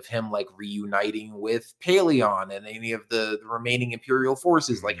any of him like reuniting with Paleon and any of the remaining Imperial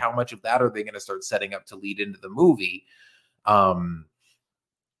forces? Like, how much of that are they going to start setting up to lead into the movie? And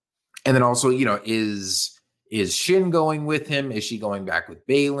then also, you know, is Shin going with him? Is she going back with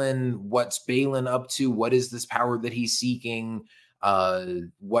Baylan? What's Baylan up to? What is this power that he's seeking?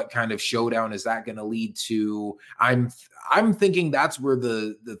 What kind of showdown is that going to lead to? I'm thinking that's where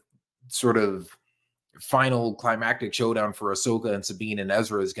the sort of final climactic showdown for Ahsoka and Sabine and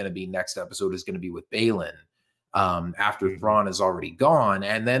Ezra is going to be. Next episode is going to be with Baylan, after Thrawn is already gone.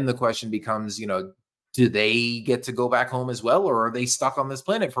 And then the question becomes, you know, do they get to go back home as well, or are they stuck on this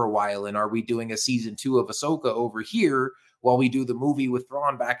planet for a while? And are we doing a season 2 of Ahsoka over here while we do the movie with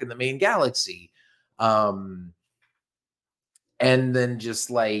Thrawn back in the main galaxy? And then just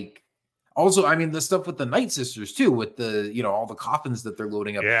like Also, I mean, the stuff with the Night Sisters too, with the, all the coffins that they're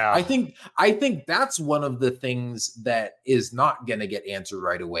loading up. Yeah. I think that's one of the things that is not going to get answered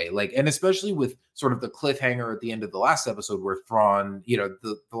right away. Like, and especially with sort of the cliffhanger at the end of the last episode where Thrawn,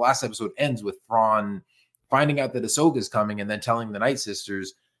 the last episode ends with Thrawn finding out that Ahsoka is coming and then telling the Night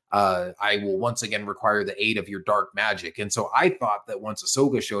Sisters, I will once again require the aid of your dark magic. And so I thought that once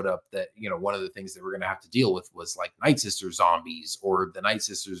Ahsoka showed up, that, one of the things that we're going to have to deal with was like Night Sister zombies or the Night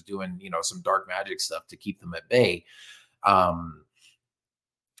Sisters doing, some dark magic stuff to keep them at bay.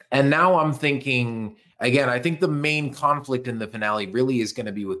 And now I'm thinking, again, I think the main conflict in the finale really is going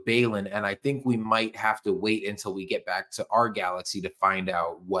to be with Baylan. And I think we might have to wait until we get back to our galaxy to find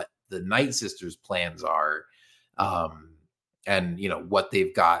out what the Night Sisters' plans are. And what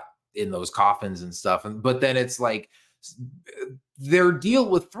they've got in those coffins and stuff. But then it's like their deal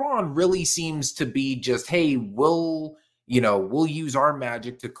with Thrawn really seems to be just, hey, we'll use our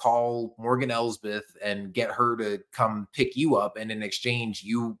magic to call Morgan Elsbeth and get her to come pick you up. And in exchange,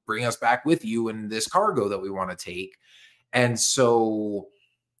 you bring us back with you in this cargo that we want to take. And so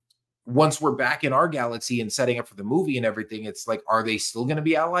once we're back in our galaxy and setting up for the movie and everything, it's like, are they still going to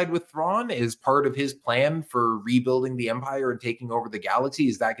be allied with Thrawn? Is part of his plan for rebuilding the Empire and taking over the galaxy?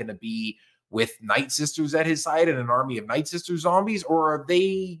 Is that going to be with Night Sisters at his side and an army of Night Sister zombies? Or are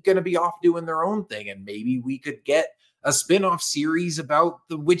they going to be off doing their own thing? And maybe we could get a spin-off series about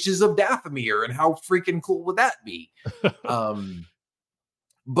the Witches of Dathomir, and how freaking cool would that be?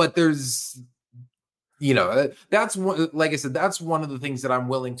 But there's... that's one, like I said, that's one of the things that I'm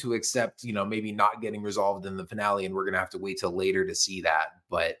willing to accept, maybe not getting resolved in the finale, and we're going to have to wait till later to see that.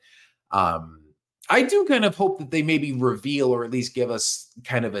 But I do kind of hope that they maybe reveal, or at least give us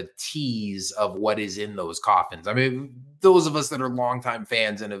kind of a tease of what is in those coffins. I mean, those of us that are longtime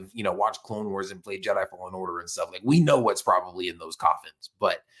fans and have, watched Clone Wars and played Jedi Fallen Order and stuff, like, we know what's probably in those coffins.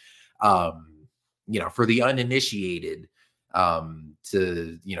 But, for the uninitiated,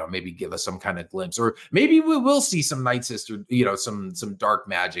 to maybe give us some kind of glimpse, or maybe we will see some Night Sister, some dark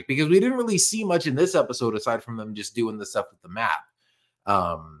magic, because we didn't really see much in this episode aside from them just doing the stuff with the map.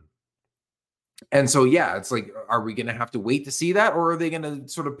 And so yeah, it's like, are we gonna have to wait to see that, or are they gonna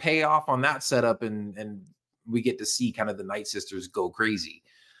sort of pay off on that setup and we get to see kind of the Night Sisters go crazy?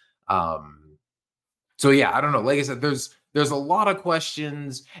 So yeah, I don't know. Like I said, there's a lot of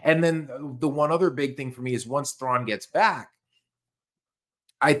questions. And then the one other big thing for me is once Thrawn gets back,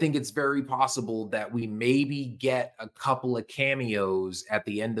 I think it's very possible that we maybe get a couple of cameos at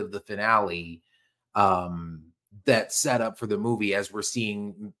the end of the finale that set up for the movie, as we're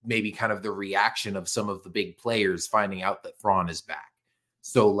seeing maybe kind of the reaction of some of the big players finding out that Thrawn is back.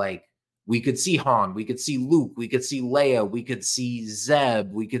 So like, we could see Han, we could see Luke, we could see Leia, we could see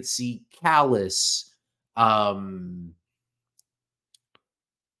Zeb, we could see Callus.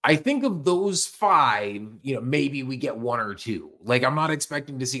 I think of those five, maybe we get one or two. Like, I'm not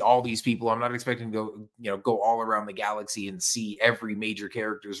expecting to see all these people. I'm not expecting to go all around the galaxy and see every major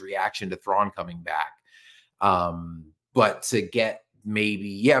character's reaction to Thrawn coming back. But to get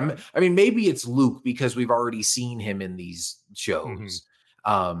maybe, I mean, maybe it's Luke because we've already seen him in these shows.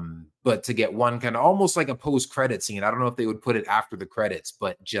 But to get one kind of almost like a post-credit scene, I don't know if they would put it after the credits,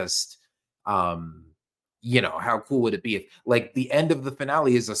 but just, how cool would it be if, like, the end of the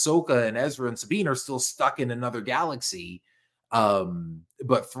finale is Ahsoka and Ezra and Sabine are still stuck in another galaxy,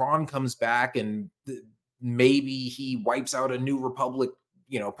 but Thrawn comes back and maybe he wipes out a New Republic,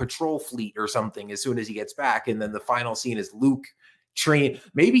 patrol fleet or something as soon as he gets back, and then the final scene is Luke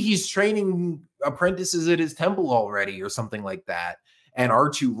maybe he's training apprentices at his temple already or something like that, and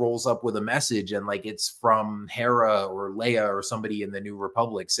R2 rolls up with a message, and like it's from Hera or Leia or somebody in the New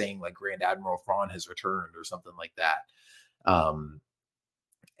Republic saying like Grand Admiral Thrawn has returned or something like that. I don't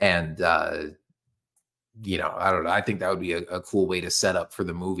know. I think that would be a cool way to set up for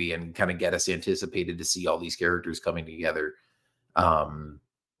the movie and kind of get us anticipated to see all these characters coming together.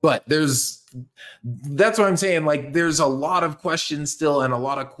 But that's what I'm saying. Like, there's a lot of questions still and a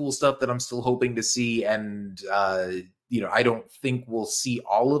lot of cool stuff that I'm still hoping to see. And, I don't think we'll see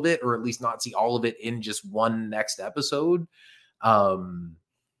all of it, or at least not see all of it in just one next episode.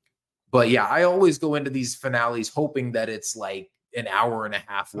 But yeah, I always go into these finales hoping that it's like an hour and a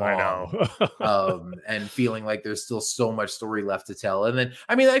half long. I know. And feeling like there's still so much story left to tell. And then,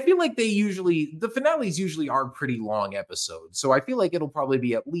 I mean, I feel like the finales usually are pretty long episodes. So I feel like it'll probably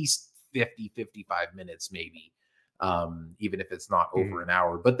be at least 50, 55 minutes, maybe, even if it's not over an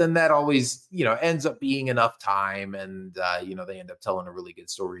hour. But then that always, ends up being enough time. And, they end up telling a really good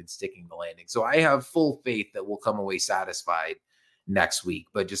story and sticking the landing. So I have full faith that we'll come away satisfied next week,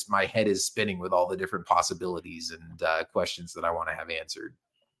 but just my head is spinning with all the different possibilities and questions that I want to have answered.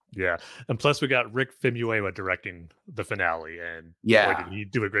 Yeah, and plus we got Rick Famuyiwa directing the finale, and boy, did Yeah. he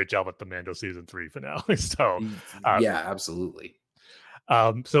do a great job with the Mando season 3 finale. So, uh, Yeah, absolutely.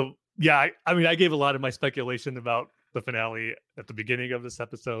 so yeah, I mean, I gave a lot of my speculation about the finale at the beginning of this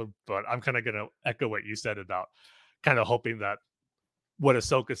episode, but I'm kind of going to echo what you said about kind of hoping that what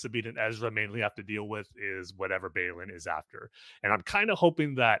Ahsoka, Sabine, and Ezra mainly have to deal with is whatever Balin is after, and I'm kind of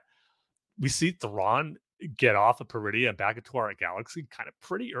hoping that we see Thrawn get off of Peridia and back into our galaxy kind of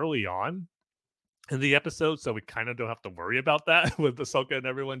pretty early on in the episode, so we kind of don't have to worry about that with Ahsoka and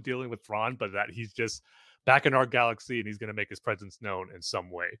everyone dealing with Thrawn, but that he's just back in our galaxy and he's going to make his presence known in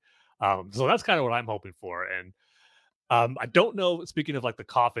some way. So that's kind of what I'm hoping for. And I don't know. Speaking of like the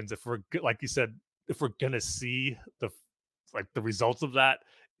coffins, if we're like you said, if we're going to see the results of that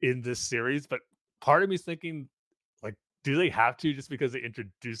in this series, but part of me's thinking, like, do they have to, just because they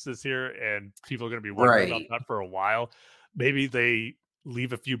introduced this here and people are going to be wondering about Right. that for a while? Maybe they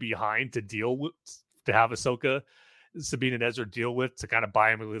leave a few behind to deal with, to have Ahsoka, Sabine, and Ezra deal with, to kind of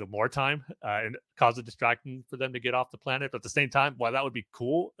buy them a little more time and cause a distraction for them to get off the planet. But at the same time, while that would be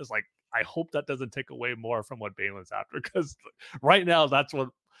cool, it's like, I hope that doesn't take away more from what Balin's after, because right now that's what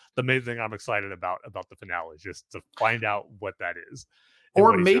the main thing I'm excited about the finale is, just to find out what that is.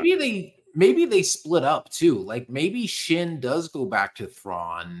 Or maybe they split up too. Like maybe Shin does go back to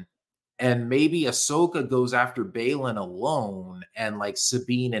Thrawn, and maybe Ahsoka goes after Balin alone, and like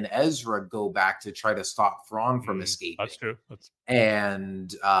Sabine and Ezra go back to try to stop Thrawn from escaping. That's true.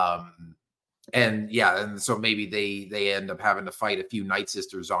 And yeah, and so maybe they end up having to fight a few Night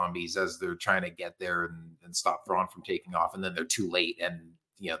Sister zombies as they're trying to get there and stop Thrawn from taking off, and then they're too late, and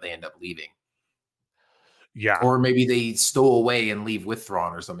they end up leaving. Yeah. Or maybe they stow away and leave with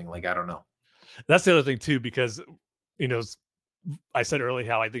Thrawn or something, like, I don't know. That's the other thing too, because I said earlier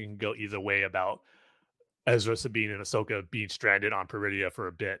how I think it can go either way about Ezra, Sabine, and Ahsoka being stranded on Peridia for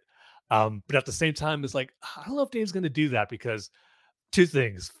a bit. But at the same time, it's like, I don't know if Dave's going to do that, because two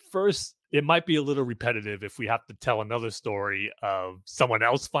things. First, it might be a little repetitive if we have to tell another story of someone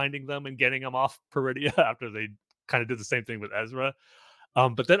else finding them and getting them off Peridia after they kind of did the same thing with Ezra.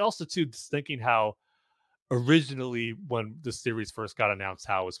 But then also too, just thinking how originally when the series first got announced,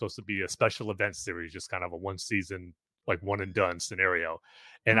 how it was supposed to be a special event series, just kind of a one season, like one and done scenario.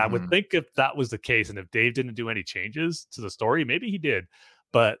 And I would think if that was the case, and if Dave didn't do any changes to the story, maybe he did,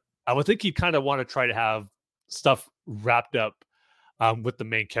 but I would think he'd kind of want to try to have stuff wrapped up with the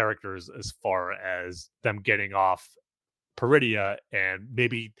main characters as far as them getting off Peridia, and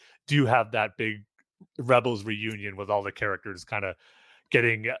maybe do have that big Rebels reunion with all the characters kind of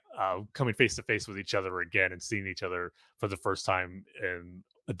getting coming face to face with each other again and seeing each other for the first time in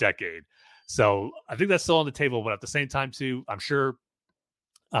a decade. So I think that's still on the table, but at the same time too, I'm sure,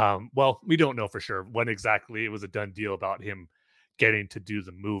 well, we don't know for sure when exactly it was a done deal about him getting to do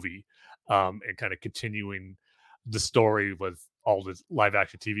the movie and kind of continuing the story with all the live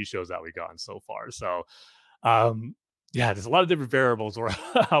action TV shows that we gotten so far. So yeah, there's a lot of different variables where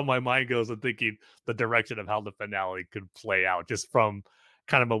how my mind goes and thinking the direction of how the finale could play out, just from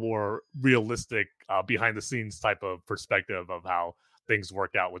kind of a more realistic behind the scenes type of perspective of how things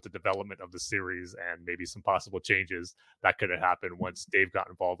worked out with the development of the series, and maybe some possible changes that could have happened once Dave got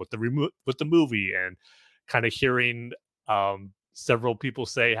involved with the movie, and kind of hearing several people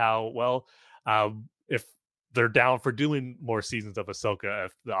say how, well, if they're down for doing more seasons of Ahsoka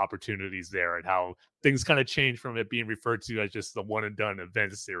if the opportunity's there, and how things kind of change from it being referred to as just the one and done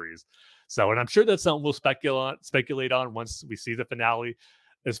event series. So, and I'm sure that's something we'll speculate on once we see the finale,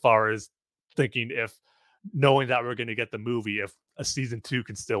 as far as thinking, if knowing that we're going to get the movie, if a season 2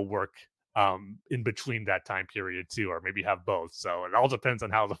 can still work in between that time period too, or maybe have both. So it all depends on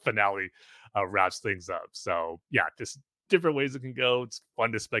how the finale wraps things up. So yeah, just different ways it can go. It's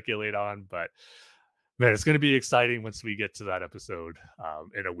fun to speculate on, but man, it's going to be exciting once we get to that episode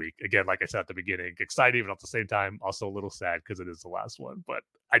in a week. Again, like I said at the beginning, exciting, but at the same time, also a little sad because it is the last one. But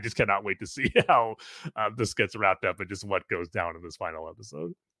I just cannot wait to see how this gets wrapped up and just what goes down in this final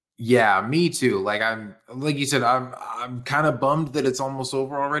episode. Yeah, me too. Like you said, I'm kind of bummed that it's almost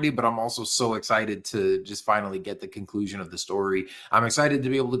over already, but I'm also so excited to just finally get the conclusion of the story. I'm excited to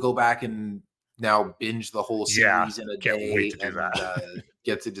be able to go back and now binge the whole series in a day and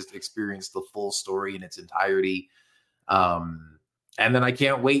get to just experience the full story in its entirety. And then I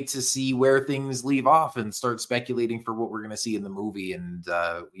can't wait to see where things leave off and start speculating for what we're going to see in the movie, and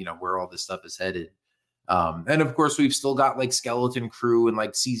where all this stuff is headed. And of course, we've still got like Skeleton Crew and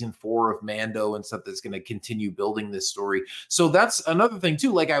like season 4 of Mando and stuff that's going to continue building this story. So that's another thing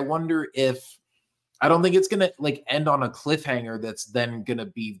too. Like, I wonder if, I don't think it's going to like end on a cliffhanger that's then going to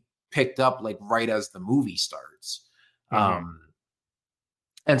be picked up like right as the movie starts.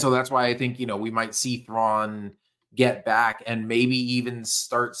 And so that's why I think, we might see Thrawn get back and maybe even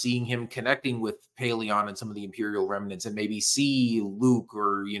start seeing him connecting with Paleon and some of the Imperial remnants, and maybe see Luke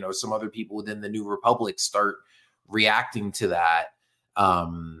or, some other people within the New Republic start reacting to that.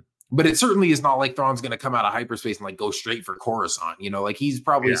 But it certainly is not like Thrawn's going to come out of hyperspace and like go straight for Coruscant. Like he's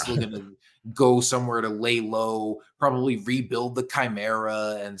probably still going to go somewhere to lay low, probably rebuild the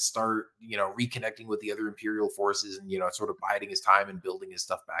Chimera and start, reconnecting with the other Imperial forces and, sort of biding his time and building his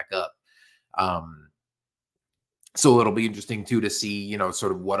stuff back up. So it'll be interesting too to see,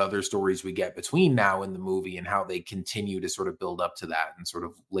 sort of what other stories we get between now and the movie and how they continue to sort of build up to that and sort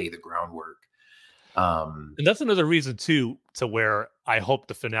of lay the groundwork. And that's another reason too, to where I hope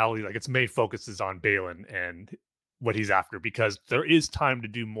the finale, like its main focus is on Balin and what he's after, because there is time to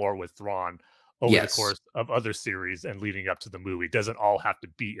do more with Thrawn over the course of other series and leading up to the movie. It doesn't all have to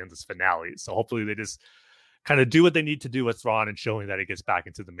be in this finale. So hopefully they just kind of do what they need to do with Thrawn and showing that it gets back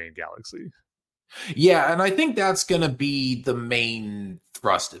into the main galaxy. Yeah, and I think that's going to be the main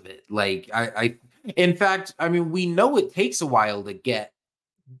thrust of it. Like, in fact, I mean, we know it takes a while to get,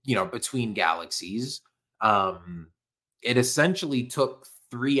 between galaxies. It essentially took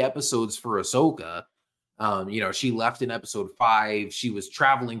 3 episodes for Ahsoka. She left in episode 5. She was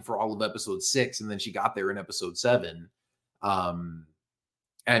traveling for all of episode 6, and then she got there in episode 7. And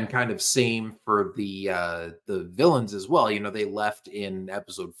kind of same for the villains as well. They left in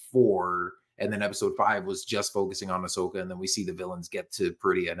episode 4. And then episode 5 was just focusing on Ahsoka. And then we see the villains get to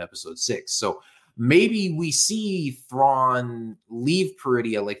Peridea in episode 6. So maybe we see Thrawn leave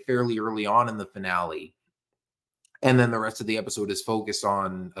Peridea like fairly early on in the finale. And then the rest of the episode is focused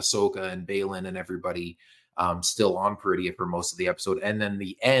on Ahsoka and Balin and everybody still on Peridea for most of the episode. And then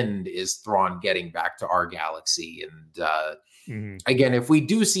the end is Thrawn getting back to our galaxy. And again, if we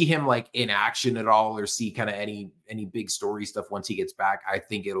do see him like in action at all or see kind of any big story stuff once he gets back, I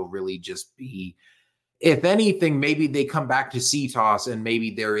think it'll really just be, if anything, maybe they come back to Cetos and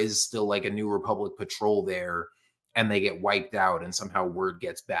maybe there is still like a New Republic patrol there and they get wiped out and somehow word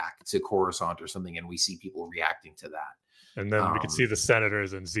gets back to Coruscant or something and we see people reacting to that. And then we can see the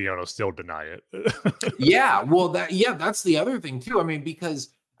senators and Xiono still deny it. Yeah, well, that's the other thing too. I mean, because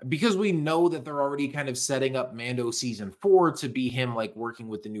we know that they're already kind of setting up Mando season 4 to be him like working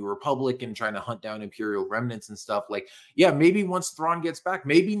with the New Republic and trying to hunt down Imperial remnants and stuff. Like, yeah, maybe once Thrawn gets back,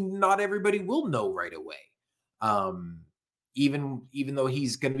 maybe not everybody will know right away. Even though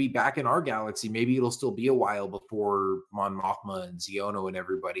he's going to be back in our galaxy, maybe it'll still be a while before Mon Mothma and Xiono and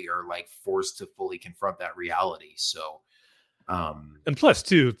everybody are like forced to fully confront that reality. So, and plus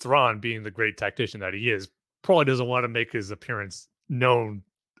too, Thrawn being the great tactician that he is, probably doesn't want to make his appearance known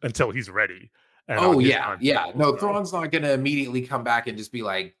until he's ready. No, Thrawn's not going to immediately come back and just be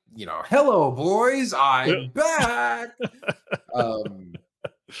like, hello boys, I'm back.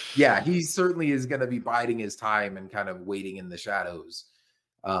 Yeah, he certainly is going to be biding his time and kind of waiting in the shadows.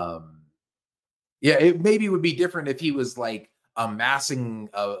 It maybe would be different if he was like amassing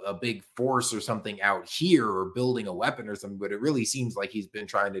a big force or something out here or building a weapon or something, but it really seems like he's been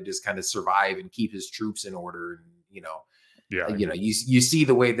trying to just kind of survive and keep his troops in order. And, you see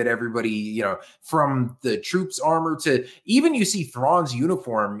the way that everybody, from the troops' armor to even you see Thrawn's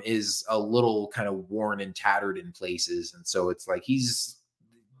uniform is a little kind of worn and tattered in places. And so it's like he's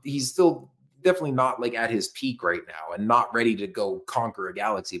still definitely not like at his peak right now and not ready to go conquer a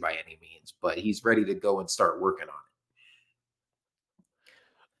galaxy by any means, but he's ready to go and start working on it.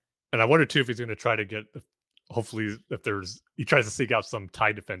 And I wonder too if he's going to try to get, hopefully, he tries to seek out some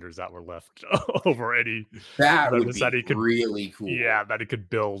TIE defenders that were left over any. That would be really cool. Yeah, that he could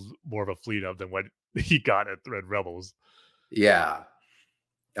build more of a fleet of than what he got at Red Rebels. Yeah.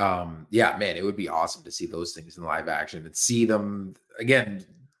 Man, it would be awesome to see those things in live action and see them again.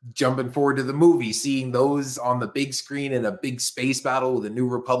 Jumping forward to the movie, seeing those on the big screen in a big space battle with a New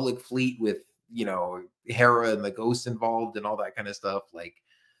Republic fleet with Hera and the Ghost involved and all that kind of stuff. Like,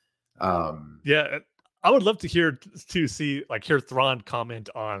 I would love to hear Thrawn comment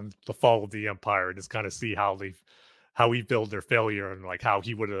on the fall of the Empire and just kind of see how he built their failure and like how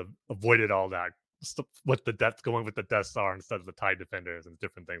he would have avoided all that stuff with going with the Death Star instead of the TIE defenders and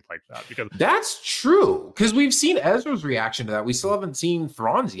different things like that. Because that's true. Because we've seen Ezra's reaction to that. We still haven't seen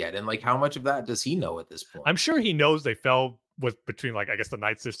Thrawn's yet. And like, how much of that does he know at this point? I'm sure he knows they fell between like, I guess the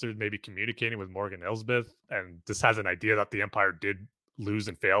Night Sisters maybe communicating with Morgan Elsbeth and just has an idea that the Empire did lose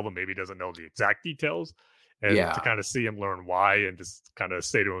and fail, but maybe doesn't know the exact details. And to kind of see him learn why and just kind of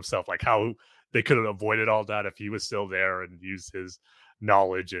say to himself like how they could have avoided all that if he was still there and used his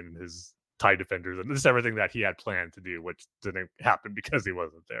knowledge and his TIE defenders and just everything that he had planned to do, which didn't happen because he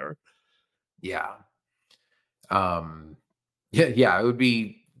wasn't there. Yeah. Yeah, it would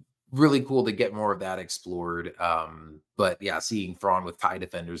be really cool to get more of that explored. But yeah, seeing Thrawn with TIE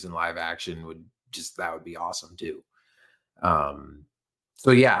defenders in live action that would be awesome too. Um,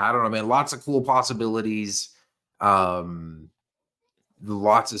 so yeah, I don't know, man. Lots of cool possibilities. Um,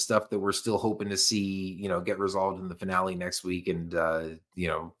 lots of stuff that we're still hoping to see, get resolved in the finale next week, and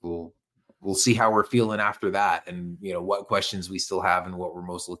we'll see how we're feeling after that, and what questions we still have and what we're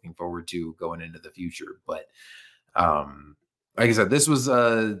most looking forward to going into the future. But like I said, this was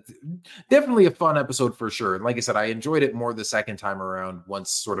definitely a fun episode for sure. And like I said, I enjoyed it more the second time around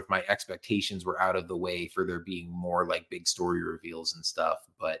once sort of my expectations were out of the way for there being more like big story reveals and stuff.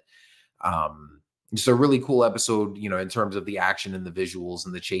 But just a really cool episode, in terms of the action and the visuals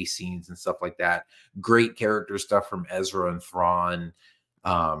and the chase scenes and stuff like that. Great character stuff from Ezra and Thrawn.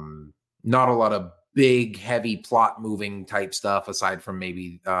 Not a lot of big, heavy plot moving type stuff aside from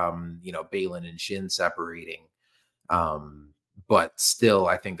maybe, Baylan and Shin separating. But still,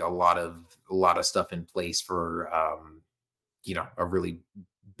 I think a lot of stuff in place for, a really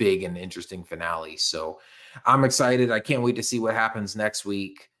big and interesting finale. So I'm excited. I can't wait to see what happens next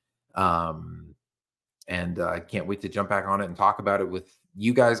week. And I can't wait to jump back on it and talk about it with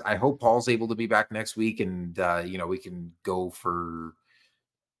you guys. I hope Paul's able to be back next week, and we can go for,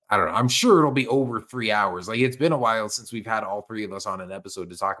 I don't know, I'm sure it'll be over 3 hours. Like, it's been a while since we've had all three of us on an episode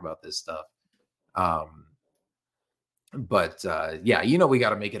to talk about this stuff. But yeah, we got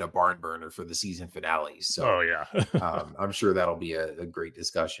to make it a barn burner for the season finale. So I'm sure that'll be a great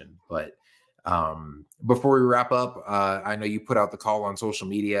discussion. But before we wrap up, I know you put out the call on social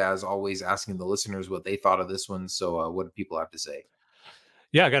media, as always, asking the listeners what they thought of this one. So what do people have to say?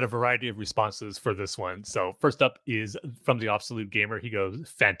 Yeah, I got a variety of responses for this one. So first up is from the Absolute Gamer. He goes,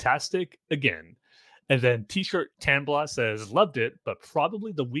 fantastic again. And then T-shirt Tanbla says, loved it, but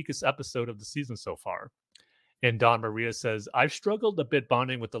probably the weakest episode of the season so far. And Don Maria says, I've struggled a bit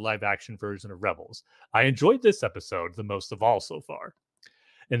bonding with the live action version of Rebels. I enjoyed this episode the most of all so far.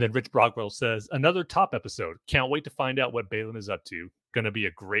 And then Rich Brockwell says, another top episode. Can't wait to find out what Baylan is up to. Going to be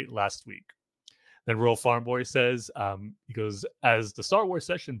a great last week. Then Rural Farm Boy says, he goes, as the Star Wars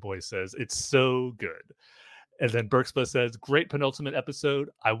Session Boy says, it's so good. And then Berkspa says, great penultimate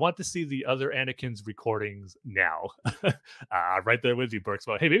episode. I want to see the other Anakin's recordings now. Right there with you,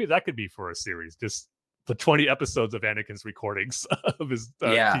 Berkspa. Hey, maybe that could be for a series. Just the 20 episodes of Anakin's recordings of his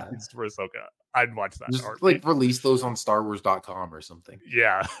teachings for Ahsoka. I'd watch that. Just like release those on StarWars.com or something.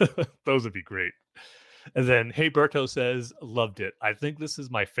 Yeah, those would be great. And then Hey Berto says, loved it. I think this is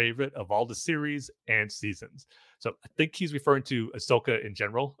my favorite of all the series and seasons. So I think he's referring to Ahsoka in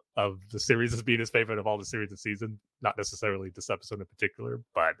general, of the series as being his favorite of all the series and season, not necessarily this episode in particular.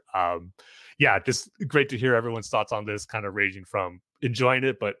 But yeah, just great to hear everyone's thoughts on this, kind of ranging from enjoying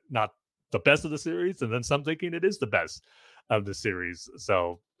it, but not the best of the series, and then some thinking it is the best of the series.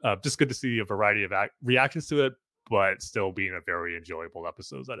 So just good to see a variety of reactions to it, but still being a very enjoyable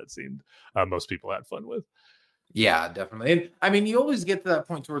episode that it seemed most people had fun with. Yeah, definitely. And I mean, you always get to that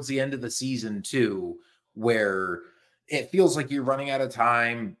point towards the end of the season too, where it feels like you're running out of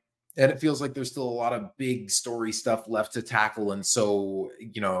time, and it feels like there's still a lot of big story stuff left to tackle. And so,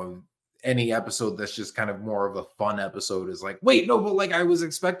 any episode that's just kind of more of a fun episode is like, wait, no, but like I was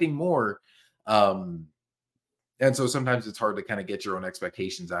expecting more. And so sometimes it's hard to kind of get your own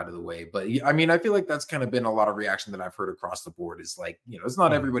expectations out of the way. But I mean, I feel like that's kind of been a lot of reaction that I've heard across the board, is like, it's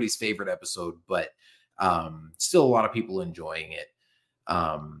not everybody's favorite episode, but still a lot of people enjoying it.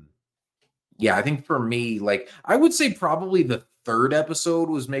 Yeah, I think for me, like, I would say probably the third episode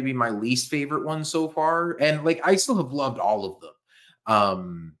was maybe my least favorite one so far. And like, I still have loved all of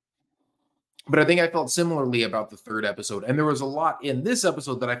them. But I think I felt similarly about the third episode. And there was a lot in this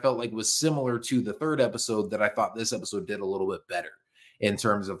episode that I felt like was similar to the third episode that I thought this episode did a little bit better, in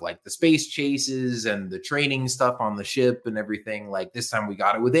terms of like the space chases and the training stuff on the ship and everything. Like this time we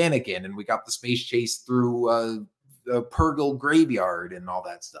got it with Anakin, and we got the space chase through a Purgle graveyard and all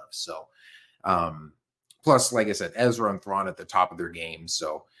that stuff. So plus, like I said, Ezra and Thrawn at the top of their game.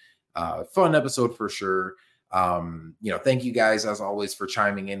 So fun episode for sure. Thank you guys as always for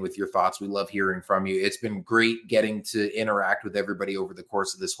chiming in with your thoughts. We love hearing from you. It's been great getting to interact with everybody over the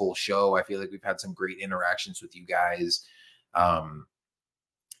course of this whole show. I feel like we've had some great interactions with you guys.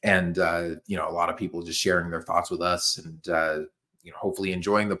 And a lot of people just sharing their thoughts with us, and hopefully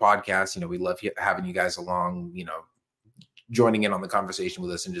enjoying the podcast. We love having you guys along, joining in on the conversation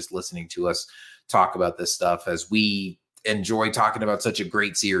with us and just listening to us talk about this stuff, as we enjoy talking about such a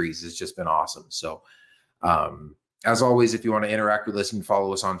great series. It's just been awesome. So as always, if you want to interact with us, you can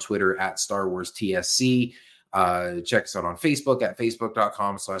follow us on Twitter at Star Wars TSC. Check us out on Facebook at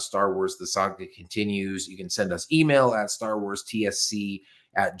facebook.com/Star Wars The Saga Continues. You can send us email at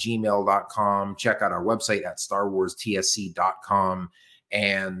starwarstsc@gmail.com. Check out our website at starwarstsc.com.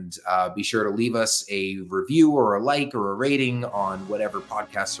 And be sure to leave us a review or a like or a rating on whatever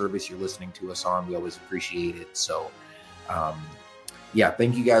podcast service you're listening to us on. We always appreciate it. So,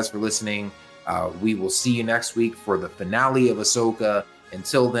 thank you guys for listening. We will see you next week for the finale of Ahsoka.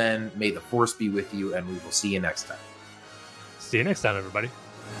 Until then, may the Force be with you, and we will see you next time. See you next time, everybody.